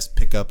ultimate best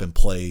pick up and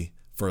play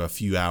for a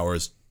few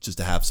hours just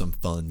to have some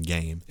fun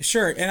game.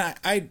 Sure, and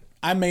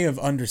I may have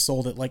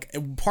undersold it. Like,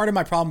 part of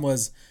my problem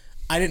was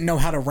I didn't know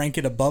how to rank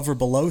it above or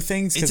below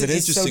things because it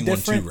is so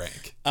different. One to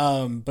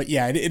rank. But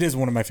yeah, it is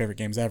one of my favorite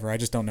games ever. I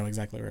just don't know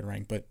exactly where to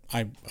rank, but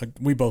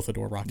we both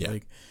adore Rocket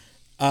League.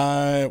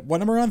 What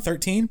number on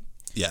 13?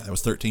 Yeah, that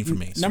was 13 for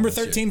me. Number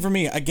 13 for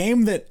me, a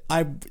game that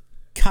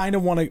kind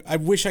of want to. I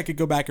wish I could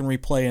go back and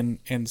replay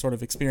and sort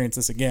of experience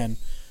this again.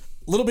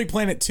 Little Big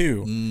Planet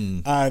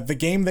 2, the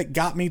game that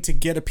got me to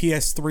get a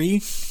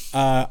PS3.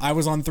 I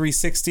was on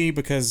 360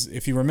 because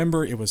if you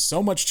remember, it was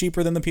so much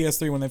cheaper than the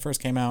PS3 when they first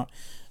came out.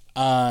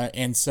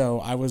 And so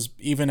I was,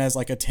 even as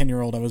like a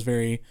 10-year-old, I was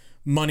very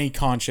money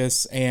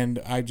conscious, and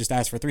I just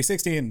asked for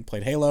 360 and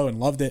played Halo and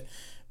loved it.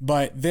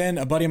 But then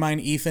a buddy of mine,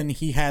 Ethan,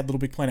 he had Little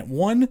Big Planet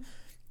 1,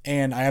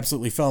 and I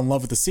absolutely fell in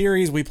love with the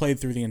series. We played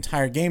through the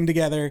entire game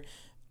together,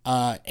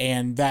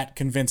 and that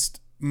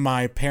convinced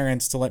my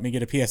parents to let me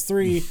get a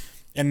PS3.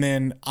 And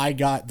then I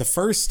got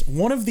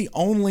one of the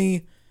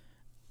only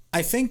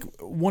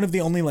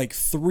like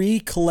 3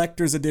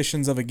 collector's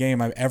editions of a game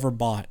I've ever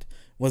bought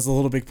was the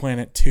Little Big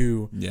Planet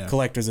 2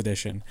 collector's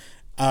edition.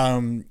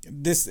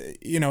 This,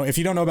 if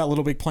you don't know about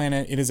Little Big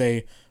Planet, it is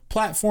a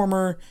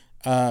platformer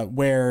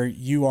where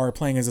you are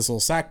playing as this little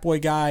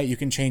Sackboy guy. You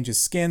can change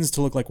his skins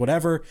to look like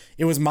whatever.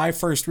 It was my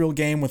first real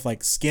game with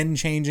like skin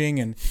changing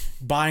and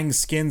buying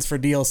skins for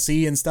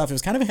DLC and stuff. It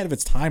was kind of ahead of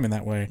its time in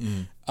that way.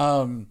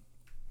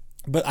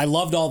 But I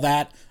loved all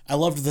that. I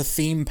loved the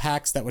theme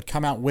packs that would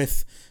come out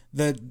with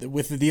the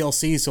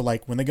DLC. So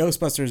like when the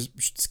Ghostbusters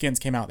skins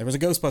came out, there was a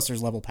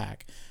Ghostbusters level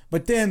pack.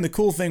 But then the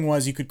cool thing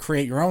was you could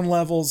create your own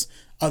levels.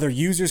 Other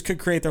users could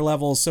create their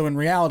levels. So in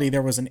reality,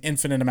 there was an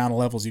infinite amount of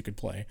levels you could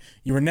play.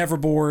 You were never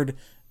bored.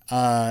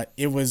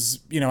 It was,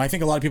 I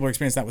think a lot of people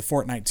experienced that with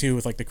Fortnite too,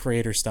 with like the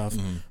creator stuff.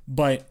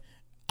 But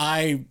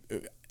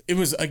it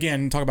was,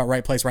 again, talk about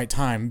right place, right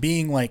time.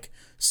 Being like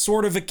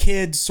sort of a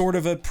kid, sort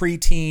of a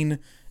preteen.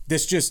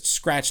 This just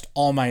scratched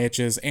all my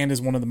itches and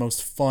is one of the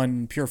most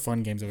fun, pure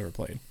fun games I've ever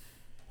played.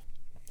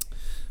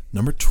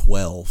 Number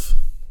 12.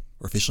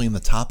 We're officially in the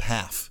top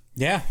half.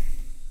 Yeah.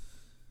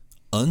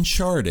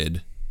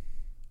 Uncharted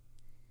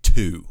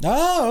 2.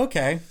 Oh,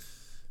 okay.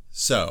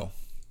 So,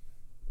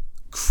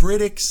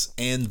 critics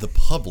and the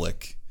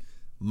public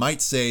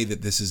might say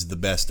that this is the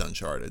best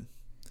Uncharted.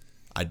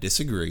 I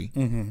disagree.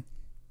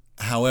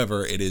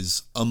 However, it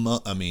is,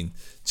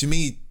 to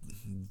me,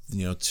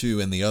 2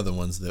 and the other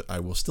ones that I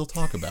will still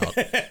talk about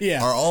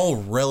are all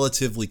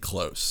relatively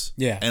close.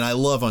 Yeah. And I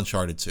love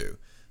Uncharted 2.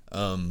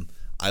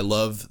 I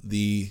love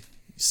the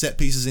set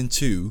pieces in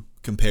 2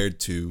 compared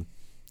to,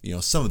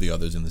 some of the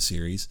others in the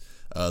series.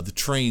 The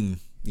train,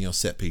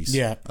 set piece.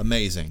 Yeah.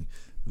 Amazing.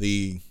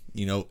 The,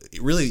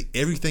 really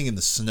everything in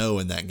the snow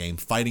in that game,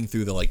 fighting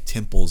through the like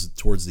temples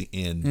towards the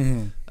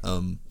end.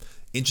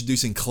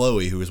 Introducing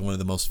Chloe, who is one of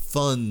the most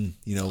fun,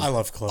 I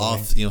love Chloe.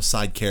 off,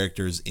 side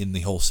characters in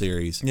the whole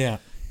series. Yeah.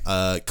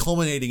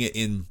 Culminating it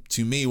in,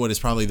 to me, what is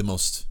probably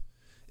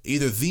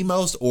either the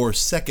most or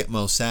second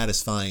most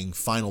satisfying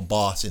final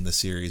boss in the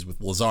series with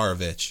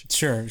Lazarevich.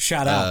 Sure,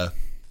 shout out.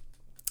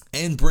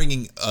 And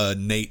bringing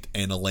Nate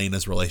and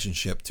Elena's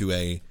relationship to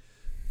a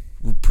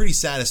pretty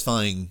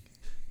satisfying,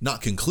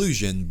 not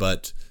conclusion,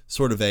 but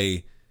sort of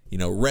a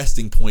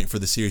resting point for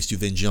the series to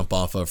then jump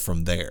off of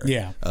from there.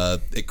 Yeah.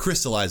 It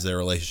crystallized their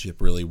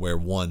relationship really where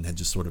one had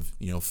just sort of,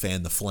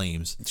 fanned the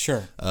flames.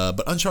 Sure.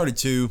 But Uncharted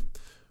 2,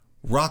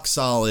 rock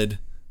solid.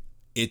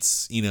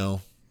 It's,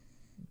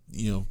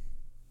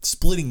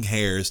 splitting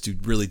hairs to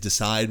really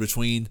decide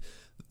between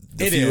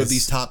the few of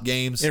these top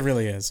games. It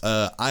really is.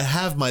 I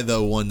have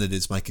one that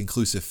is my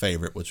conclusive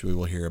favorite, which we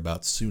will hear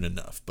about soon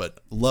enough. But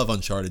love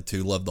Uncharted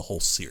 2, love the whole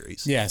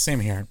series. Yeah, same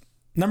here.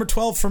 Number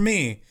 12 for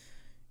me,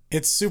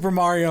 it's Super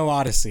Mario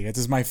Odyssey. It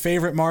is my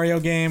favorite Mario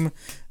game,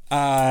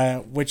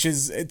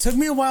 it took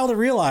me a while to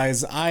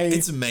realize.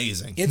 It's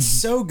amazing. It's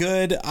so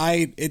good.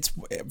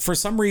 For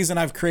some reason,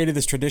 I've created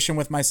this tradition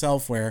with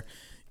myself where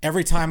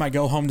every time I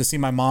go home to see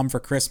my mom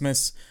for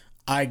Christmas,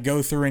 I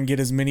go through and get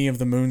as many of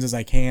the moons as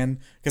I can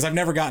because I've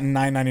never gotten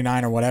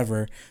 999 or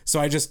whatever. So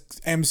I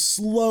just am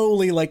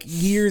slowly, like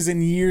years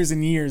and years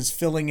and years,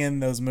 filling in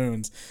those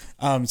moons.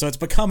 So it's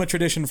become a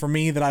tradition for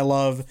me that I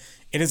love.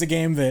 It is a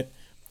game that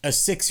a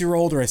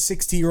 6-year-old or a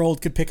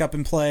 60-year-old could pick up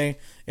and play.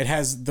 It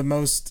has the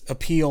most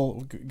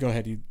appeal. Go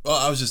ahead.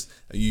 Well,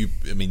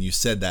 you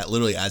said that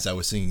literally as I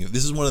was singing.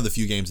 This is one of the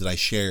few games that I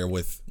share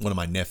with one of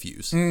my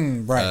nephews.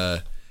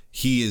 Right.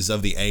 He is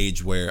of the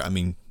age where,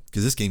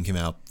 because this game came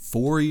out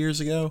 4 years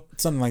ago.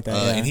 Something like that,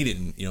 yeah. And he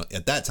didn't,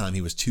 at that time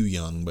he was too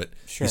young, but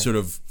sure. He sort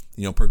of,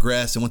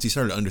 progressed. And once he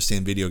started to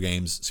understand video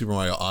games, Super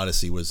Mario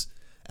Odyssey was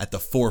at the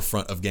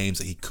forefront of games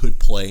that he could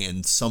play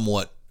and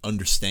somewhat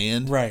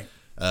understand. Right.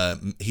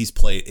 He's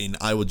played, and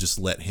I would just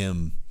let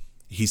him.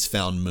 He's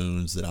found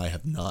moons that I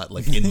have not,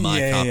 like in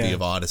my copy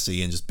of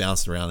Odyssey, and just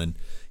bounced around. And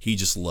he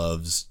just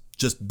loves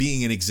just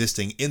being and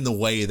existing in the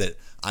way that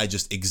I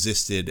just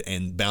existed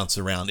and bounced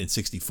around in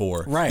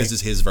 64. Right. This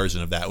is his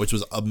version of that, which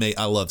was amazing.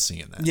 I love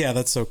seeing that. Yeah,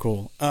 that's so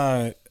cool.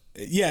 And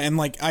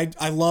like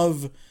I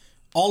love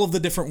all of the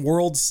different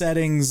world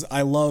settings.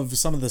 I love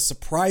some of the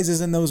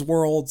surprises in those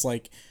worlds.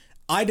 Like,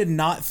 I did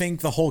not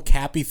think the whole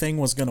Cappy thing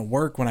was going to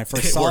work when I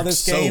first saw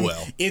this game. So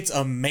well. It's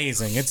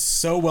amazing. It's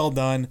so well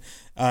done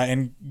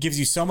and gives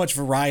you so much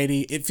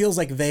variety. It feels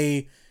like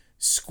they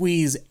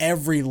squeeze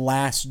every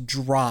last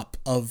drop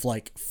of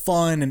like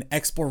fun and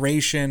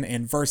exploration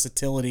and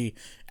versatility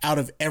out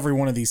of every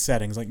one of these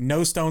settings. Like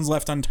no stones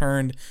left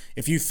unturned.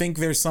 If you think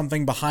there's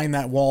something behind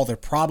that wall, there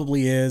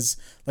probably is.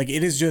 Like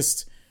it is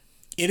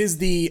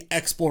the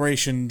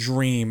exploration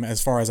dream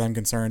as far as I'm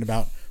concerned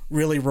about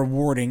really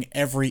rewarding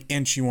every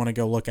inch you want to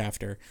go look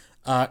after.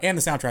 And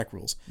the soundtrack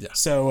rules. Yeah.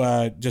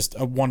 So just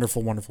a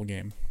wonderful, wonderful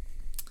game.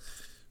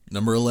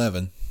 Number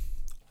 11,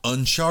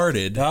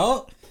 Uncharted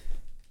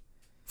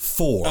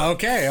 4.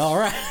 Okay, all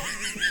right.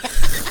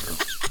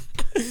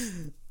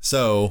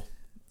 So,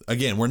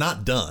 again, we're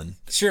not done.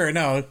 Sure,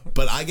 no.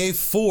 But I gave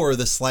 4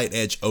 the slight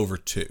edge over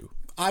 2.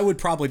 I would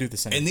probably do the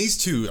same. And these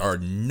two are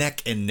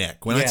neck and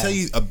neck. When I tell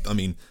you, I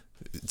mean,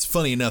 it's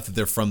funny enough that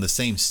they're from the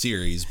same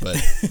series, but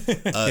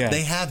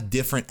they have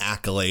different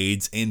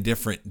accolades and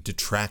different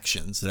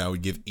detractions that I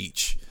would give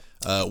each.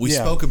 We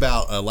spoke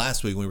about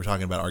last week when we were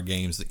talking about our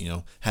games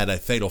that, had a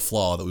fatal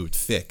flaw that we would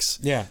fix.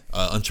 Yeah.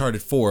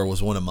 Uncharted 4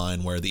 was one of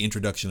mine where the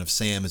introduction of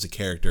Sam as a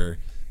character,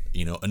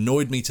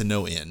 annoyed me to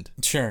no end.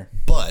 Sure.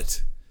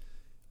 But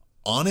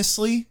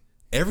honestly,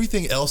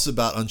 everything else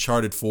about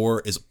Uncharted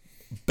 4 is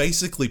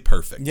basically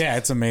perfect. Yeah,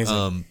 it's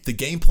amazing. The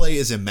gameplay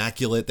is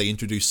immaculate. They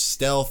introduced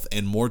stealth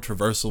and more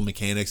traversal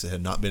mechanics that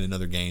had not been in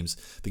other games.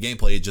 The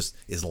gameplay just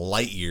is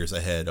light years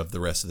ahead of the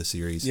rest of the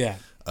series. Yeah.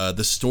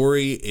 The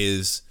story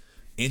is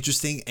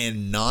interesting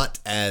and not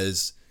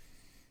as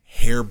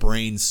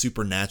harebrained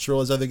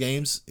supernatural as other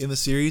games in the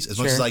series. As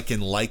much as I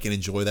can like and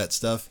enjoy that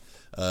stuff.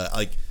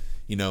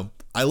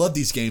 I love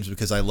these games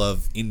because I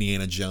love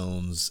Indiana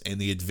Jones and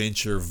the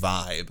adventure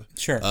vibe.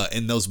 Sure.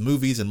 And those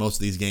movies and most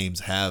of these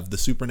games have the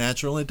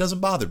supernatural, and it doesn't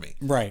bother me.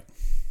 Right.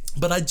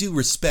 But I do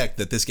respect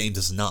that this game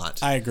does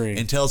not. I agree.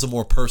 And tells a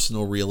more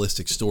personal,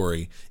 realistic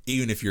story,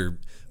 even if you're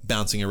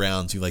bouncing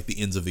around to like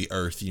the ends of the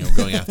earth,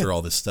 going after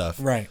all this stuff.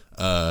 Right.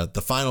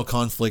 The final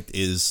conflict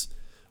is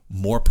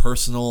more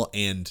personal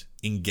and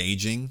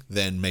engaging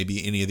than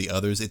maybe any of the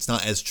others. It's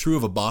not as true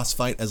of a boss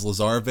fight as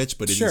Lazarevich,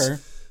 but it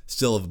is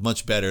still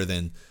much better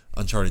than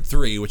Uncharted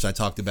 3, which I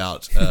talked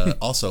about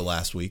also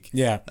last week.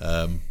 Yeah.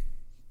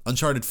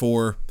 Uncharted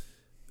 4,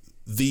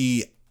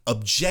 the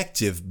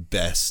objective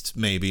best,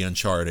 maybe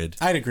Uncharted.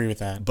 I'd agree with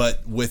that.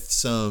 But with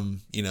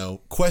some,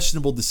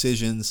 questionable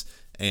decisions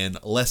and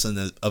less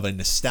of a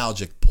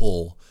nostalgic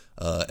pull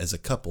as a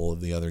couple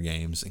of the other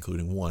games,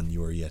 including one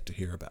you are yet to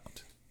hear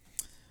about.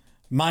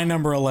 My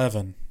number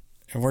 11,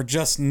 and we're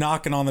just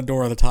knocking on the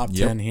door of the top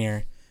 10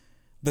 here.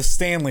 The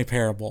Stanley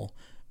Parable.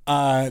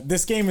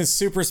 This game is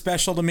super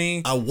special to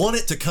me. I want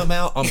it to come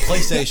out on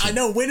PlayStation. I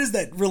know. When is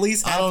that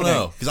release happening? I don't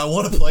know, because I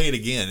want to play it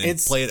again and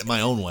play it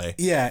my own way.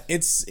 Yeah,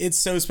 it's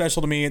so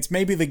special to me. It's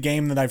maybe the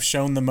game that I've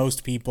shown the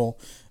most people.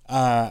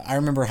 I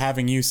remember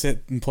having you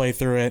sit and play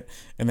through it,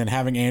 and then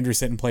having Andrew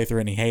sit and play through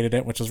it, and he hated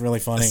it, which was really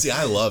funny. See,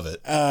 I love it.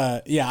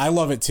 Yeah, I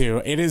love it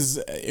too. It is,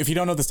 if you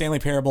don't know the Stanley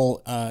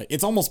Parable,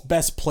 it's almost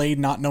best played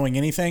not knowing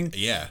anything.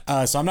 Yeah.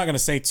 So I'm not going to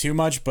say too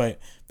much, but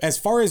as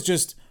far as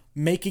just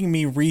making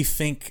me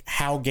rethink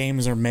how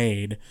games are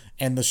made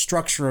and the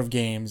structure of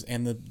games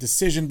and the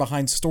decision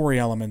behind story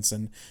elements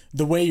and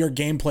the way your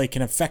gameplay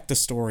can affect the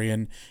story,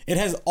 and it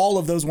has all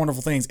of those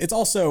wonderful things. It's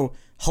also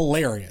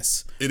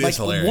hilarious. It is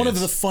hilarious. One of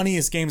the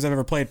funniest games I've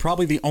ever played,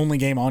 probably the only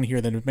game on here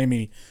that made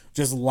me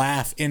just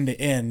laugh end to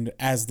end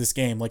as this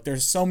game. Like,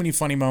 there's so many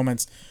funny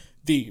moments.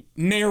 The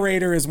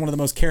narrator is one of the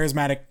most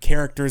charismatic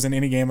characters in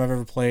any game I've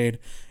ever played.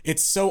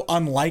 It's so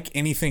unlike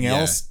anything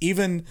else.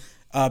 Even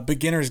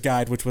Beginner's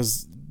Guide, which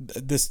was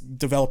this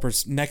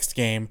developer's next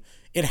game,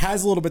 it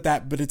has a little bit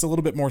that, but it's a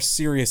little bit more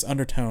serious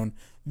undertone.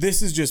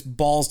 This is just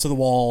balls to the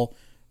wall,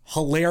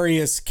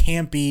 hilarious,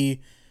 campy,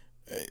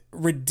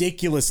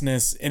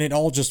 ridiculousness, and it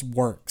all just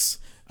works.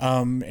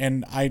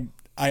 And I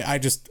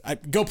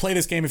go play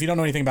this game. If you don't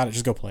know anything about it,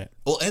 just go play it.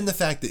 Well, and the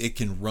fact that it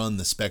can run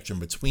the spectrum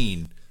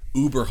between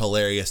uber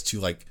hilarious to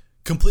like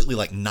completely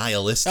like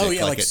nihilistic. Oh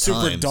yeah, like at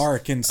super times.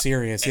 dark and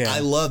serious. Yeah, I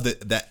love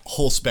that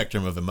whole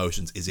spectrum of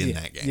emotions is in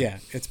that game. Yeah,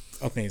 it's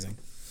amazing.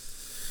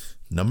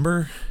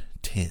 Number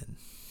 10.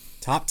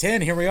 Top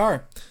 10. Here we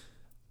are.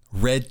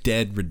 Red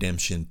Dead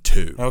Redemption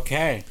 2.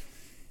 Okay.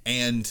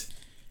 And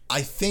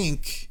I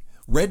think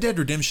Red Dead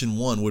Redemption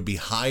 1 would be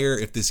higher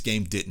if this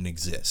game didn't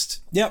exist.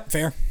 Yep,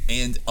 fair.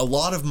 And a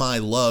lot of my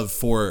love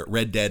for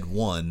Red Dead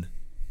 1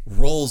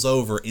 rolls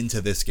over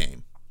into this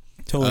game.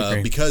 Totally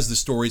agree. Because the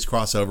stories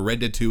cross over. Red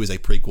Dead 2 is a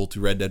prequel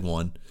to Red Dead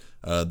 1.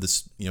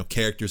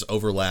 Characters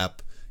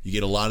overlap. You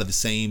get a lot of the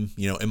same,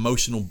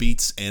 emotional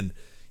beats, and,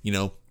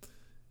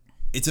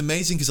 it's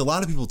amazing because a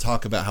lot of people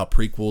talk about how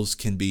prequels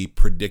can be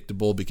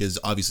predictable because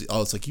obviously,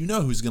 it's like,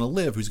 who's going to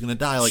live, who's going to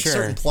die, like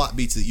certain plot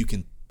beats that you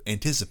can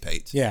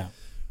anticipate. Yeah.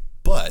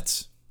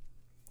 But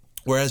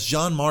whereas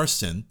John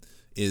Marston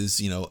is,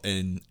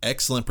 an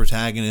excellent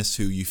protagonist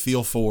who you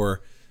feel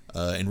for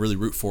and really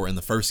root for in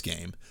the first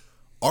game,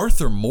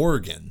 Arthur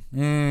Morgan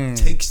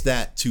takes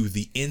that to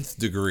the nth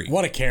degree.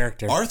 What a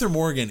character. Arthur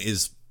Morgan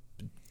is...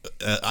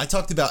 I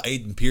talked about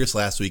Aiden Pierce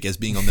last week as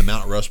being on the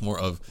Mount Rushmore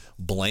of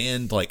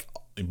bland, like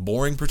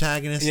boring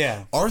protagonists.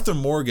 Yeah. Arthur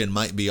Morgan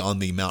might be on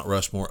the Mount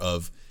Rushmore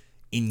of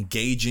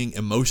engaging,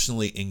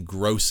 emotionally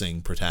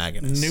engrossing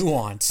protagonist.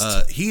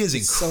 Nuanced. He is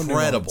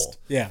incredible. So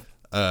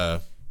yeah.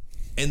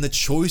 And the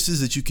choices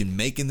that you can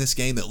make in this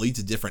game that lead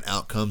to different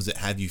outcomes that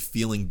have you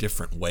feeling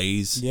different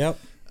ways. Yep.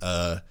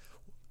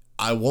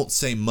 I won't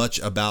say much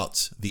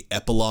about the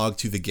epilogue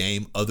to the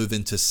game other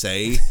than to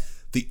say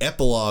the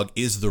epilogue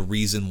is the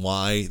reason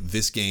why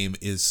this game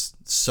is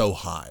so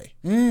high.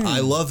 I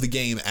love the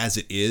game as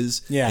it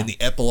is, and the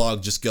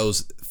epilogue just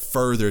goes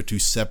further to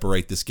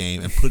separate this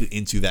game and put it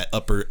into that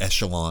upper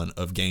echelon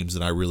of games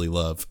that I really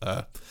love.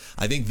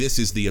 I think this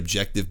is the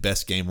objective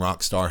best game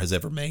Rockstar has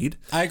ever made.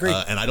 I agree.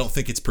 And I don't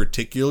think it's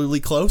particularly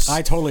close.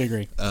 I totally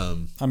agree.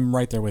 I'm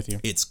right there with you.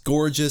 It's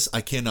gorgeous.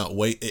 I cannot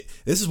wait.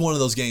 This is one of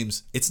those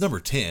games, it's number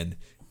 10.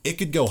 It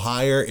could go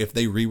higher if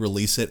they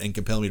re-release it and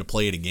compel me to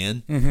play it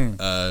again.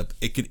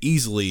 It could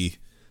easily,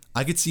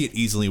 I could see it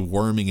easily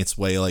worming its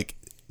way, like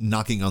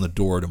knocking on the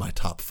door to my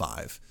top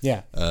 5.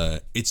 Yeah.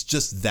 It's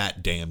just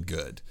that damn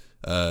good.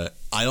 I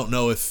don't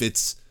know if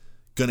it's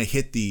going to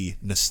hit the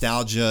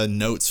nostalgia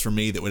notes for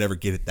me that would ever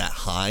get it that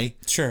high.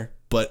 Sure.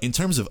 But in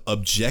terms of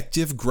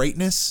objective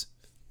greatness,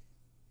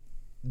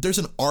 there's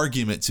an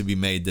argument to be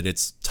made that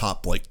it's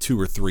top like 2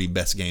 or 3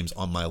 best games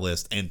on my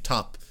list, and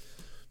top,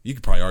 you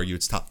could probably argue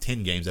it's top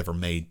 10 games ever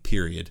made,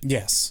 period.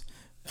 Yes.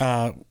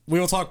 We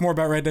will talk more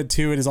about Red Dead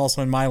 2. It is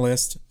also in my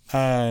list.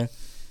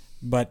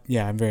 But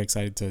yeah, I'm very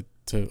excited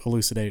to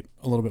elucidate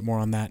a little bit more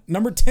on that.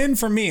 Number 10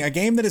 for me, a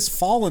game that has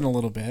fallen a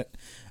little bit,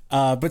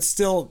 but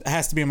still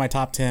has to be in my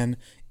top 10.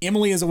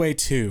 Emily is Away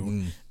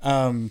 2.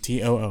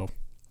 TOO.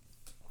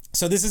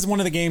 So this is one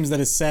of the games that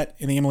is set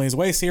in the Emily is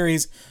Away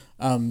series,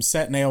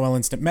 set in AOL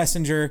Instant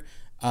Messenger,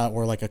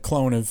 or like a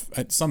clone of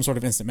some sort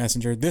of Instant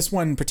Messenger. This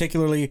one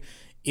particularly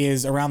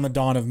is around the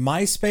dawn of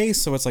MySpace,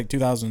 so it's like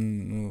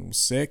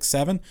 2006,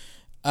 7.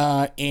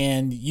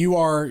 And you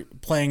are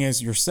playing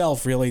as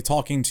yourself, really,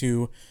 talking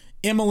to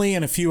Emily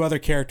and a few other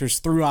characters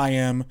through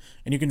IM,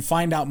 and you can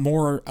find out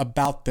more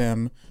about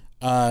them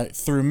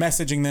through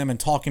messaging them and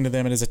talking to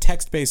them. It is a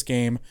text-based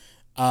game.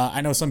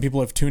 I know some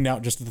people have tuned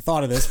out just at the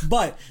thought of this,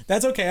 but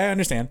that's okay. I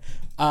understand.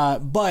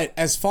 But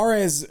as far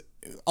as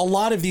a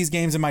lot of these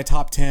games in my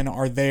top 10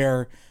 are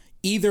there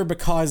either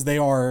because they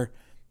are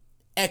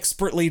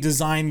expertly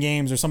designed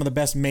games or some of the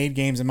best made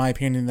games, in my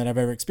opinion, that I've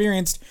ever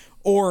experienced,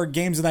 or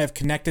games that I've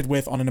connected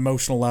with on an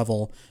emotional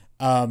level,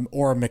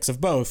 or a mix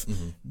of both.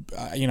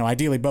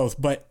 Ideally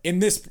both. But in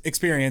this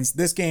experience,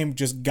 this game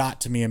just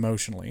got to me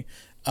emotionally.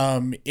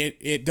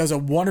 It does a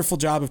wonderful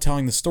job of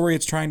telling the story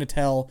it's trying to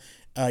tell.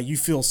 You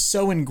feel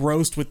so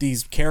engrossed with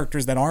these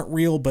characters that aren't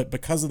real, but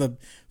because of the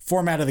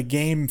format of the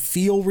game,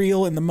 feel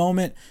real in the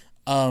moment.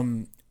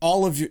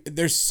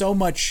 There's so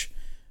much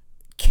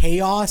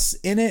chaos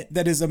in it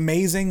that is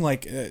amazing.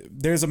 Like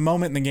there's a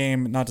moment in the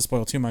game, not to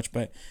spoil too much,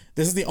 but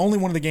this is the only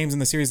one of the games in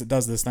the series that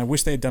does this, and I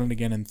wish they had done it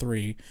again in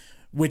 3,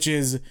 which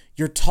is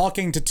you're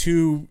talking to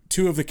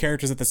two of the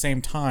characters at the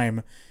same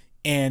time,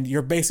 and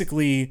you're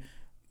basically,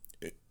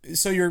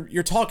 so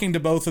you're talking to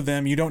both of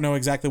them. You don't know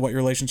exactly what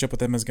your relationship with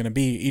them is going to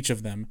be, each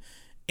of them,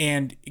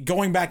 and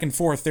going back and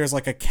forth, there's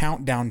like a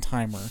countdown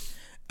timer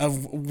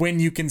of when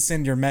you can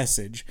send your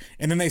message,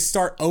 and then they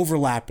start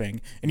overlapping,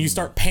 and you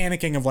start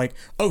panicking of like,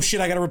 oh shit,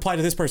 I gotta reply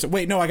to this person,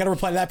 wait, no, I gotta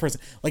reply to that person.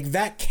 Like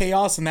that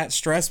chaos and that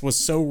stress was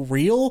so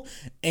real,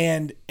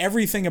 and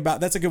everything about,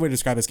 that's a good way to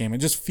describe this game, it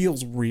just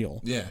feels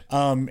real.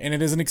 And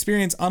it is an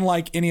experience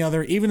unlike any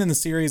other, even in the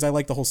series. I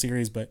like the whole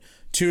series, but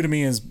 2 to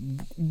me is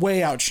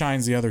way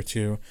outshines the other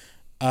 2.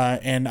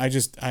 And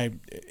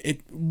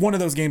one of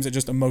those games that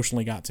just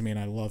emotionally got to me, and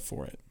I love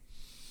for it.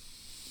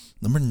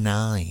 Number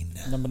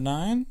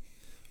 9.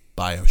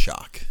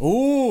 BioShock.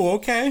 Ooh,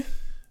 okay.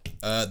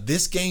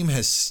 This game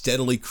has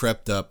steadily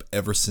crept up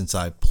ever since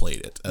I played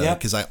it.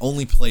 Because I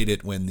only played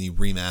it when the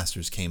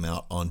remasters came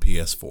out on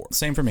PS4.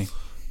 Same for me.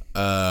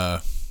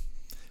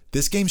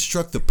 This game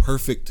struck the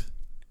perfect,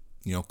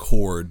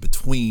 chord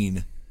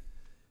between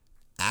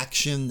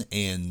action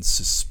and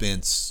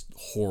suspense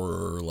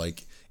horror.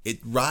 Like it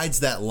rides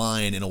that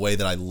line in a way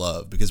that I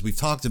love, because we've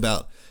talked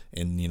about,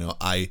 and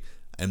I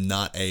am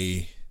not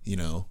a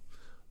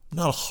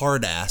not a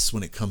hard ass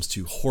when it comes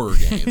to horror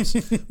games,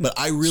 but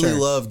I really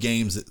love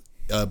games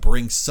that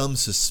bring some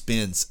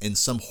suspense and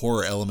some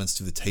horror elements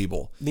to the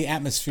table. The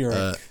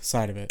atmospheric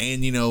side of it.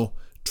 And,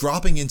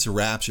 dropping into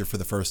Rapture for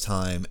the first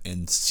time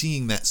and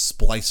seeing that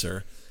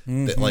splicer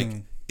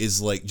that is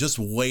just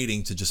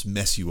waiting to just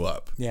mess you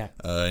up. Yeah.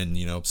 And,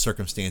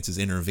 circumstances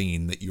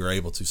intervene that you're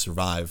able to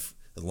survive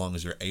as long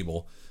as you're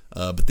able.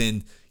 But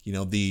then,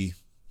 the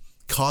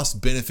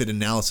cost benefit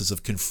analysis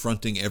of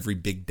confronting every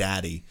big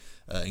daddy,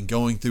 and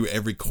going through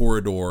every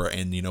corridor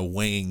and,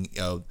 weighing,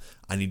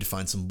 I need to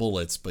find some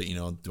bullets, but,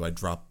 do I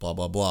drop blah,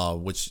 blah, blah,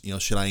 which,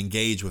 should I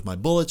engage with my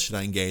bullets? Should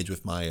I engage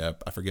with my,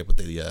 I forget what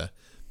the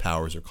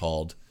powers are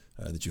called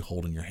that you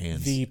hold in your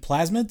hands. The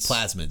plasmids?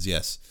 Plasmids,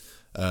 yes.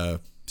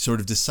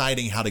 Sort of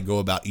deciding how to go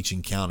about each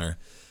encounter.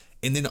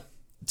 And then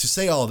to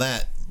say all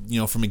that,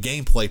 from a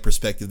gameplay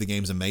perspective, the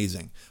game's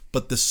amazing.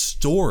 But the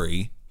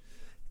story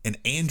and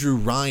Andrew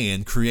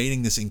Ryan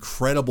creating this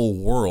incredible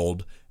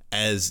world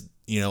as,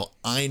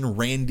 Ayn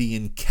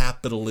Randian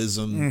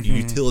capitalism,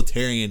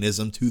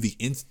 utilitarianism to the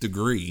nth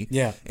degree,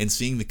 and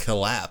seeing the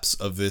collapse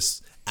of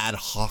this ad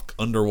hoc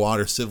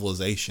underwater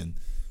civilization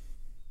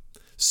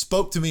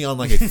spoke to me on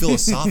like a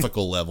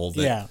philosophical level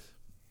that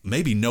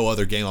maybe no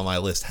other game on my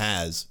list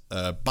has.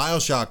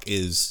 BioShock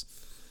is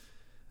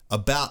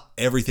about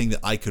everything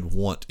that I could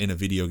want in a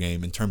video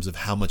game in terms of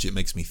how much it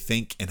makes me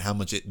think and how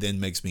much it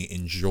then makes me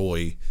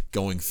enjoy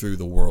going through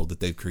the world that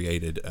they've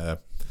created.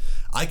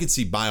 I could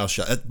see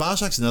BioShock.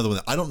 BioShock's another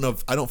one that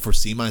I don't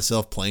foresee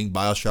myself playing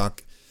BioShock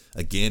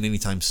again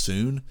anytime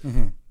soon.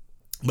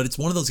 But it's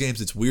one of those games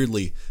that's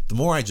weirdly, the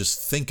more I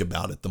just think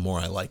about it, the more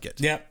I like it.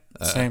 Yep,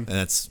 same. And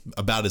that's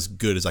about as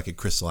good as I could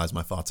crystallize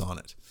my thoughts on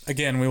it.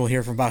 Again, we will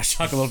hear from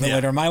BioShock a little bit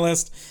later on my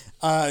list.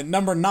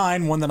 Number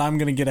 9, one that I'm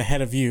going to get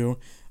ahead of you,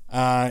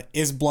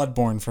 is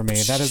Bloodborne for me.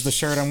 That is the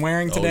shirt I'm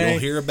wearing today. Oh, you'll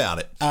hear about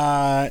it.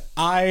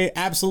 I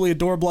absolutely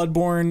adore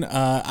Bloodborne.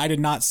 I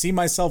did not see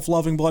myself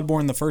loving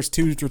Bloodborne the first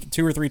two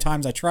or three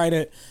times I tried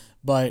it,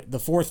 but the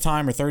fourth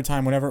time or third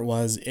time, whatever it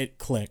was, it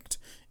clicked.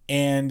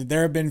 And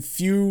there have been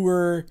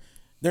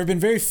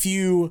very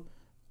few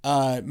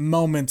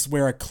moments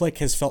where a click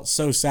has felt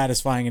so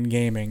satisfying in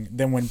gaming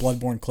than when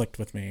Bloodborne clicked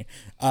with me.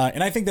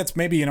 And I think that's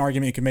maybe an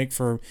argument you can make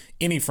for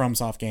any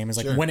FromSoft game. Is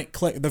like when it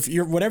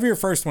whatever your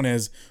first one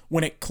is,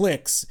 when it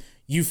clicks,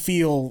 you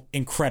feel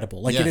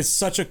incredible. Like it is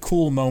such a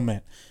cool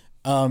moment.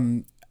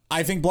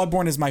 I think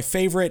Bloodborne is my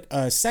favorite.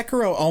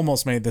 Sekiro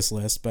almost made this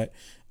list, but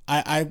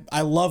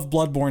I love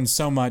Bloodborne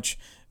so much.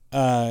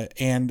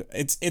 And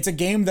it's a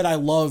game that I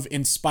love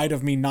in spite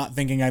of me not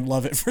thinking I'd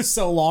love it for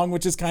so long,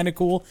 which is kind of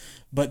cool.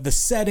 But the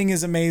setting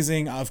is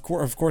amazing. Of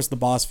course, the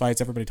boss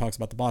fights. Everybody talks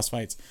about the boss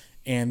fights,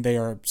 and they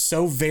are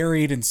so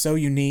varied and so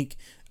unique.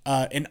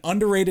 An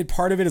underrated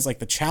part of it is like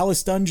the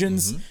Chalice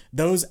dungeons.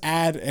 Those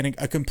add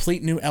a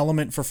complete new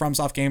element for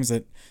FromSoft games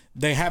that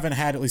they haven't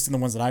had, at least in the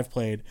ones that I've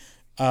played.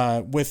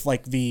 With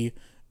like the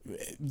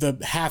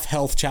half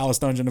health Chalice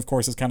dungeon, of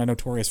course, is kind of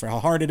notorious for how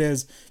hard it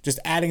is. Just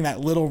adding that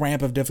little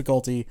ramp of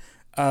difficulty.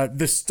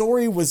 The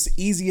story was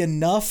easy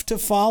enough to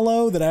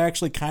follow that I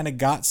actually kind of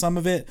got some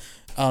of it.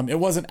 It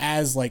wasn't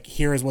as like,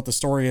 here is what the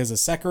story is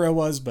as Sekiro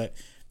was, but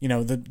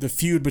the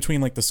feud between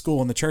like the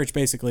school and the church,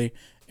 basically,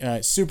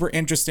 super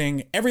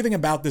interesting. Everything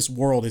about this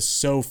world is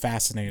so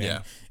fascinating.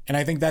 Yeah. And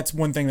I think that's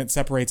one thing that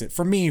separates it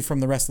for me from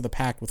the rest of the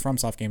pack with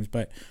FromSoft games.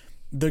 But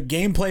the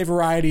gameplay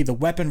variety, the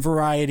weapon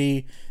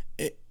variety,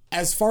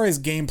 as far as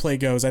gameplay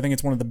goes, I think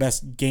it's one of the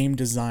best game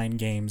design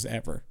games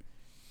ever.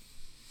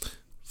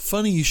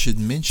 Funny you should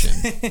mention,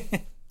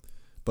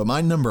 but my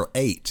number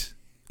 8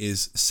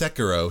 is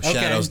Sekiro,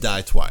 Shadows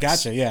Die Twice.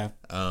 Gotcha, yeah.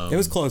 It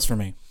was close for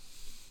me.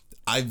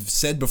 I've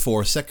said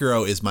before,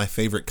 Sekiro is my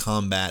favorite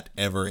combat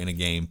ever in a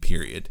game,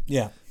 period.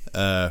 Yeah.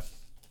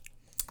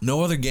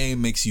 No other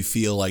game makes you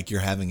feel like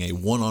you're having a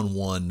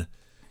one-on-one,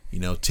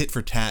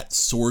 tit-for-tat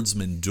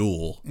swordsman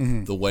duel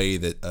the way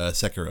that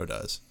Sekiro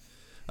does.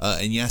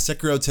 And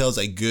Sekiro tells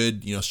a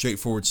good,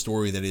 straightforward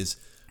story that is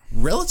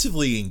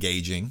relatively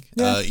engaging.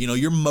 Yeah.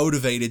 You're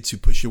motivated to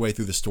push your way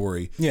through the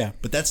story. Yeah.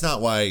 But that's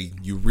not why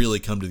you really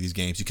come to these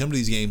games. You come to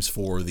these games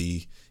for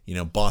the,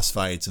 boss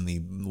fights and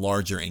the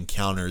larger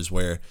encounters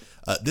where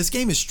this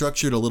game is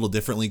structured a little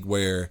differently,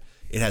 where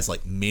it has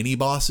like mini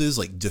bosses,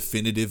 like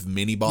definitive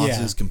mini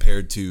bosses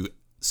compared to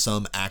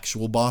some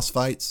actual boss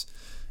fights.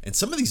 And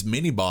some of these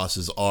mini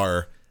bosses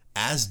are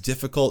as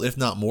difficult, if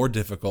not more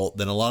difficult,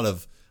 than a lot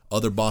of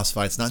other boss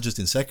fights, not just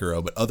in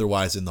Sekiro, but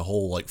otherwise in the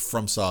whole like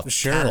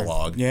FromSoft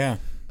catalog. Yeah.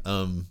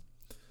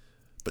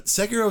 But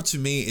Sekiro to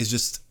me is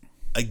just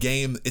a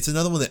game. It's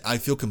another one that I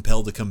feel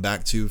compelled to come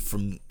back to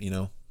from,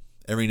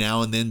 every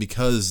now and then,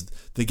 because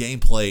the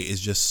gameplay is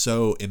just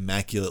so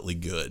immaculately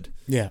good.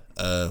 Yeah.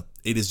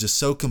 It is just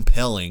so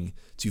compelling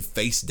to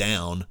face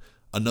down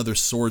another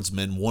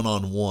swordsman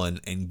one-on-one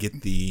and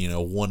get the,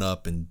 one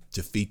up and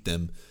defeat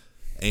them.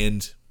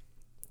 And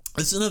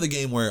it's another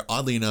game where,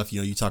 oddly enough,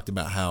 you talked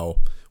about how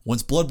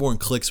once Bloodborne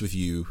clicks with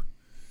you,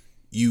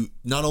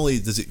 not only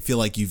does it feel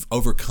like you've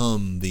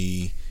overcome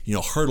the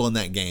hurdle in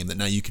that game, that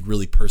now you could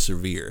really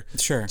persevere.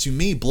 Sure. To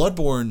me,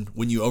 Bloodborne,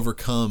 when you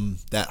overcome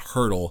that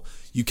hurdle,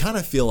 you kind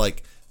of feel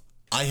like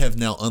I have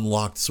now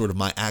unlocked sort of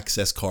my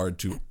access card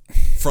to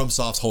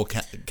FromSoft's whole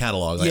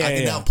catalog. Like I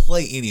can now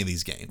play any of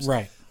these games,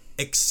 right?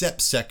 Except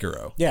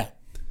Sekiro. Yeah.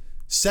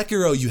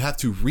 Sekiro, you have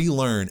to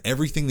relearn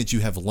everything that you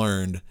have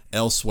learned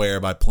elsewhere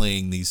by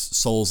playing these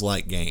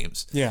Souls-like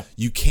games. Yeah.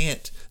 You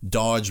can't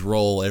dodge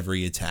roll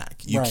every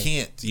attack. You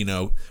can't,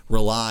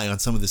 rely on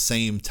some of the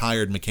same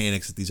tired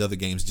mechanics that these other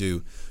games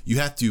do. You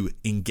have to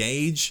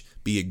engage,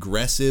 be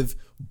aggressive,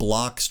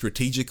 block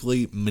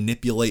strategically,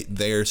 manipulate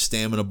their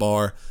stamina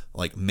bar,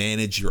 like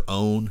manage your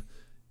own.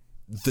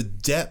 The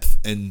depth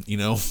and,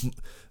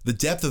 the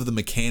depth of the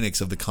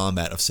mechanics of the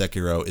combat of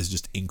Sekiro is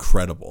just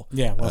incredible.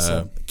 Yeah, well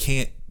said.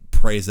 Can't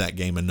praise that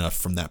game enough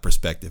from that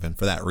perspective, and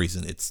for that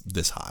reason it's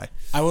this high.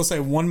 I will say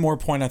one more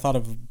point I thought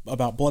of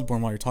about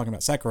Bloodborne while you're talking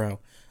about Sekiro.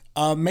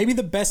 Maybe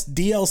the best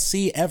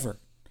DLC ever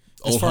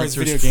as far as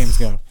video games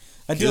go.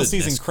 That DLC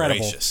is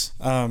incredible.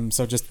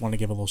 So just want to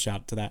give a little shout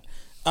out to that.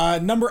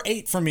 Number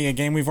 8 for me, a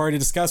game we've already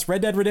discussed,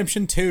 Red Dead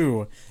Redemption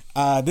 2.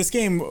 This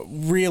game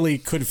really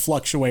could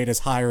fluctuate as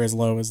high or as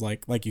low as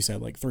like you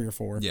said, like 3 or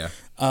 4. Yeah.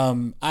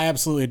 I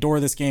absolutely adore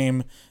this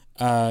game.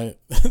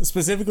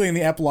 Specifically in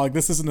the epilogue,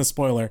 this isn't a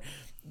spoiler.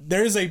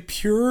 There's a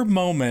pure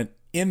moment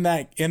in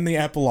the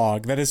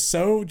epilogue that is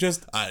so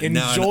just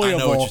enjoyable. I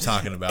know what you're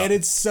talking about. And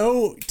it's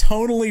so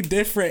tonally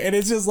different. And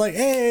it's just like,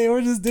 hey,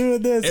 we're just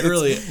doing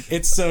this.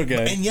 It's so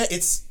good. And yet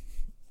it's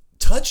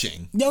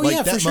touching. No, like,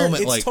 yeah, that for sure.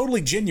 moment, It's like,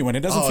 totally genuine.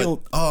 It doesn't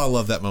feel... I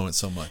love that moment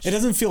so much. It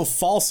doesn't feel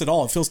false at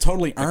all. It feels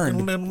totally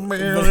earned.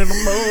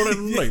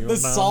 The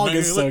song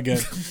is so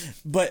good.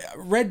 But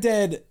Red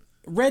Dead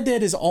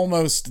is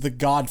almost the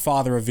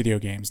godfather of video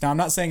games. Now, I'm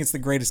not saying it's the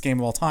greatest game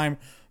of all time,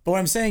 but what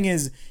I'm saying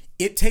is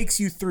it takes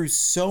you through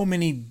so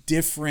many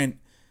different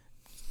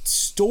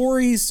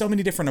stories, so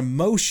many different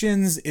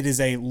emotions. It is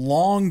a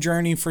long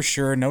journey for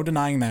sure. No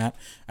denying that.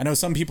 I know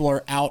some people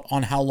are out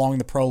on how long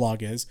the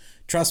prologue is.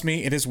 Trust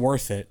me, it is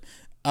worth it.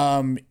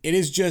 It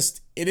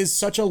is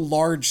such a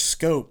large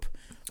scope,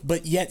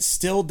 but yet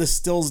still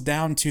distills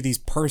down to these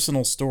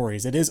personal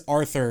stories. It is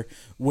Arthur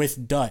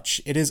with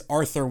Dutch. It is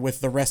Arthur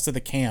with the rest of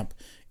the camp.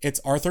 It's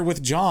Arthur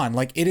with John.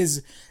 Like, it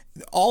is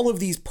all of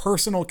these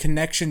personal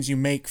connections you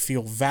make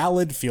feel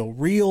valid, feel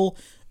real.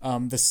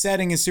 The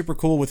setting is super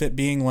cool with it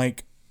being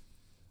like,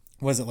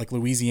 was it like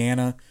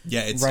Louisiana?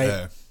 Yeah, it's right.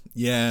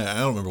 I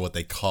don't remember what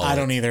they call it. I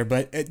don't either,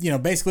 but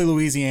basically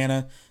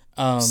Louisiana.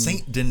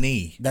 Saint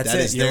Denis. That's that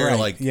it. is their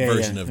right.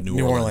 version of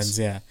New Orleans.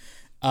 Yeah.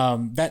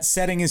 That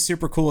setting is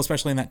super cool,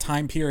 especially in that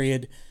time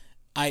period.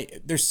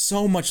 There's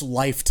so much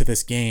life to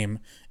this game,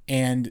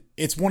 and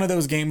it's one of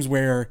those games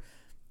where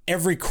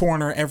every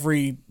corner,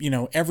 every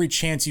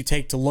chance you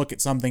take to look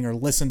at something or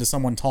listen to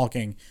someone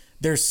talking,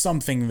 there's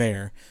something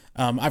there.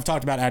 I've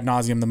talked about ad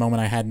nauseum the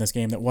moment I had in this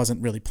game that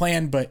wasn't really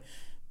planned, but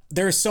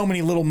there are so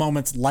many little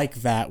moments like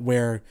that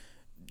where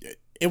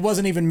it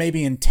wasn't even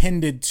maybe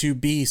intended to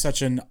be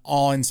such an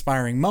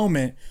awe-inspiring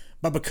moment,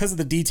 but because of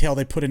the detail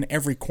they put in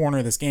every corner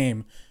of this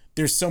game,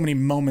 there's so many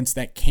moments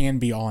that can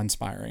be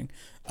awe-inspiring.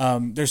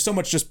 There's so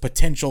much just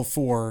potential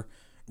for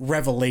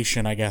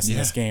revelation, I guess, in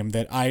this game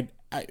that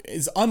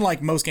is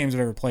unlike most games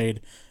I've ever played.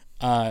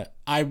 I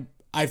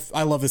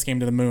love this game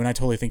to the moon. I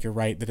totally think you're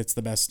right that it's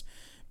the best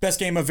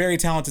game a very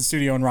talented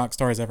studio and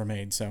Rockstar has ever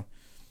made. So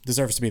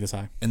deserves to be this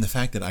high. And the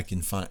fact that I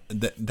can find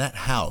that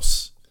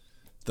house,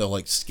 the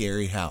like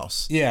scary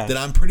house, that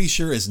I'm pretty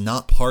sure is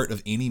not part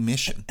of any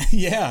mission.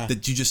 Yeah,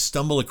 that you just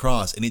stumble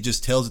across and it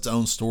just tells its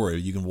own story.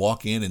 You can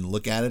walk in and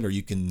look at it, or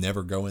you can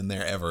never go in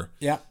there ever.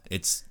 Yeah,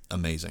 it's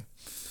amazing.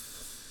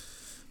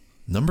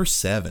 Number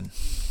 7,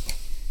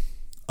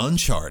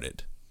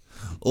 Uncharted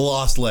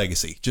Lost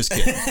Legacy. Just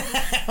kidding.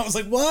 I was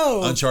like,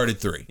 whoa. Uncharted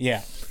 3.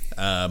 Yeah.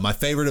 My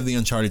favorite of the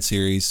Uncharted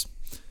series.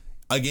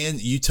 Again,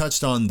 you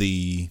touched on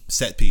the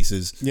set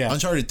pieces. Yeah.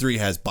 Uncharted 3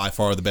 has by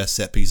far the best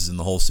set pieces in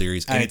the whole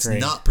series, and it's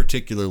not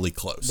particularly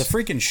close. The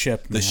freaking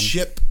ship, man.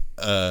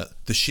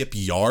 The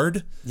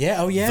shipyard.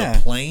 Yeah, oh yeah. The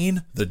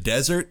plane, the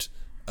desert,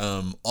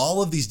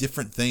 all of these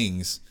different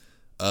things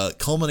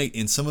culminate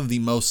in some of the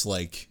most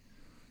like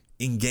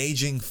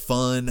engaging,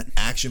 fun,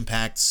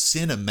 action-packed,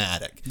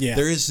 cinematic. Yeah.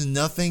 There is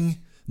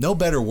no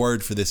better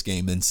word for this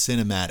game than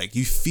cinematic.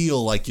 You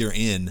feel like you're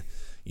in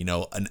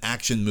an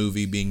action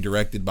movie being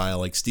directed by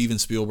like Steven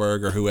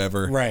Spielberg or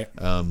whoever. Right.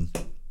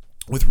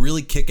 With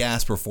really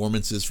kick-ass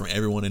performances from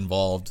everyone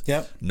involved.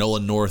 Yep.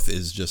 Nolan North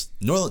is just...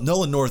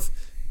 Nolan North,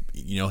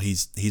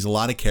 he's a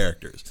lot of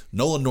characters.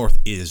 Nolan North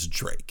is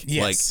Drake.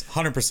 Yes,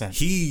 100%.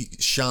 He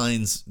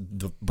shines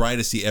the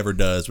brightest he ever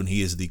does when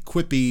he is the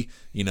quippy,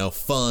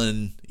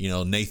 fun,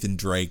 Nathan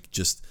Drake,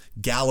 just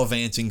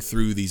gallivanting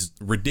through these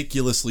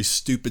ridiculously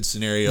stupid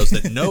scenarios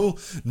that no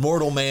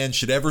mortal man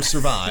should ever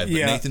survive, but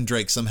Nathan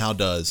Drake somehow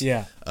does.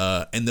 Yeah.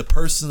 And the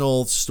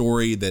personal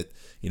story that,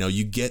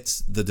 you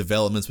get the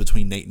developments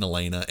between Nate and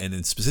Elena, and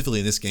then specifically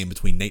in this game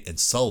between Nate and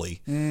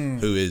Sully,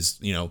 who is,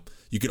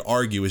 you could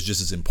argue is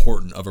just as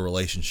important of a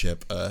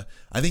relationship.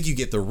 I think you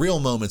get the real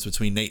moments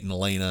between Nate and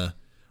Elena,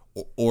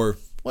 or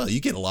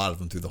you get a lot of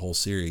them through the whole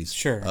series.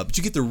 Sure. But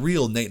you get the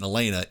real Nate and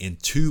Elena in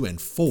 2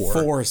 and 4.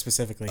 4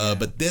 specifically. Yeah.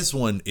 But this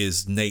one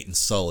is Nate and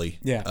Sully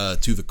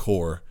to the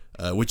core,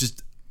 which is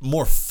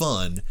more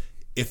fun,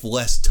 if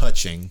less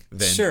touching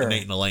than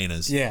Nate and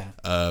Elena's. Yeah.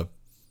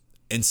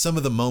 And some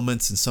of the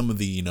moments and some of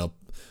the,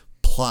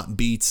 plot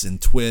beats and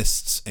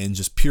twists and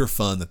just pure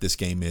fun that this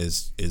game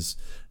is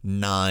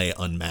nigh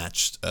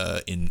unmatched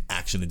in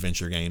action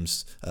adventure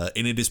games.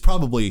 And it is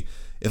probably,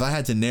 if I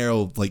had to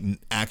narrow like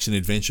action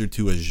adventure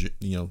to a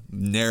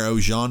narrow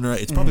genre,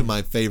 it's probably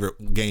my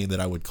favorite game that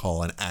I would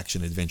call an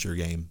action adventure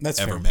game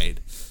ever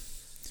made.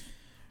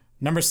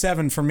 Number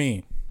 7 for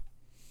me,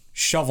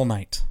 Shovel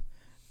Knight.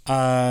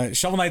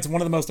 Shovel Knight's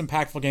one of the most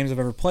impactful games I've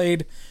ever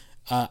played.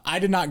 I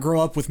did not grow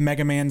up with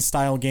Mega Man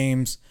style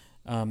games.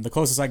 The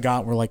closest I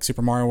got were like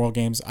Super Mario World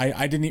games.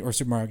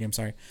 Super Mario games,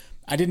 sorry.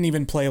 I didn't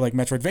even play like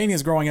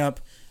Metroidvanias growing up,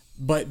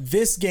 but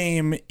this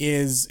game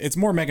it's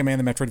more Mega Man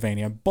than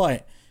Metroidvania,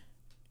 but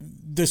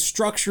the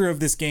structure of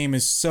this game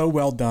is so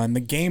well done.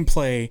 The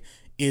gameplay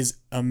is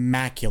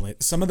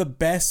immaculate. Some of the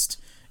best,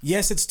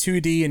 yes, it's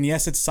 2D and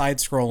yes, it's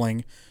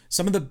side-scrolling.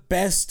 Some of the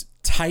best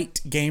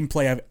tight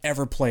gameplay I've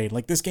ever played.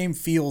 Like, this game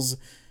feels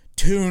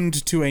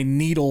tuned to a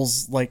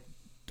needle's, like,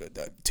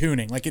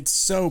 tuning. Like, it's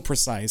so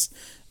precise.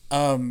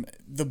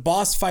 The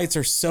boss fights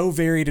are so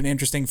varied and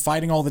interesting,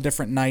 fighting all the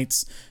different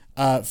knights.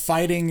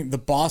 Fighting the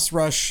boss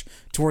rush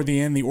toward the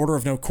end, the Order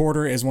of No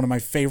Quarter, is one of my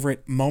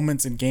favorite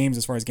moments in games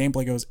as far as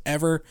gameplay goes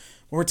ever.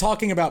 When we're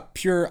talking about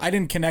pure, I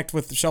didn't connect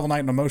with Shovel Knight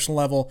on an emotional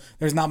level.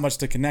 There's not much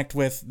to connect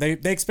with. They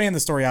expand the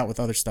story out with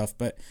other stuff,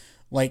 but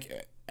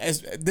like,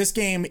 as this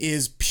game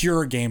is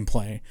pure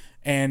gameplay,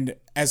 and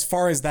as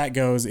far as that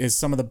goes, is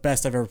some of the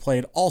best I've ever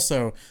played.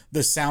 Also, the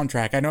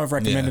soundtrack. I know I've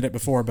recommended it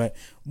before, but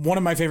one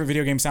of my favorite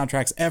video game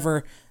soundtracks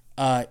ever.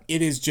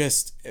 It is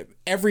just,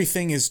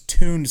 everything is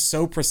tuned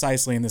so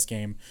precisely in this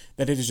game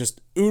that it is just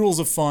oodles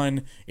of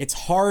fun. It's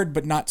hard,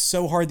 but not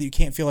so hard that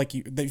you feel like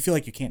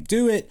you can't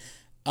do it.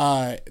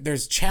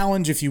 There's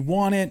challenge if you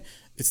want it.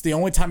 It's the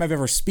only time I've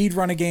ever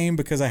speedrun a game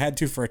because I had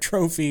to for a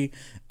trophy.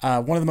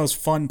 One of the most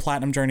fun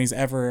platinum journeys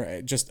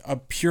ever. Just a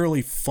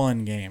purely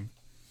fun game.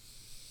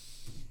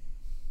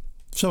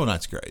 Shovel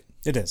Knight's great.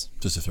 It is.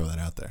 Just to throw that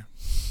out there.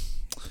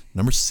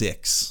 Number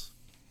 6.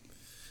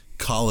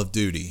 Call of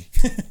Duty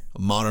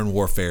Modern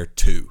Warfare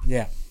 2.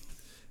 Yeah.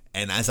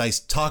 And as I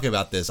talk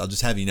about this, I'll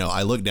just have you know,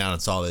 I looked down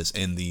and saw this,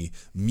 and the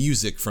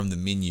music from the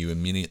menu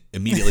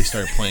immediately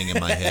started playing in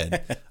my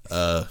head.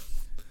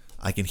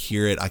 I can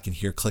hear it. I can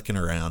hear clicking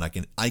around.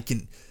 I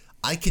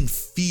can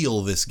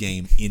feel this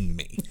game in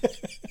me.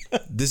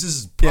 This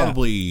is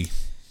probably,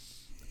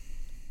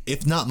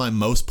 if not my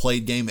most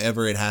played game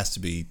ever, it has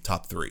to be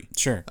top 3.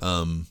 Sure.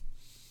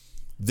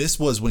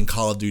 This is when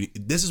Call of Duty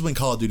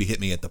hit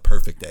me at the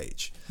perfect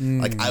age.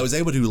 Like, I was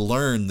able to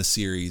learn the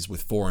series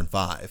with 4 and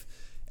 5,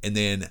 and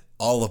then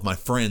all of my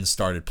friends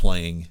started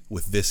playing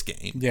with this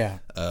game. Yeah.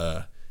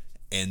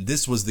 And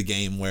this was the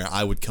game where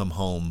I would come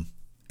home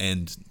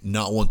and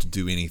not want to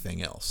do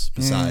anything else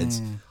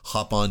besides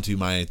hop onto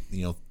my,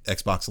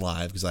 Xbox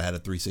Live, because I had a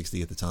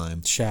 360 at the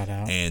time. Shout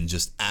out. And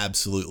just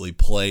absolutely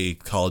play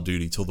Call of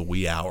Duty till the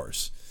wee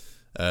hours.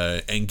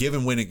 And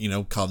given when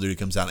Call of Duty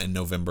comes out in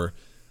November,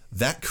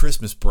 that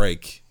Christmas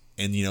break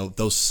and,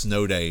 those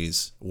snow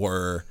days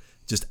were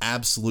just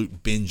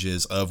absolute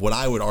binges of what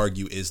I would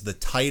argue is the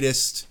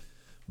tightest,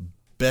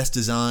 best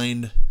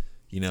designed,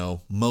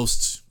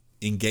 most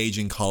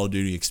engaging Call of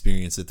Duty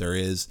experience that there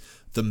is.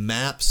 The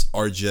maps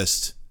are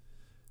just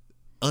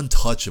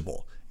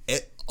untouchable.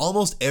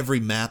 Almost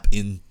every map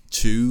in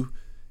 2,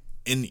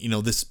 and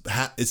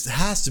it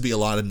has to be a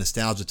lot of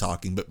nostalgia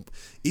talking, but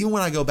even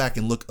when I go back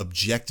and look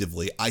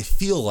objectively, I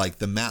feel like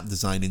the map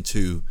design in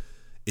 2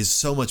 is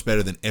so much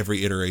better than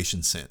every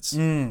iteration since.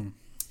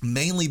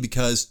 Mainly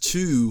because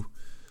 2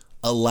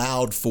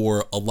 allowed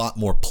for a lot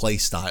more play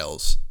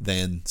styles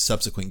than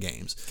subsequent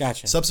games.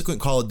 Gotcha.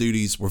 Subsequent Call of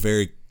Duties were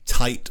very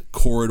tight,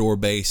 corridor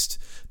based.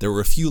 There were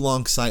a few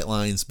long sight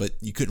lines, but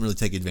you couldn't really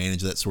take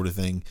advantage of that sort of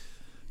thing.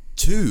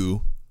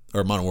 2,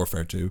 or Modern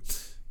Warfare 2,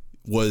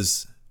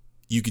 was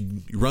you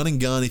could run and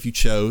gun if you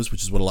chose,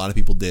 which is what a lot of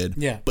people did.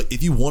 Yeah. But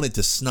if you wanted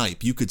to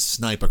snipe, you could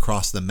snipe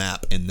across the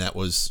map, and that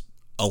was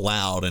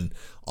allowed, and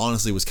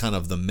honestly was kind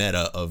of the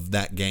meta of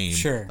that game.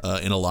 Sure.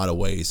 In a lot of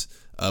ways.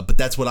 But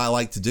that's what I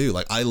like to do.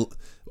 Like,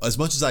 as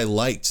much as I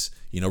liked,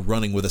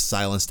 running with a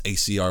silenced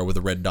ACR with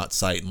a red dot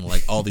sight and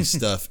like all these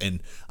stuff,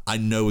 and I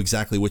know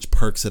exactly which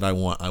perks that I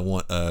want. I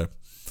want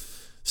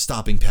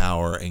stopping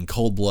power and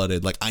cold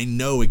blooded. Like, I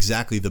know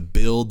exactly the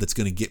build that's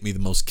going to get me the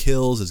most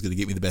kills, is going to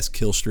get me the best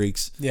kill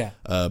streaks. Yeah.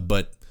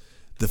 But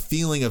the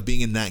feeling of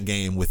being in that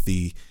game with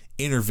the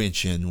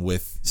intervention,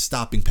 with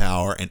stopping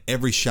power, and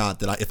every shot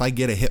that if I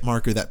get a hit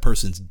marker, that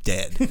person's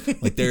dead.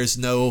 Like, there's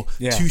no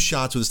 2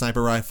 shots with a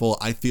sniper rifle.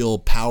 I feel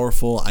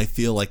powerful. I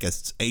feel like a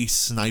ace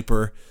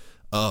sniper.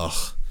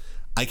 Ugh.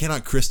 I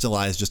cannot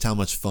crystallize just how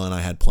much fun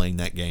I had playing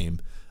that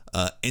game.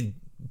 And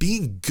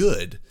being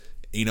good,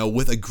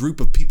 with a group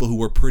of people who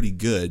were pretty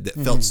good, that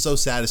felt so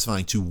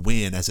satisfying to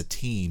win as a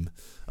team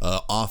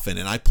often.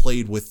 And I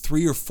played with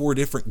 3 or 4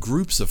 different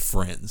groups of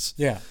friends.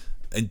 Yeah.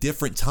 At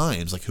different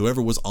times. Like,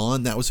 whoever was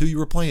on, that was who you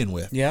were playing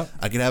with. Yeah.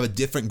 I could have a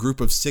different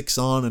group of 6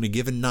 on a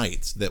given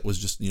night that was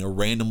just,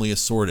 randomly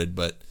assorted.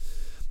 But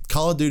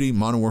Call of Duty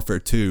Modern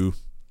Warfare 2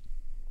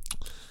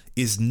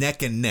 is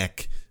neck and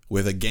neck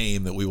with a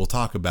game that we will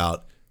talk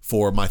about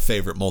for my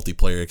favorite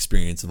multiplayer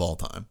experience of all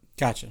time.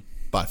 Gotcha.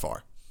 By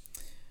far.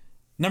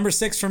 Number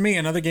 6 for me,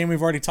 another game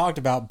we've already talked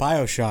about,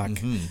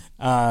 BioShock.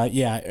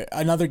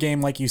 Another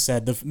game, like you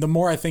said, the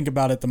more I think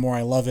about it, the more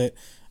I love it.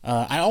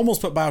 I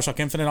almost put BioShock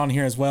Infinite on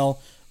here as well,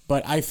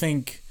 but I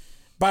think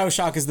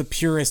BioShock is the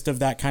purest of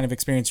that kind of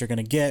experience you're going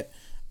to get.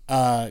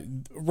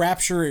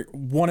 Rapture,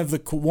 one of,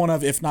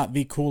 if not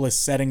the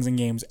coolest settings in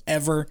games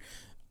ever.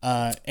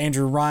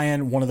 Andrew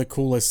Ryan, one of the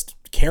coolest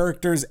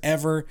characters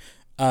ever.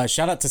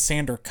 Shout out to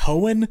Sander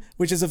Cohen,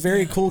 which is a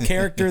very cool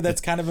character that's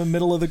kind of a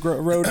middle of the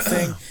road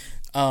thing.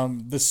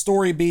 The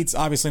story beats,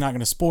 obviously not going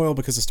to spoil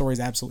because the story is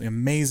absolutely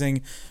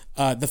amazing.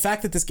 The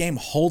fact that this game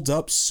holds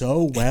up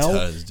so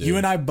well, you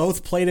and I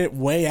both played it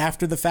way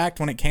after the fact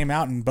when it came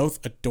out and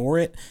both adore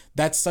it.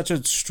 That's such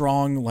a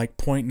strong like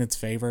point in its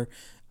favor.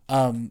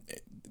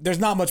 There's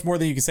not much more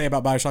that you can say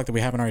about BioShock that we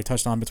haven't already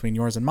touched on between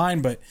yours and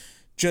mine, but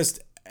just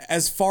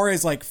as far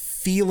as like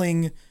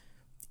feeling,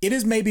 it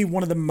is maybe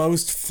one of the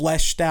most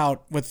fleshed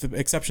out, with the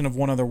exception of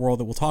one other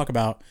world that we'll talk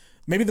about,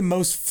 maybe the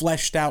most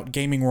fleshed out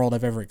gaming world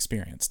I've ever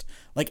experienced.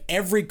 Like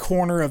every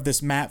corner of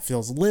this map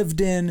feels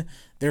lived in.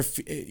 There,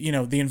 you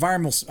know, the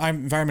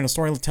environmental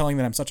storytelling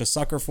that I'm such a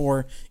sucker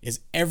for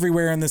is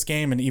everywhere in this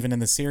game and even in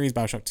the series,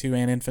 BioShock 2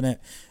 and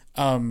Infinite.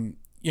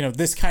 You know,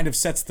 this kind of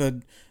sets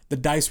the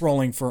dice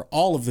rolling for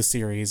all of the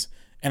series,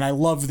 and I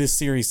love this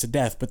series to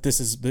death, but this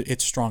is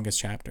its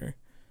strongest chapter.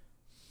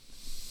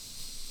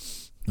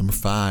 Number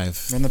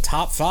 5. In the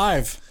top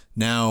 5.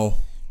 Now,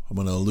 I'm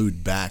going to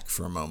allude back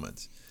for a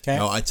moment. Okay.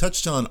 Now, I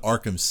touched on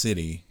Arkham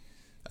City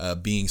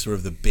being sort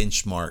of the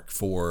benchmark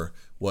for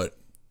what,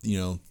 you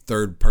know,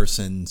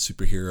 third-person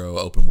superhero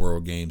open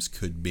world games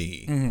could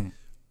be. Mm-hmm.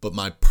 But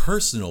my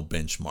personal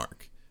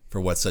benchmark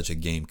for what such a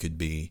game could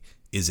be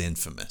is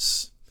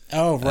Infamous.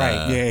 Oh,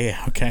 right.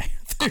 Yeah. Okay.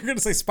 You're going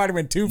to say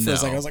Spider-Man 2 for a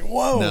second. I was like,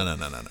 whoa.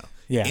 No.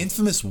 Yeah.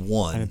 Infamous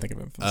 1, I didn't think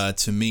of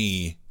Infamous. To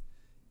me,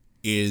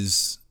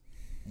 is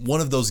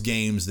one of those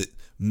games that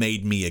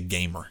made me a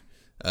gamer.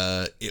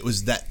 It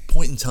was that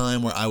point in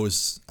time where I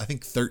was, I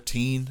think,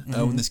 13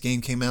 when this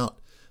game came out.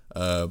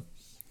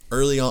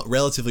 Early on,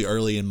 relatively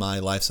early in my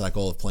life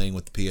cycle of playing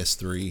with the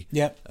PS3.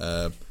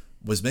 Yep.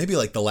 Was maybe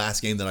like the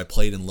last game that I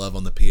played in love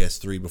on the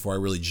PS3 before I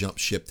really jumped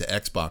ship to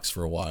Xbox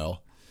for a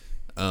while.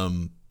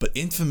 But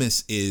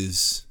Infamous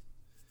is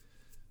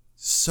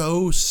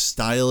so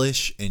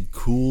stylish and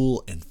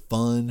cool and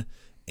fun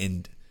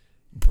and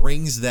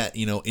brings that,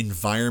 you know,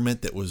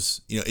 environment that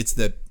was, you know, it's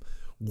that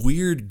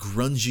weird,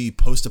 grungy,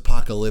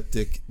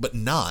 post-apocalyptic, but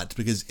not,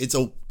 because it's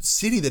a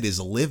city that is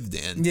lived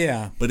in.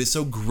 Yeah. But it's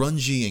so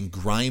grungy and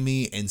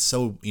grimy and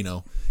so, you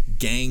know,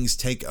 gangs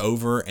take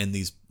over and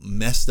these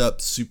messed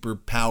up,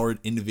 super-powered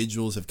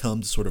individuals have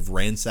come to sort of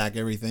ransack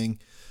everything.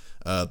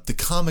 The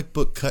comic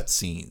book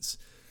cutscenes.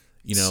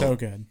 You know, so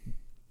good.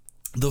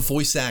 The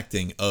voice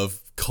acting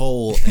of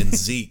Cole and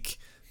Zeke,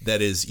 that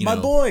is, you know,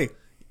 my boy.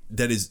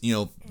 That is, you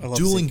know,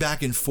 dueling Zeke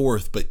back and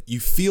forth, but you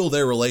feel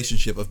their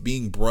relationship of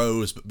being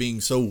bros, but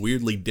being so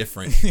weirdly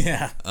different.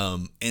 Yeah.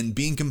 And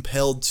being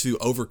compelled to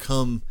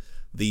overcome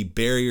the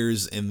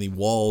barriers and the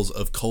walls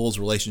of Cole's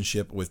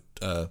relationship with,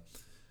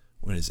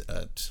 what is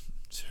it?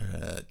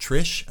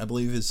 Trish, I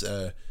believe is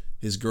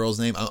his girl's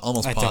name. I'm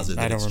almost positive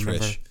that it's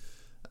Trish.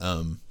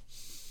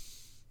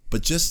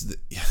 But just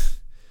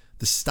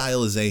the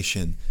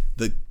stylization,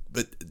 but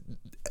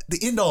the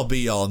end-all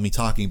be-all of me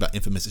talking about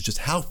Infamous is just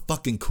how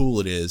fucking cool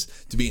it is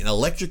to be an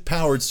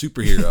electric-powered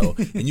superhero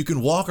and you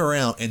can walk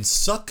around and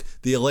suck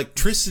the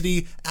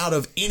electricity out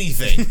of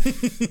anything.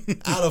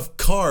 Out of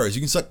cars.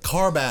 You can suck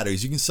car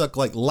batteries. You can suck,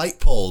 like, light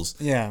poles.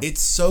 Yeah.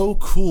 It's so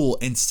cool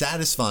and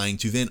satisfying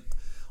to then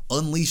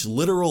unleash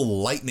literal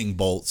lightning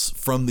bolts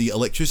from the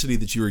electricity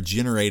that you are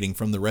generating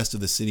from the rest of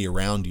the city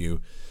around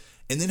you.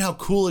 And then how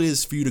cool it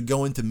is for you to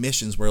go into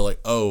missions where, like,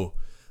 oh,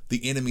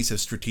 the enemies have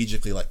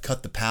strategically like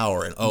cut the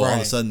power and all of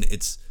a sudden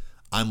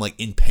I'm like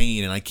in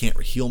pain and I can't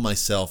heal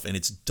myself and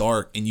it's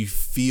dark and you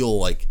feel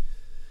like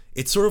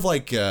it's sort of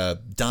like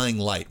dying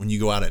light when you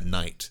go out at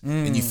night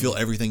and you feel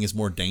everything is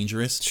more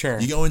dangerous. Sure.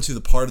 You go into the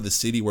part of the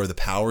city where the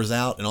power's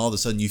out and all of a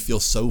sudden you feel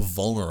so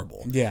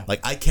vulnerable. Yeah. Like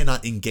I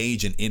cannot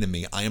engage an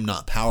enemy. I am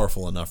not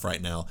powerful enough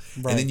right now.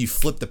 Right. And then you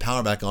flip the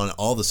power back on and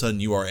all of a sudden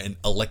you are an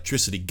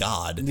electricity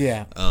god.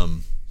 Yeah.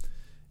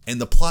 And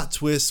the plot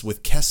twist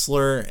with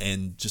Kessler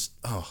and just,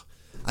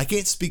 I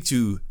can't speak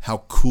to how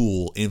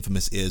cool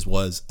Infamous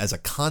was as a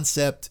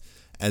concept,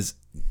 as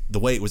the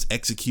way it was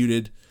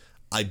executed.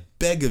 I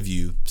beg of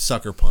you,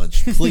 Sucker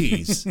Punch,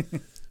 please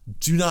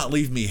do not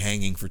leave me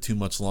hanging for too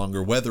much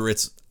longer, whether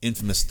it's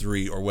Infamous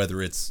 3 or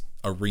whether it's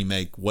a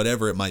remake,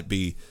 whatever it might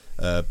be.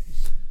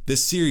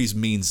 This series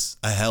means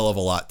a hell of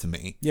a lot to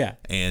me. Yeah.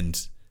 And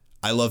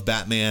I love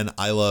Batman.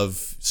 I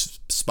love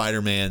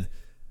Spider-Man.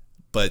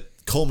 But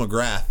Cole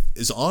McGrath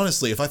is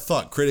honestly, if I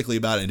thought critically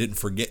about it and didn't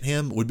forget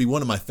him, would be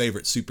one of my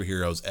favorite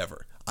superheroes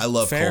ever. I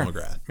love Cole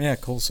McGrath. Yeah,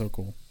 Cole's so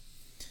cool.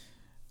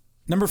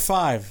 Number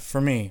 5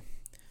 for me,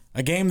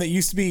 a game that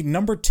used to be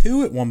number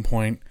 2 at one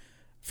point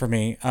for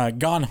me,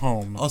 Gone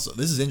Home. Also,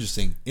 this is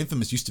interesting.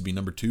 Infamous used to be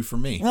number 2 for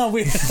me. Oh,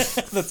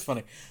 that's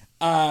funny.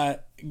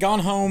 Gone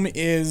Home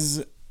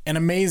is an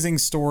amazing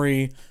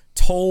story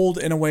told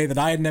in a way that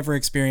I had never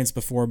experienced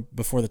before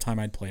the time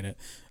I'd played it.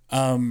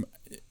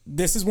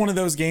 This is one of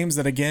those games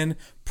that, again,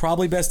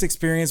 probably best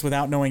experienced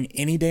without knowing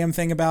any damn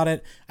thing about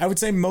it. I would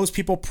say most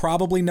people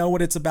probably know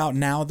what it's about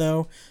now,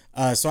 though.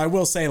 So I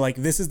will say, like,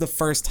 this is the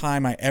first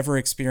time I ever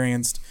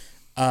experienced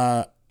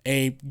a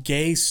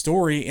gay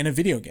story in a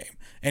video game,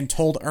 and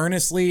told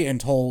earnestly and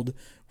told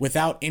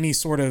without any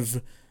sort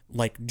of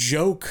like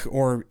joke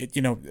or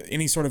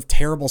any sort of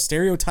terrible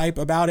stereotype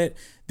about it.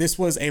 This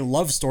was a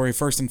love story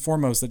first and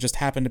foremost that just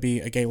happened to be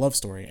a gay love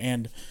story,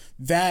 and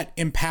that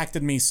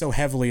impacted me so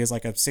heavily as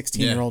like a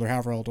 16-year-old or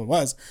however old it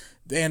was.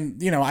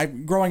 And I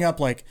growing up,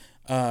 like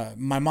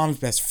my mom's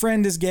best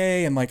friend is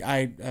gay, and like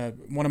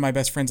one of my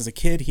best friends as a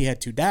kid, he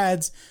had 2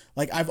 dads.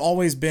 Like I've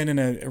always been in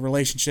a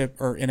relationship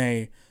or in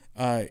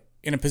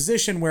a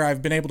position where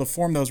I've been able to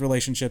form those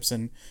relationships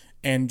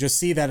and just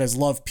see that as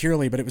love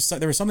purely. But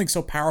there was something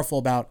so powerful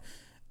about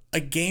a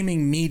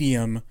gaming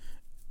medium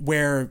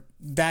where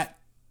that,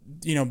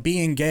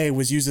 being gay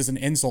was used as an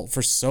insult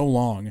for so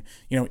long,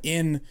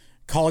 in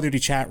Call of Duty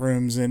chat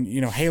rooms and,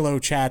 Halo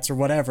chats or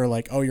whatever,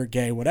 like, oh, you're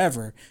gay,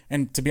 whatever.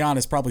 And to be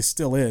honest, probably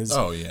still is.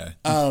 Oh yeah.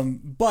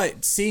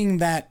 But seeing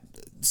that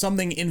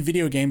something in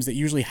video games that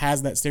usually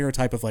has that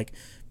stereotype of like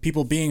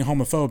people being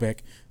homophobic,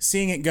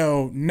 seeing it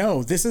go,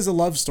 no, this is a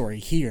love story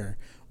here,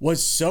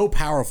 was so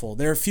powerful.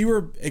 There are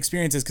fewer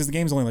experiences, because the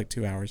game's only like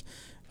 2 hours,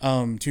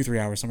 2-3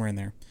 hours, somewhere in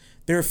there.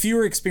 There are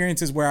fewer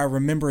experiences where I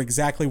remember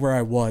exactly where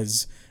I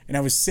was, and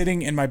I was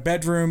sitting in my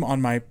bedroom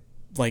on my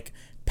like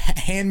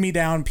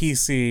hand-me-down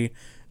PC,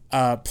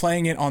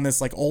 playing it on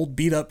this like old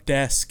beat-up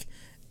desk,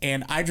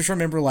 and I just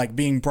remember like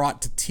being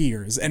brought to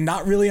tears and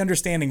not really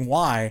understanding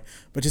why,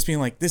 but just being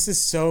like, this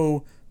is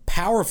so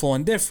powerful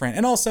and different.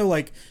 And also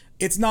like,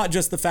 it's not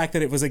just the fact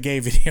that it was a gay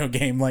video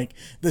game. Like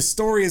the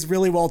story is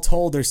really well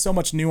told. There's so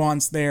much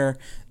nuance there.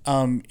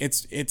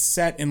 It's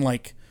set in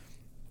like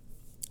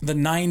the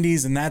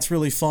 90s, and that's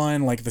really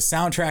fun. Like the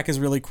soundtrack is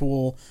really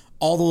cool.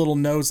 All the little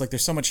notes, like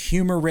there's so much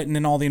humor written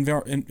in all the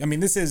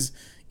this is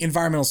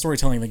environmental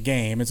storytelling in the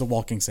game. It's a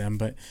walking sim,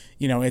 but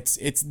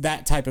it's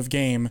that type of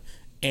game,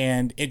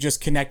 and it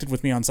just connected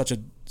with me on such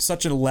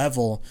a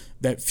level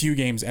that few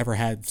games ever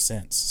had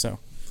since. So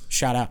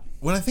shout out.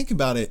 When I think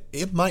about it,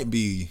 it might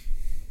be,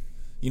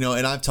 and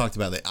I've talked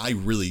about that. I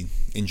really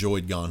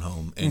enjoyed Gone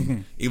Home,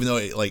 and even though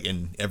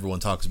and everyone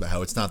talks about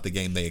how it's not the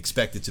game they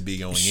expect it to be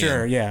going in.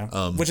 Sure,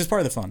 yeah, which is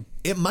part of the fun.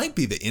 It might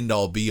be the end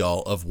all be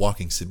all of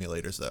walking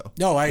simulators, though.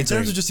 No, I agree. In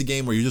terms of just a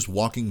game where you're just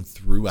walking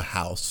through a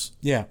house,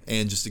 yeah,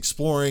 and just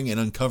exploring and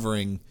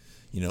uncovering,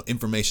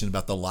 information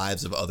about the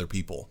lives of other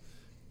people.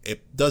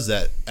 It does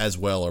that as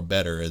well or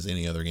better as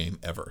any other game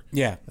ever.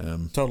 Yeah,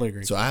 totally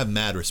agree. So I have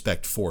mad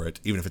respect for it,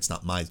 even if it's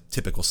not my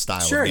typical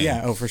style. Sure, of game.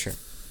 Yeah, oh for sure.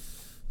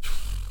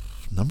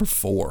 Number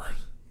 4.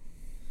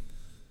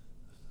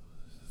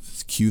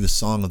 Let's cue the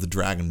Song of the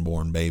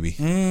Dragonborn, baby.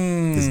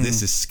 Because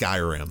this is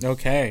Skyrim.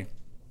 Okay.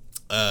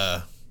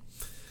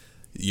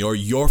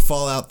 Your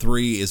Fallout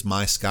 3 is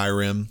my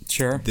Skyrim.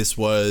 Sure. This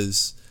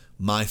was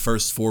my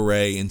first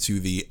foray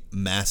into the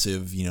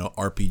massive,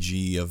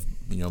 RPG of,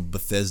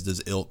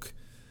 Bethesda's ilk.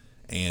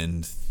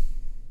 And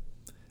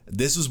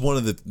this is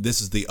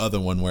this is the other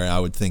one where I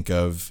would think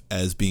of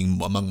as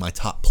being among my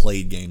top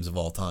played games of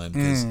all time.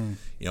 Because,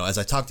 as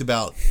I talked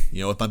about,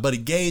 with my buddy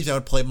Gage, I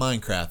would play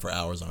Minecraft for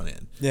hours on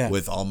end. Yeah.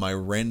 With all my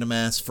random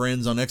ass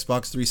friends on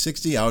Xbox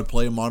 360, I would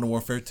play Modern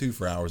Warfare 2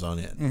 for hours on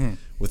end.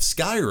 With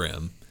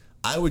Skyrim,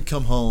 I would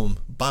come home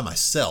by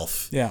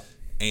myself. Yeah.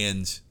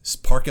 And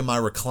park in my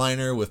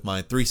recliner with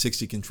my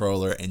 360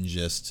 controller and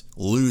just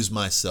lose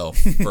myself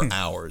for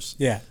hours.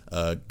 Yeah.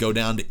 Go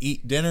down to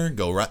eat dinner,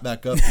 go right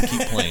back up and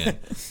keep playing.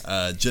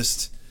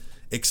 Just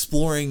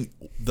exploring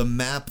the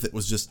map that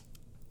was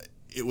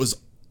it was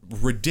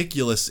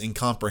ridiculous in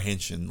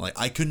comprehension. Like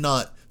I could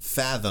not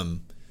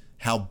fathom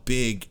how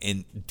big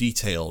and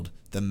detailed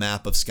the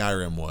map of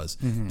Skyrim was.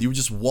 You were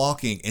just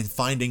walking and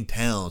finding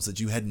towns that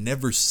you had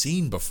never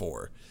seen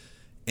before.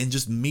 And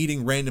just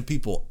meeting random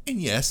people. And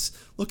yes,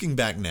 looking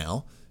back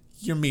now,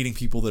 you're meeting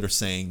people that are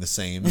saying the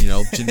same,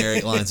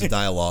 generic lines of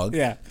dialogue.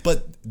 Yeah.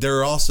 But there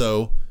are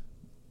also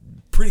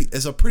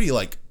pretty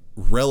like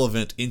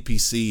relevant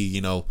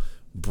NPC,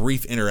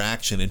 brief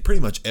interaction in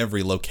pretty much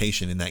every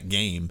location in that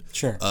game.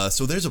 Sure.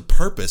 So there's a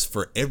purpose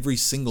for every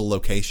single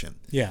location.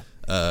 Yeah.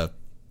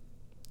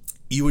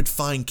 You would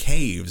find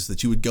caves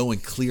that you would go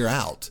and clear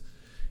out,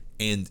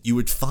 and you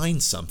would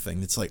find something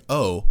that's like,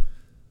 oh,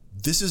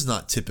 this is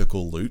not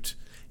typical loot.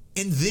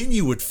 And then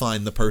you would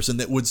find the person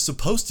that was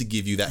supposed to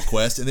give you that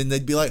quest, and then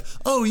they'd be like,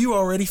 oh, you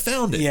already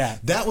found it. Yeah.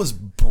 That was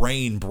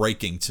brain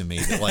breaking to me.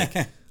 That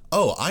like,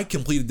 oh, I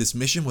completed this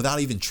mission without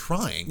even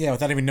trying. Yeah,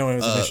 without even knowing it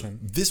was a mission.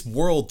 This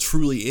world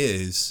truly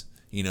is,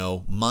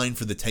 mine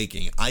for the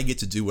taking. I get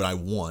to do what I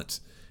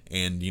want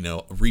and,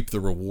 reap the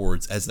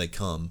rewards as they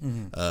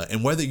come.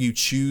 And whether you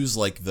choose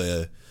like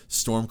the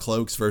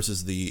Stormcloaks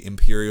versus the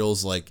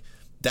Imperials, like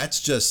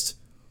that's just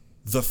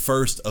the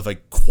first of a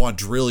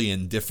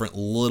quadrillion different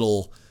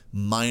little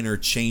minor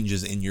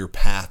changes in your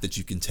path that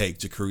you can take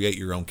to create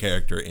your own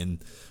character in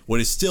what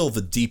is still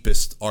the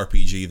deepest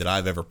RPG that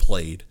I've ever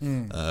played.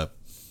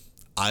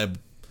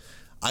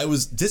 I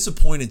was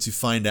disappointed to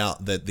find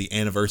out that the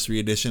Anniversary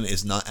Edition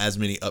is not as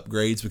many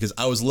upgrades, because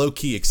I was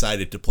low-key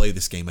excited to play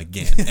this game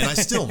again, and I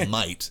still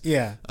might.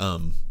 Yeah.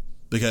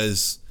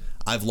 Because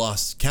I've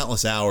lost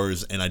countless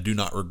hours, and I do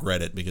not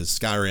regret it, because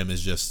Skyrim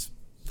is just...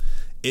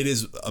 It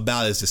is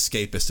about as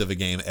escapist of a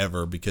game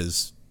ever,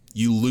 because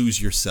you lose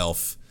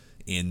yourself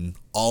in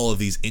all of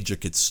these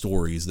intricate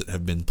stories that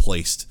have been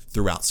placed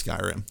throughout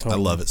Skyrim. Totally. I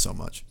love it so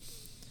much.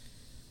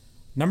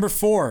 Number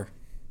 4,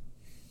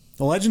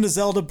 The Legend of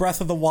Zelda Breath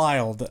of the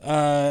Wild.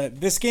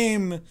 This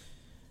game,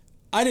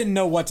 I didn't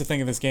know what to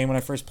think of this game when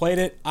I first played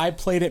it. I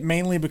played it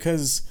mainly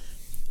because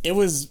it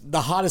was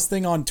the hottest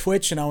thing on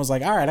Twitch, and I was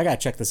like, all right, I got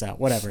to check this out.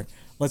 Whatever.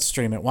 Let's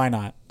stream it. Why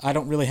not? I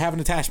don't really have an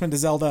attachment to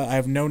Zelda. I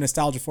have no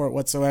nostalgia for it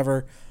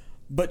whatsoever.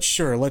 But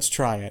sure, let's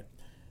try it.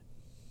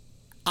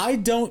 I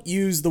don't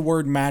use the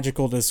word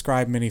magical to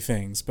describe many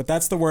things, but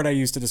that's the word I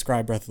use to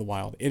describe Breath of the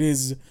Wild. It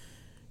is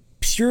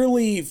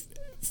purely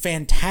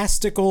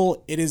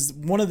fantastical. It is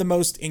one of the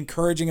most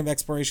encouraging of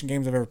exploration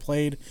games I've ever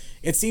played.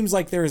 It seems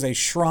like there is a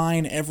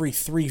shrine every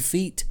 3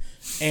 feet,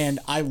 and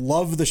I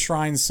love the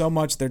shrines so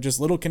much. They're just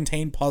little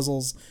contained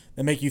puzzles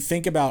that make you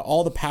think about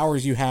all the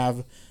powers you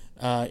have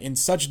in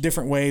such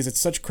different ways. It's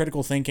such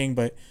critical thinking,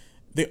 but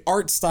the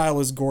art style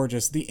is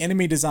gorgeous. The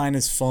enemy design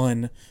is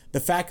fun. The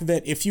fact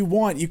that if you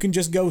want, you can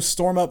just go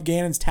storm up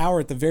Ganon's tower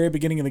at the very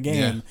beginning of the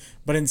game,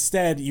 but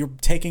instead you're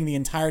taking the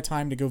entire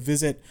time to go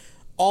visit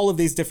all of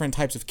these different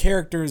types of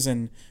characters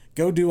and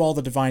go do all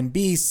the divine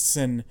beasts,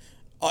 and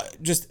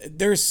just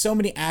there's so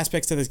many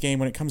aspects to this game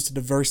when it comes to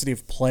diversity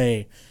of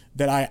play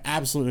that I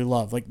absolutely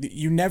love. Like,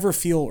 you never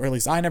feel, or at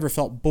least I never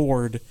felt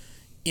bored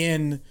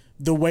in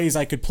the ways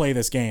I could play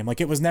this game.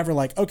 Like, it was never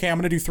like, okay, I'm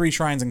going to do 3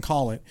 shrines and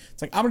call it.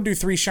 It's like, I'm going to do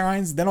 3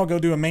 shrines, then I'll go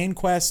do a main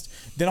quest,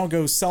 then I'll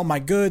go sell my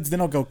goods,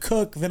 then I'll go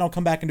cook, then I'll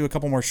come back and do a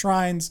couple more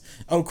shrines.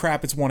 Oh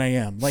crap, it's 1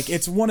 a.m. Like,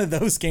 it's one of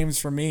those games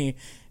for me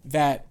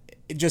that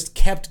it just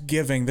kept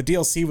giving. The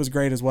DLC was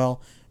great as well,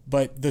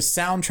 but the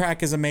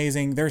soundtrack is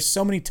amazing. There's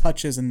so many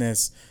touches in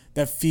this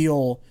that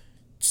feel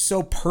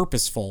so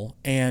purposeful,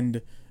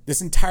 and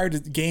this entire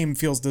game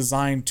feels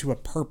designed to a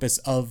purpose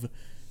of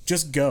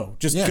just go.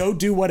 Go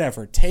do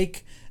whatever.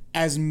 Take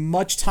as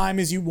much time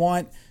as you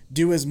want,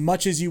 do as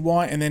much as you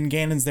want, and then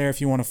Ganon's there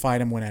if you want to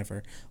fight him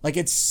whenever. Like,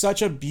 it's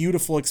such a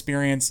beautiful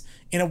experience.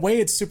 In a way,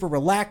 it's super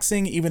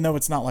relaxing, even though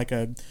it's not like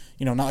a,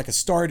 not like a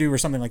Stardew or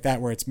something like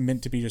that where it's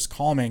meant to be just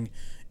calming.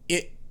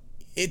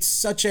 It's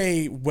such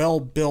a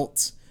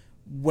well-built,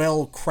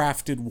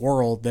 well-crafted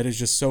world that is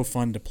just so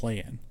fun to play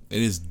in.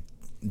 It is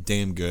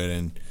damn good,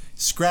 and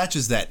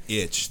scratches that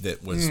itch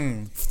that was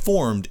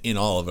formed in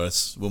all of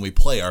us when we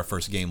play our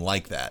first game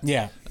like that.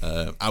 Yeah.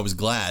 I was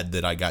glad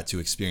that I got to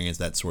experience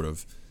that sort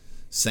of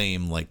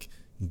same, like,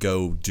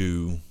 go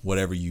do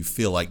whatever you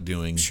feel like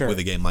doing with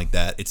a game like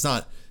that. It's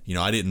not,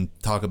 I didn't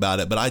talk about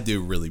it, but I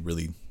do really,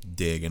 really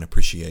dig and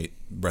appreciate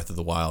Breath of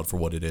the Wild for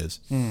what it is.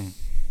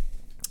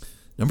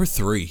 Number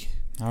 3.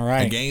 All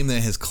right. A game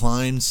that has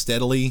climbed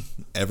steadily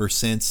ever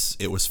since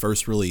it was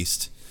first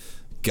released,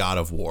 God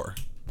of War.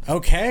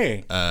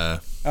 Okay.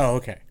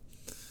 Okay.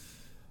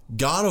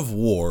 God of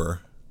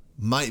War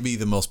might be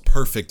the most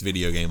perfect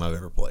video game I've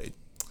ever played.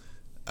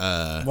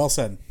 Well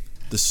said.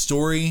 The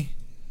story,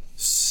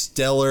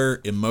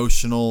 stellar,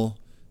 emotional,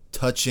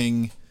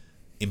 touching,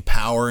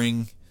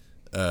 empowering,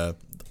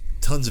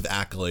 tons of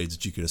accolades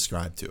that you could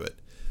ascribe to it.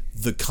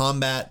 The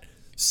combat,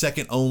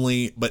 second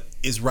only, but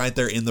is right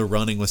there in the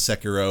running with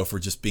Sekiro for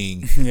just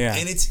being... Yeah.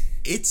 And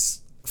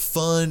it's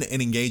fun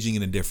and engaging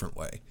in a different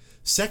way.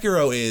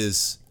 Sekiro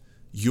is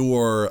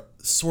your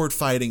sword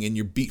fighting and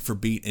you're beat for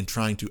beat and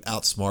trying to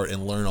outsmart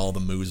and learn all the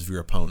moves of your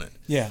opponent.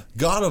 Yeah.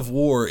 God of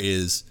War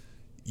is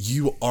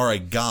you are a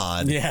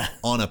god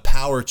on a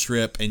power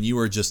trip and you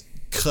are just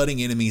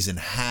cutting enemies in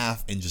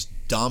half and just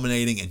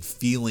dominating and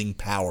feeling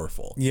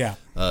powerful. Yeah.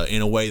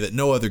 In a way that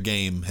no other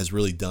game has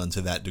really done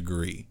to that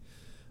degree.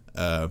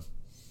 I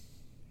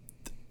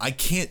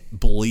can't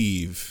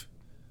believe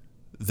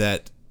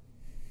that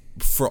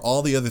for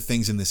all the other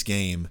things in this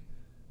game,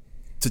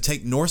 to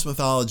take Norse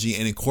mythology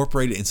and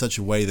incorporate it in such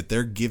a way that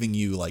they're giving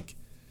you like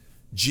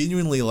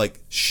genuinely like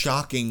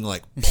shocking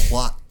like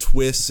plot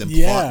twists and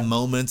plot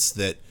moments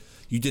that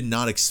you did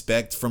not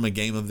expect from a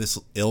game of this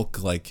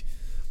ilk. Like,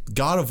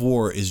 God of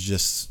War is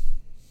just,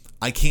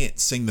 I can't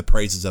sing the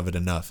praises of it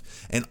enough.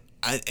 And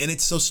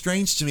it's so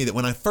strange to me that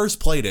when I first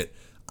played it,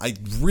 I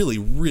really,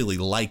 really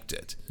liked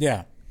it.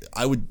 Yeah.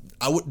 I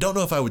don't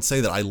know if I would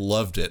say that I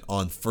loved it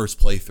on first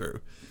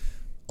playthrough.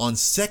 On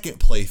second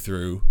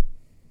playthrough,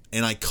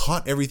 and I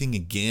caught everything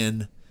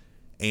again,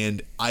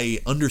 and I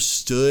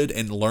understood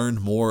and learned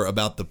more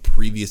about the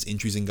previous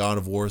entries in God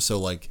of War. So,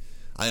 like,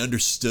 I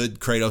understood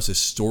Kratos'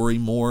 story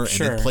more and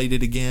then played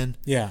it again.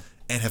 Yeah.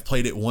 And have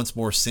played it once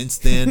more since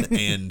then.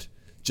 And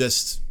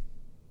just,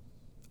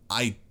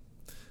 I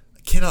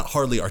cannot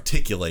hardly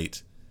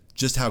articulate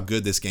just how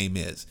good this game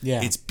is.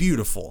 Yeah. It's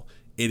beautiful.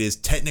 It is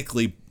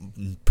technically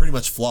pretty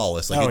much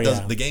flawless. Like,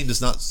 the game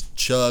does not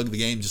chug. The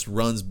game just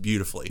runs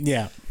beautifully.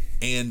 Yeah.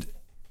 And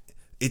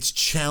it's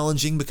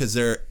challenging because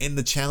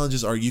the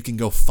challenges are, you can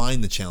go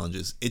find the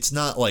challenges. It's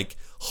not like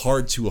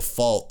hard to a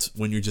fault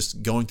when you're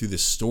just going through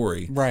this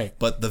story. Right.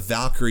 But the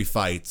Valkyrie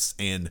fights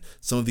and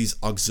some of these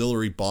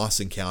auxiliary boss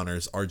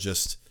encounters are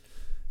just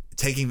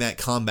taking that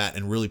combat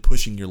and really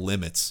pushing your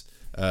limits.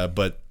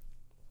 But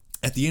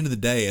at the end of the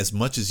day, as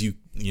much as you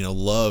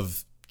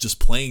love just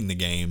playing the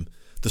game,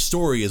 the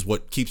story is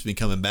what keeps me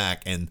coming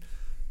back. And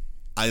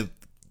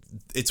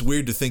it's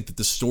weird to think that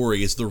the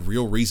story is the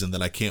real reason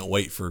that I can't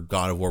wait for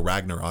God of War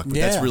Ragnarok, but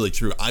that's really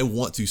true. I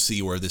want to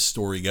see where this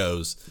story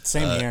goes.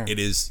 Same here. It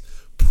is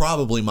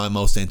probably my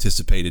most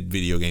anticipated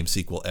video game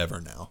sequel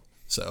ever now.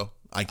 So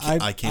I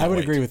can't I would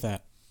wait. agree with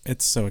that.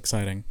 It's so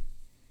exciting.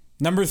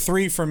 Number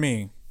 3 for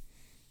me,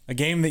 a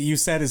game that you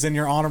said is in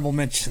your honorable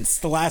mentions,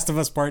 The Last of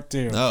Us Part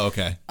 2. Oh,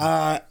 okay.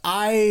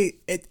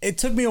 It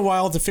took me a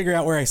while to figure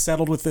out where I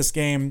settled with this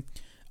game.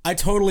 I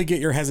totally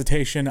get your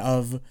hesitation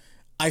of,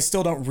 I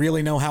still don't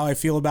really know how I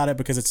feel about it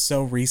because it's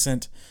so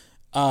recent.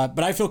 But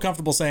I feel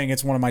comfortable saying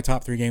it's one of my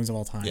top 3 games of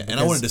all time. Yeah, and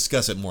I want to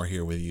discuss it more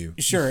here with you.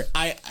 Sure.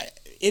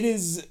 It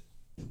is,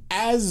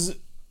 as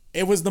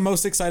it was the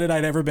most excited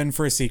I'd ever been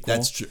for a sequel.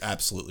 That's true.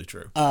 Absolutely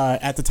true.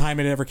 At the time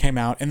it ever came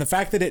out. And the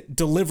fact that it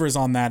delivers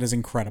on that is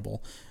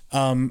incredible.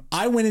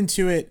 I went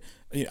into it,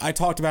 I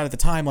talked about it at the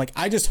time, like,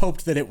 I just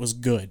hoped that it was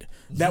good.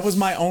 That was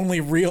my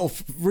only real,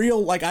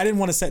 like, I didn't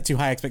want to set too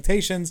high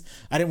expectations.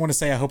 I didn't want to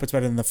say I hope it's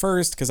better than the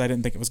first because I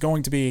didn't think it was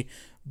going to be.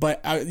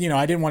 But, I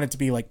didn't want it to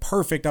be, like,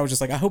 perfect. I was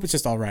just like, I hope it's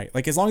just all right.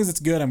 Like, as long as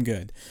it's good, I'm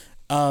good.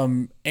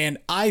 And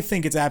I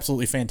think it's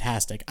absolutely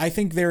fantastic. I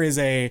think there is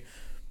a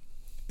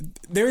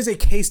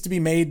case to be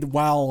made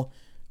while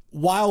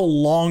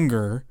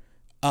longer,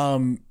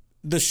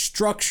 the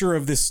structure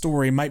of this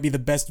story might be the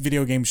best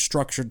video game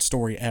structured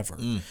story ever.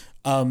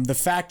 The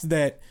fact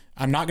that,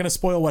 I'm not going to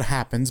spoil what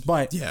happens,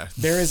 but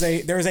there is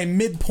a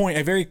midpoint,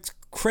 a very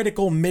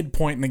critical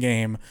midpoint in the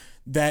game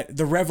that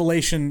the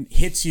revelation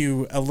hits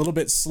you a little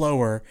bit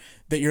slower,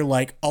 that you're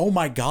like, oh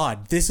my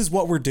God, this is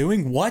what we're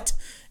doing? What?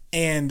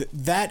 And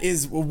that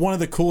is one of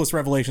the coolest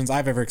revelations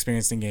I've ever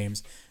experienced in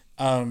games.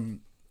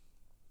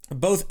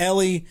 Both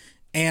Ellie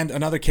and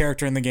another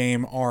character in the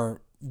game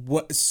are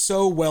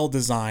so well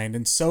designed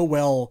and so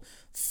well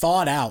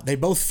thought out. They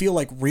both feel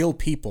like real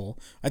people.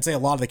 I'd say a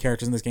lot of the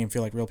characters in this game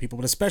feel like real people,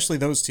 but especially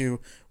those two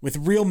with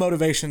real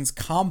motivations,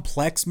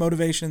 complex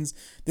motivations.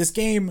 This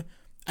game,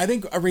 I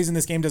think a reason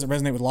this game doesn't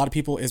resonate with a lot of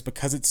people is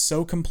because it's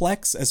so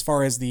complex as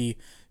far as the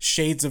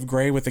shades of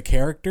gray with the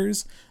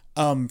characters.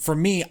 For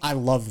me, I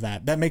love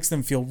that. That makes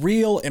them feel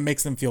real. It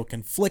makes them feel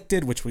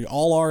conflicted, which we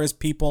all are as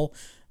people.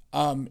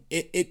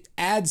 It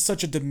adds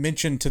such a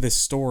dimension to this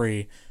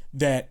story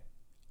that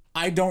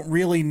I don't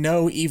really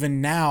know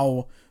even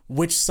now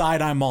which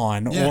side I'm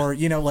on, or,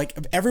 like,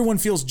 everyone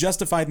feels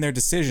justified in their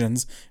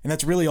decisions, and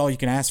that's really all you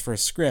can ask for a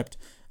script.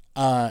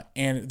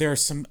 And there are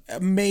some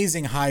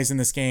amazing highs in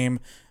this game,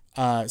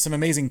 some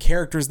amazing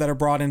characters that are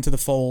brought into the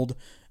fold.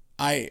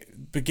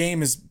 The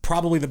game is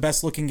probably the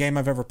best looking game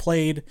I've ever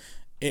played.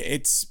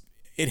 It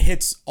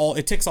ticks all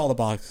the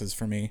boxes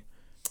for me.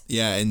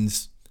 Yeah,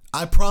 and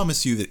I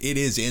promise you that it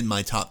is in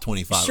my top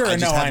 25. Sure, I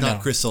just have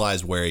not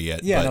crystallized where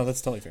yet. Yeah, but, no,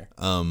 that's totally fair.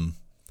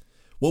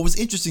 What was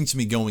interesting to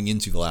me going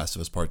into The Last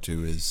of Us Part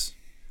 2 is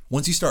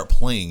once you start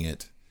playing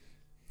it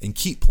and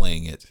keep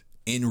playing it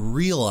and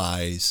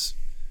realize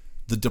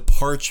the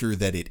departure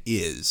that it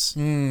is,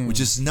 which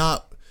is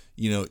not,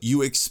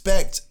 you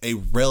expect a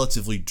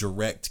relatively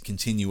direct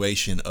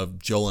continuation of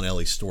Joel and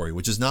Ellie's story,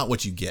 which is not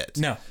what you get.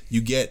 No.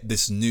 You get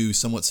this new,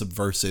 somewhat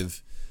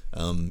subversive,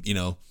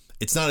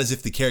 it's not as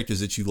if the characters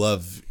that you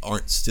love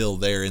aren't still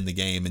there in the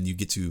game, and you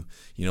get to,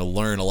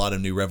 learn a lot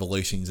of new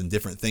revelations and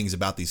different things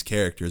about these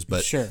characters.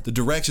 But the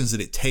directions that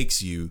it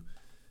takes you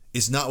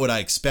is not what I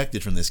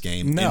expected from this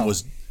game. No. It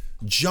was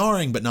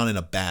jarring, but not in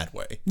a bad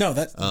way. No,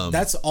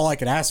 that's all I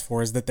could ask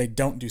for, is that they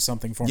don't do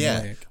something formulaic.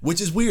 Yeah,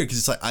 which is weird because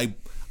it's like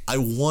I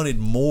wanted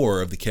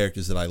more of the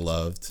characters that I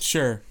loved.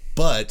 Sure.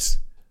 But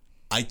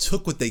I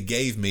took what they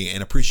gave me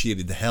and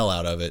appreciated the hell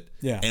out of it.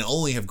 Yeah. And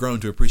only have grown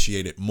to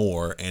appreciate it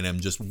more. And I'm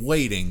just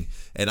waiting.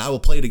 And I will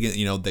play it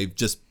again. They've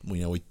just,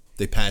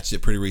 they patched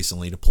it pretty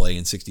recently to play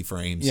in 60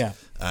 frames. Yeah.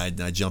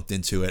 And I jumped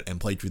into it and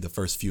played through the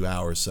first few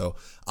hours. So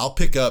I'll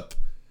pick up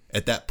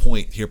at that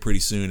point here pretty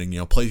soon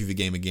and, play through the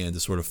game again to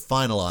sort of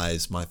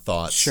finalize my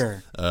thoughts.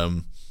 Sure.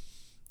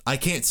 I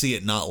can't see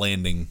it not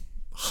landing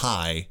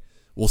high.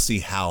 We'll see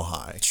how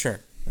high.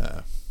 Sure.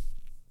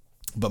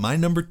 But my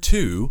number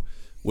 2,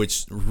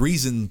 which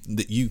reason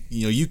that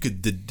you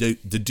could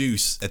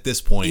deduce at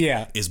this point,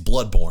 is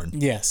Bloodborne.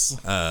 Yes.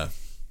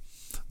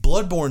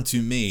 Bloodborne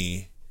to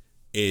me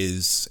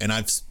is, and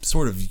I've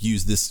sort of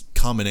used this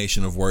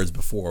combination of words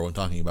before when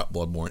talking about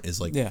Bloodborne, is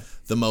like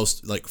the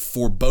most like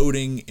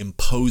foreboding,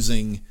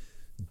 imposing,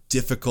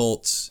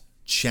 difficult,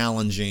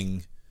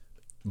 challenging,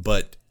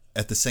 but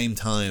at the same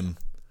time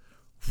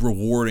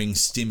rewarding,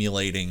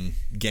 stimulating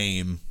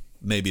game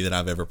maybe that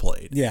I've ever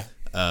played. Yeah.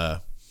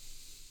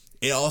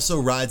 It also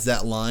rides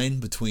that line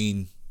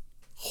between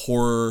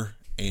horror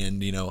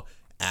and,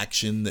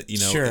 action that,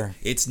 Sure.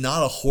 It's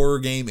not a horror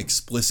game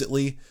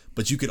explicitly,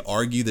 but you could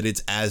argue that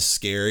it's as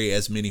scary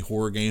as many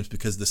horror games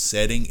because the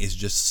setting is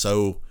just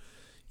so,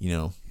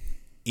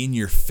 in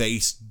your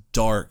face,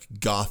 dark,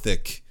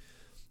 gothic.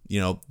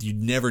 You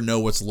never know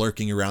what's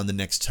lurking around the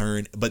next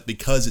turn, but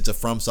because it's a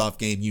FromSoft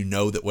game,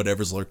 that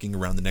whatever's lurking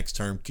around the next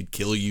turn could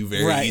kill you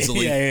very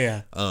easily.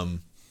 Yeah.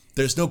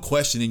 There's no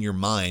question in your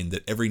mind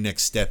that every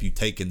next step you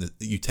take in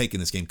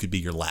this game could be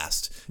your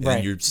last, and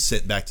then you're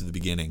sent back to the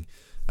beginning.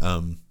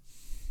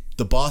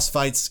 The boss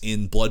fights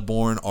in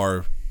Bloodborne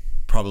are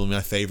probably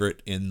my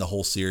favorite in the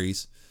whole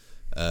series.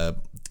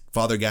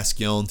 Father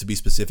Gascoigne, to be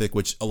specific,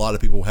 which a lot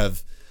of people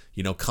have,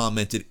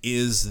 commented,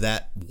 is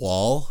that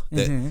wall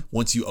that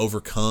once you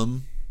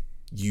overcome,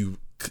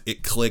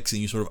 it clicks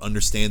and you sort of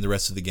understand the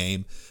rest of the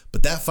game.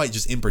 But that fight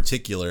just in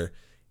particular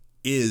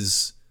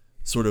is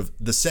sort of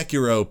the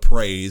Sekiro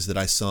praise that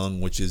I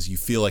sung, which is you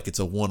feel like it's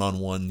a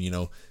one-on-one,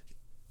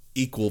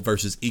 equal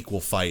versus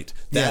equal fight.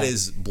 That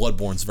is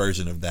Bloodborne's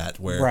version of that,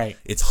 where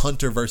it's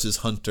hunter versus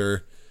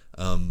hunter.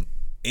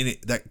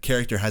 That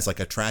character has like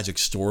a tragic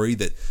story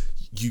that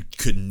you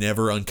could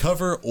never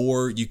uncover,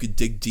 or you could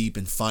dig deep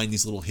and find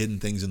these little hidden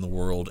things in the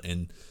world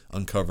and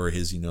uncover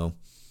his,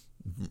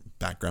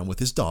 background with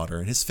his daughter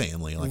and his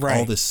family, like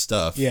all this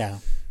stuff. Yeah.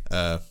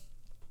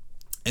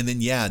 And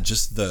then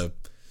just the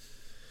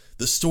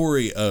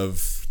story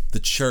of the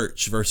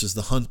church versus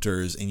the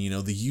hunters, and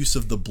the use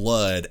of the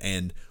blood,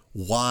 and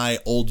why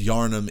Old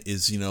Yharnam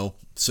is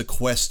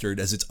sequestered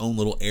as its own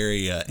little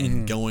area,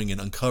 and going and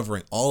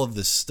uncovering all of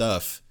this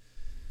stuff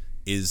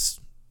is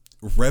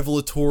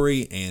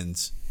revelatory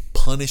and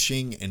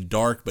punishing and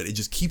dark, but it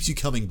just keeps you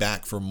coming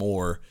back for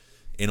more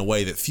in a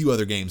way that few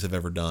other games have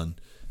ever done.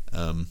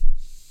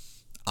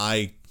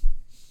 I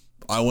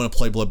want to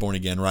play Bloodborne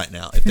again right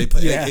now. If they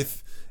play,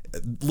 if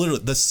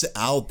literally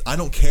I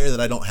don't care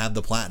that I don't have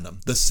the platinum.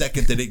 The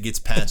second that it gets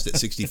patched at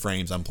 60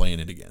 frames, I'm playing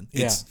it again.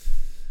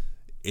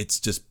 It's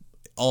just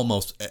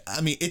almost. I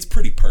mean, it's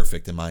pretty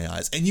perfect in my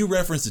eyes. And you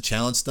referenced the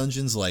challenge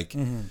dungeons, like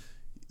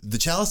the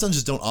challenge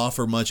dungeons don't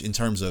offer much in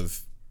terms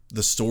of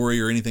the story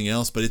or anything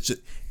else, but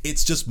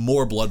it's just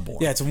more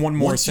Bloodborne. Yeah, it's one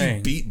more Once thing.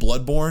 you beat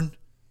Bloodborne,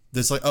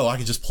 there's like, I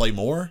can just play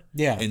more,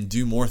 and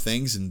do more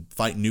things and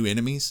fight new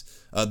enemies.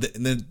 And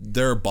then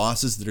there are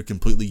bosses that are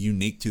completely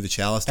unique to the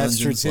Chalice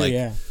dungeons. That's true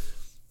too.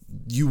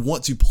 You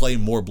want to play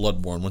more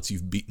Bloodborne once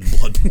you've beaten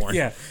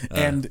Bloodborne.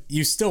 And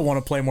you still want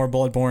to play more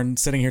Bloodborne.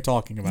 Sitting here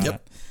talking about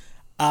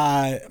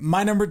it.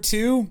 My number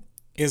 2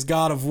 is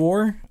God of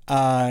War.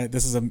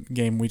 This is a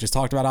game we just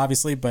talked about,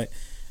 obviously, but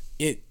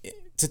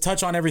to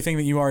touch on everything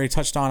that you already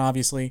touched on,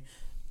 obviously.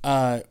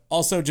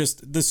 Also,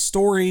 just the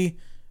story,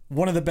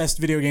 one of the best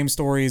video game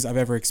stories I've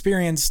ever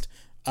experienced.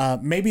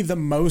 Maybe the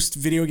most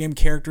video game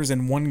characters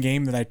in one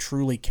game that I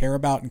truly care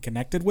about and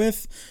connected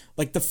with.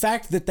 Like the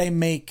fact that they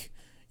make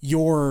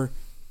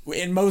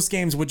in most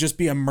games would just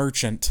be a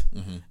merchant.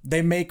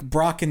 They make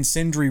Brock and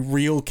Sindri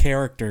real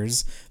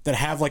characters that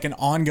have like an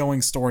ongoing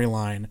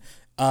storyline.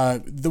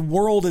 The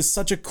world is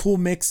such a cool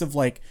mix of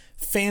like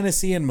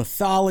fantasy and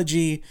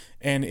mythology,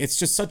 and it's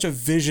just such a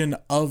vision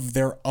of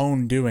their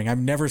own doing. I've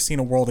never seen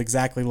a world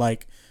exactly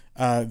like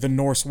the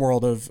Norse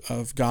world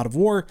of God of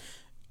War.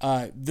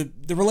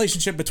 The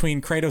relationship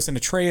between Kratos and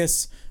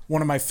Atreus,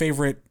 one of my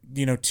favorite,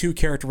 2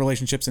 character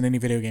relationships in any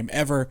video game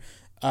ever.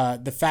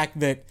 The fact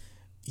that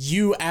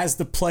you as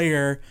the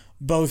player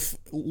both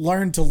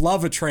learn to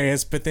love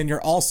Atreus, but then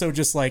you're also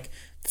just like,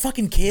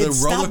 fucking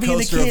kids, the roller stop being a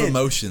coaster kid. of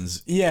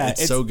emotions.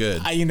 It's so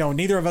good.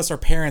 Neither of us are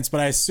parents,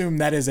 but I assume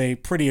that is a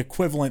pretty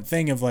equivalent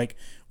thing of like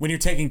when you're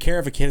taking care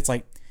of a kid, it's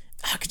like,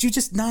 could you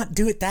just not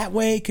do it that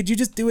way? Could you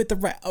just do it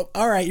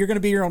all right, you're going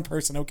to be your own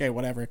person. Okay,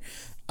 whatever.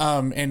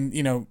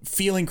 And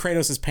feeling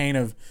Kratos' pain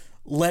of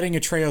letting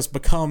Atreus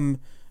become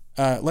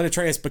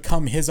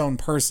his own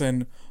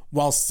person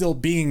while still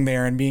being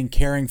there and being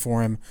caring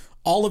for him.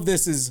 All of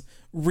this is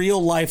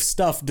real life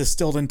stuff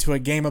distilled into a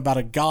game about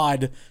a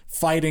god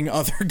fighting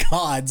other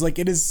gods. Like,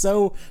 it is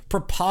so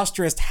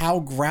preposterous how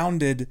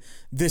grounded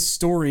this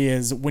story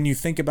is when you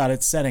think about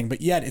its setting,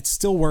 but yet it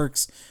still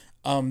works.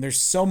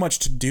 There's so much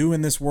to do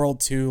in this world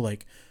too.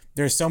 Like,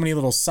 there's so many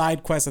little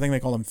side quests. I think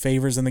they call them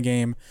favors in the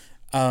game.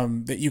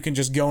 That you can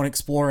just go and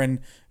explore and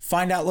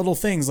find out little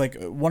things. Like,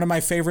 one of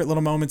my favorite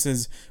little moments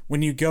is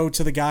when you go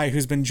to the guy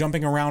who's been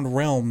jumping around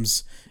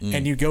realms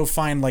and you go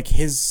find like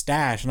his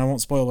stash, and I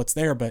won't spoil what's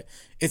there, but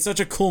it's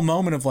such a cool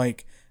moment of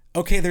like,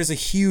 okay, there's a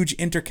huge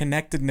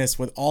interconnectedness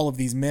with all of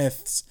these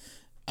myths,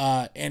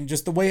 and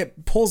just the way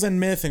it pulls in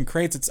myth and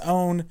creates its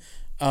own.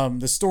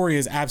 The story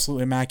is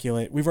absolutely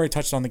immaculate. We've already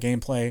touched on the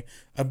gameplay.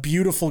 A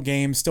beautiful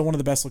game, still one of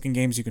the best looking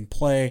games you can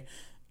play.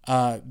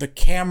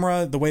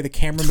 The way the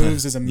camera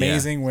moves is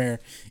amazing, where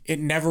it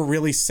never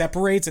really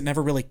separates, it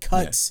never really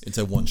cuts. It's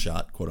a one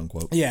shot, quote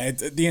unquote.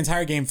 The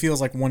entire game feels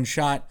like one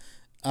shot,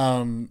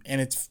 and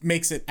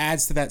it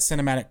adds to that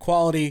cinematic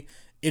quality.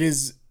 It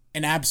is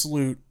an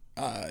absolute,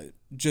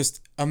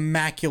 just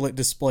immaculate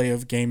display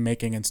of game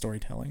making and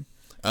storytelling.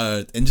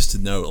 And just to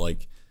note,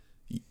 like,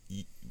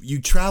 you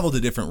travel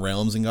to different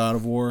realms in God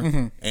of War,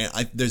 and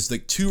there's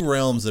like 2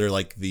 realms that are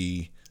like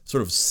the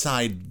sort of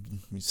side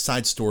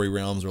story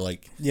realms, or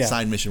like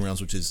side mission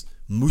realms, which is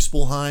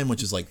Muspelheim,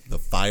 which is like the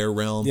fire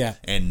realm,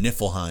 and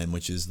Niflheim,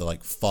 which is the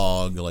like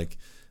fog. Like,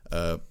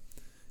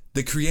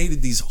 they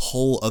created these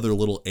whole other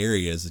little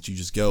areas that you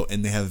just go,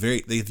 and they have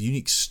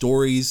unique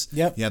stories.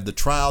 You have the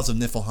Trials of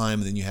Niflheim,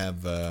 and then you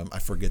have I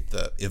forget,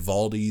 the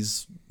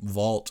Ivaldi's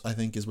Vault, I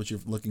think is what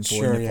you're looking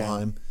for in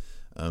Niflheim.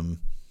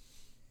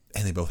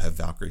 And they both have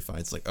Valkyrie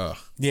fights. Like,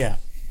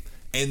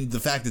 And the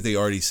fact that they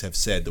already have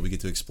said that we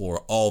get to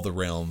explore all the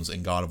realms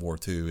in God of War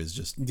 2 is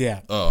just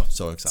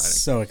so exciting.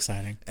 So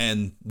exciting.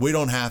 And we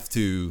don't have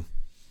to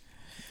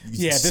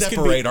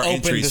separate our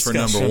entries for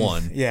number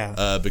one.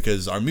 Yeah.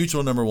 Because our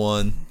mutual number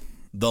one,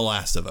 The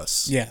Last of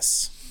Us.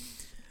 Yes.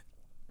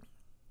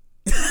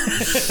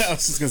 I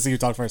was just gonna see you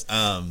talk first.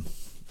 I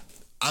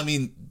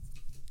mean,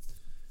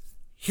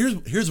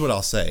 here's what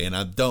I'll say, and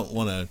I don't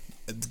want to,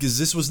 because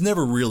this was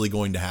never really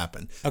going to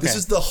happen. Okay. This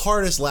is the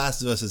hardest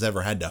Last of Us has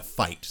ever had to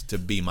fight to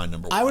be my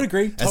number one. I would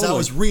agree. Totally. As I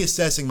was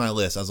reassessing my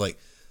list, I was like,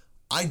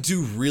 I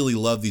do really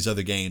love these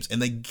other games,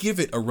 and they give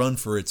it a run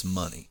for its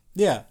money.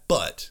 Yeah.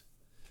 But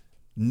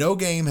no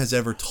game has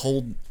ever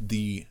told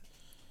the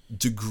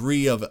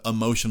degree of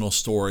emotional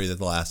story that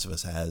The Last of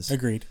Us has.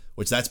 Agreed.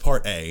 Which that's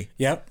part A.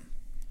 Yep.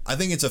 I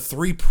think it's a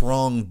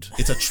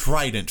it's a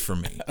trident for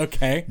me.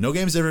 Okay. No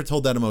game's ever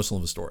told that emotional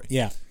of a story.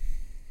 Yeah.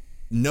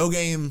 No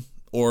game,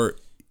 or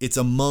it's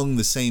among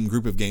the same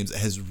group of games that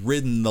has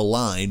ridden the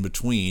line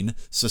between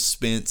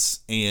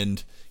suspense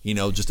and,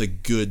 just a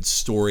good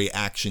story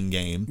action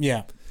game.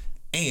 Yeah.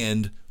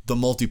 And the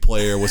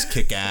multiplayer was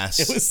kick-ass.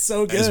 It was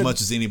so good. As much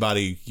as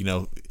anybody,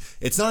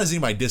 it's not as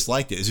anybody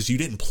disliked it. It's just you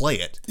didn't play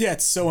it. Yeah,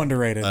 it's so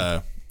underrated.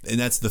 And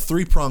that's the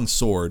three-pronged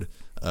sword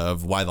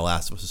of why The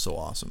Last of Us is so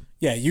awesome.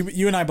 Yeah,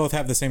 you and I both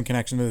have the same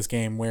connection to this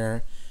game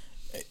where,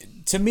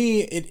 to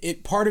me,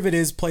 it part of it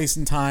is place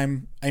and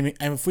time. I mean,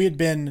 if we had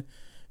been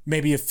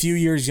maybe a few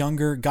years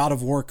younger, God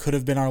of War could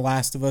have been our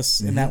Last of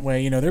Us in that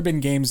way. There have been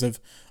games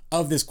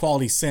of this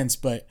quality since,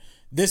 but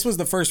this was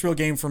the first real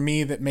game for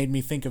me that made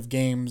me think of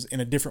games in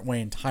a different way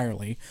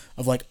entirely.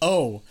 Of like,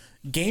 oh,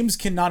 games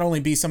can not only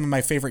be some of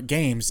my favorite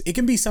games, it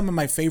can be some of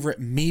my favorite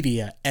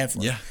media ever.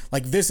 Yeah.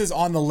 Like, this is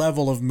on the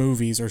level of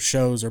movies or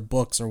shows or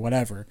books or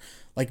whatever.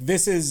 Like,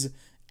 this is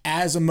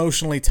as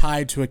emotionally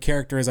tied to a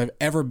character as I've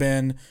ever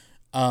been.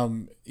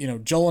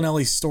 Joel and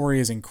Ellie's story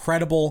is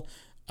incredible.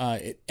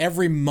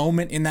 Every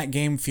moment in that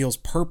game feels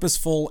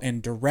purposeful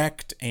and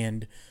direct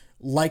and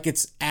like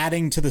it's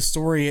adding to the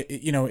story.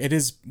 It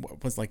is,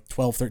 was like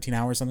 12, 13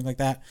 hours, something like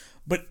that.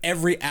 But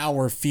every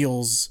hour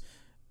feels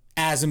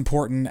as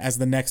important as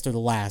the next or the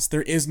last.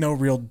 There is no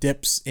real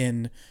dips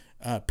in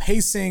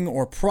pacing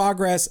or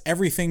progress.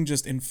 Everything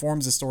just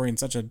informs the story in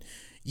such a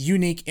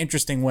unique,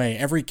 interesting way.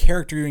 Every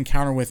character you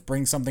encounter with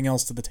brings something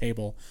else to the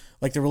table.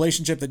 Like the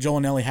relationship that Joel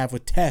and Ellie have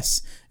with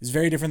Tess is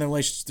very different than the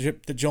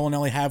relationship that Joel and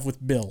Ellie have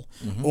with Bill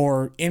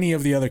or any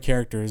of the other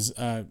characters.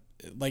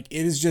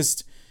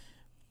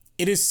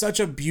 It is such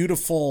a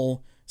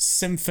beautiful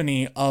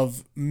symphony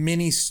of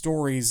many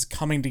stories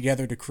coming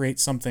together to create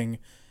something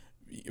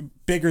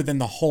bigger than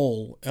the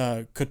whole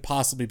could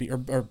possibly be,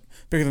 or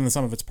bigger than the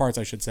sum of its parts,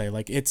 I should say.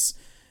 Like, it's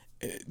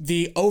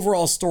the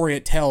overall story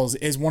it tells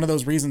is one of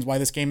those reasons why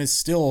this game is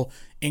still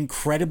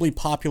incredibly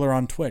popular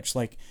on Twitch.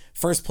 Like,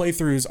 first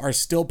playthroughs are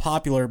still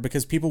popular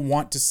because people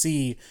want to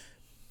see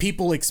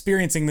people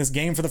experiencing this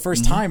game for the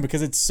first time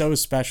because it's so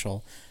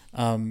special.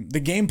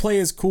 The gameplay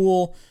is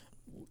cool.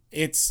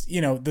 It's,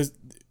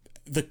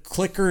 the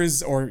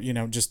clickers or,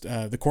 just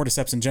the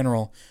cordyceps in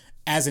general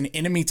as an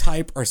enemy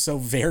type are so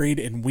varied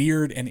and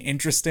weird and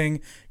interesting.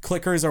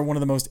 Clickers are one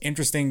of the most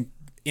interesting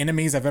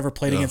enemies I've ever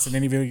played against in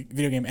any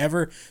video game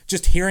ever.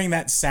 Just hearing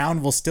that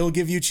sound will still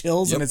give you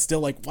chills, and it's still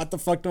like, what the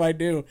fuck do I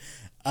do?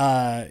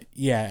 I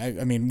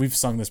mean, we've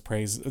sung the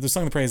praises of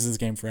this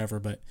game forever,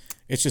 but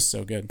it's just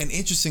so good. And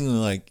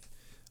interestingly,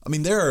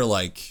 there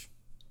are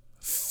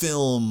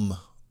film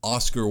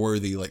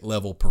Oscar-worthy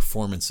level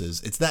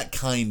performances. It's that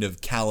kind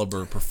of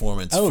caliber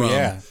performance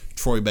from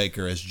Troy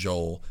Baker as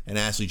Joel and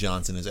Ashley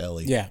Johnson as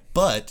Ellie. Yeah.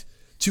 But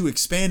to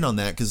expand on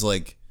that, because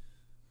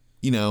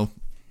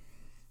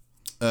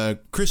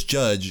Chris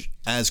Judge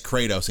as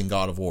Kratos in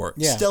God of War,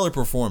 stellar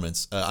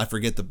performance. I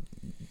forget the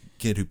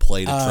kid who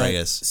played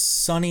Atreus,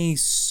 Sonny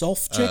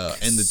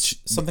Solfchik, and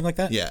something like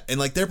that. Yeah,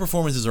 and their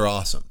performances are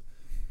awesome.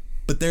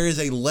 But there is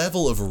a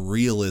level of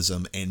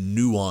realism and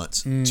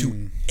nuance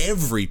to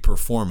every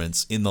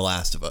performance in The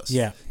Last of Us.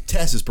 Yeah.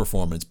 Tess's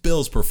performance,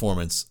 Bill's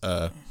performance.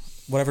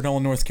 Whatever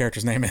Nolan North's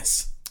character's name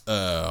is.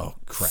 Oh,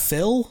 crap.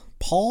 Phil?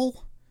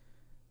 Paul?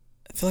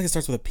 I feel like it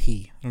starts with a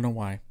P. I don't know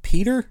why.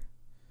 Peter?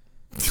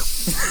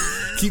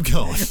 Keep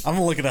going. I'm going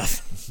to look it up.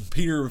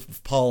 Peter,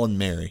 Paul, and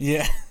Mary.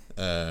 Yeah.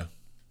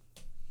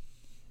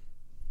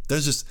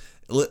 There's just...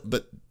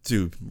 But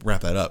to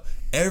wrap that up,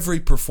 every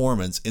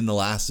performance in The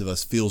Last of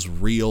Us feels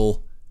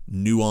real,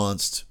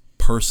 nuanced,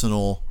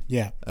 personal.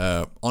 Yeah.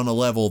 On a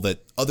level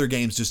that other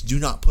games just do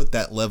not put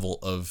that level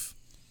of,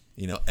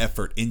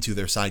 effort into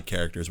their side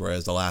characters,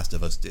 whereas The Last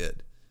of Us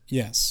did.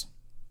 Yes.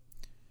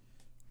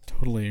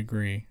 Totally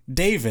agree.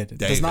 David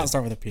does not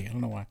start with a P. I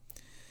don't know why.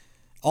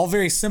 All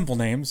very simple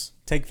names.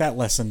 Take that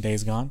lesson,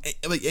 Days Gone.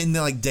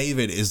 And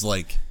David is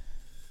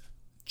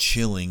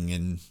chilling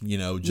and,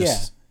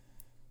 just...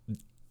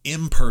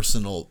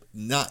 impersonal,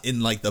 not in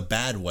the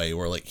bad way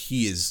where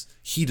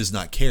he does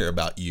not care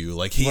about you,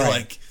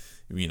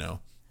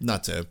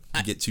 not to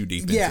get too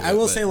deep into it. I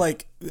will say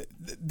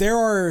there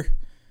are,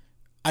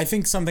 I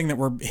think something that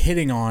we're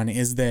hitting on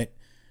is that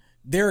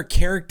there are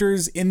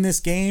characters in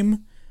this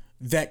game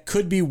that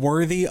could be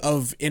worthy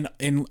of in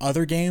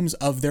other games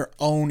of their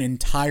own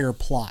entire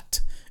plot,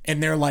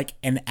 and they're like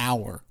an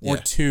hour or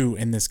two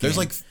in this game. There's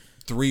like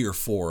 3 or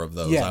 4 of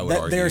those. I would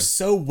argue they're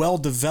so well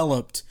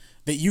developed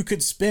that you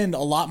could spend a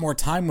lot more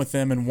time with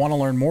them and want to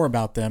learn more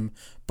about them,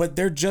 but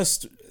they're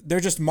just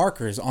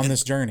markers on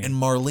this journey. And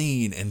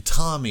Marlene and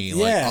Tommy,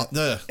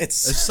 it's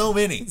so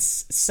many.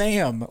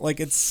 Sam, like,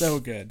 it's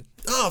so good.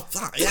 Oh,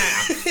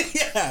 yeah.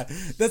 Yeah,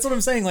 that's what I'm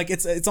saying. Like,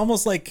 it's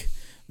almost like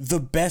the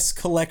best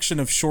collection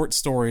of short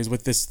stories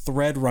with this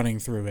thread running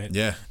through it.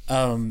 Yeah.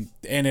 And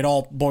it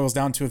all boils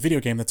down to a video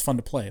game that's fun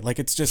to play. Like,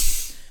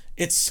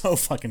 it's so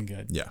fucking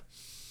good. Yeah.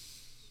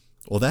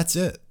 Well, that's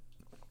it.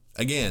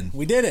 Again,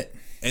 we did it.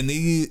 And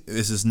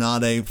this is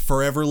not a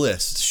forever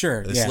list.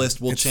 Sure. This list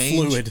will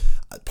change. Fluid.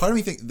 Part of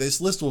me thinks this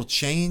list will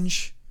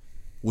change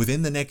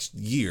within the next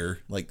year.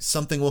 Like,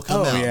 something will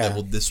come out that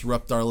will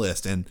disrupt our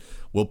list, and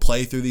we'll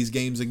play through these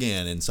games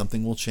again, and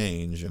something will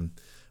change, and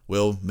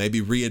we'll maybe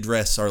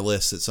readdress our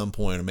list at some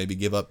point, or maybe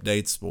give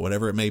updates,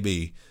 whatever it may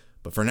be.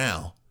 But for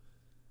now,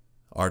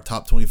 our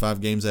top 25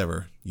 games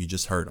ever, you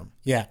just heard them.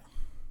 Yeah.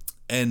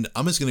 And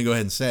I'm just going to go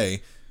ahead and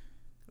say,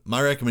 my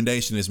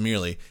recommendation is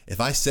merely, if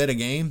I set a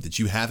game that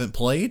you haven't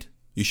played,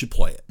 you should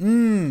play it.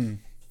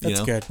 That's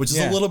good. Which is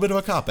a little bit of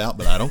a cop-out,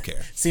 but I don't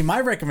care. See, my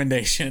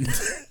recommendation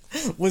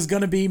was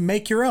going to be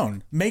make your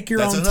own. Make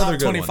your own top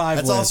 25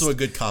 That's list. Also a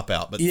good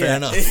cop-out, but fair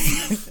enough.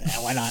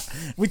 Yeah, why not?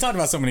 We talked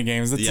about so many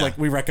games. It's like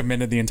we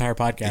recommended the entire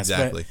podcast.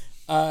 Exactly.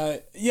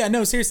 But,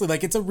 no, seriously,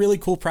 like, it's a really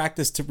cool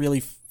practice to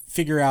really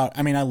figure out.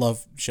 I mean, I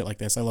love shit like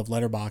this. I love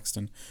Letterboxd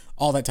and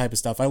all that type of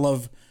stuff. I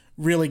love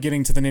really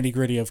getting to the nitty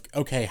gritty of,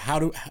 okay,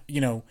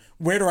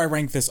 where do I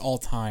rank this all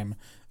time?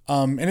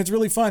 And it's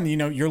really fun.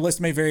 Your list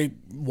may vary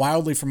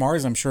wildly from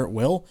ours. I'm sure it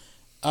will.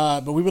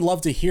 But we would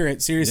love to hear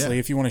it, seriously,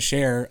 if you want to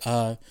share.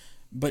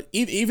 But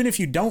even if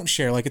you don't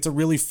share, like, it's a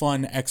really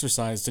fun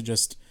exercise to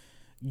just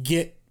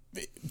get.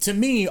 To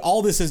me,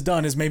 all this has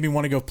done is made me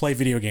want to go play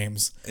video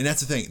games. And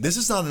that's the thing. This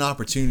is not an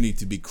opportunity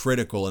to be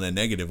critical in a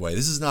negative way.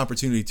 This is an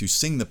opportunity to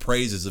sing the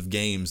praises of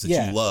games that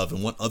you love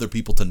and want other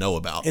people to know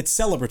about. It's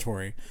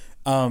celebratory.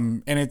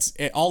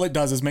 And all it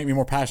does is make me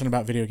more passionate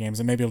about video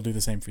games, and maybe it'll do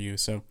the same for you.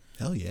 So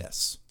hell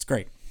yes, it's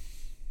great.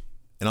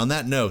 And on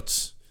that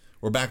note,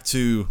 we're back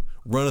to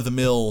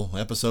run-of-the-mill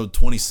episode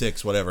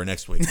 26, whatever,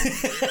 next week.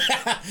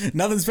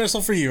 Nothing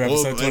special for you,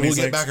 episode 26.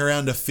 We'll get back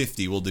around to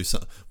 50. We'll do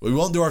some. We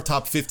won't do our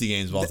top 50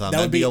 games of all time.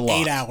 That'd be a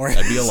lot. 8 hours.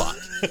 That'd be a lot.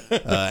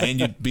 And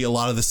you'd be a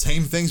lot of the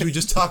same things we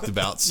just talked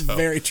about. So.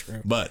 Very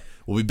true. But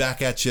we'll be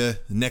back at you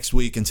next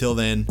week. Until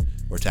then,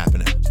 we're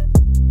tapping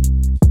out.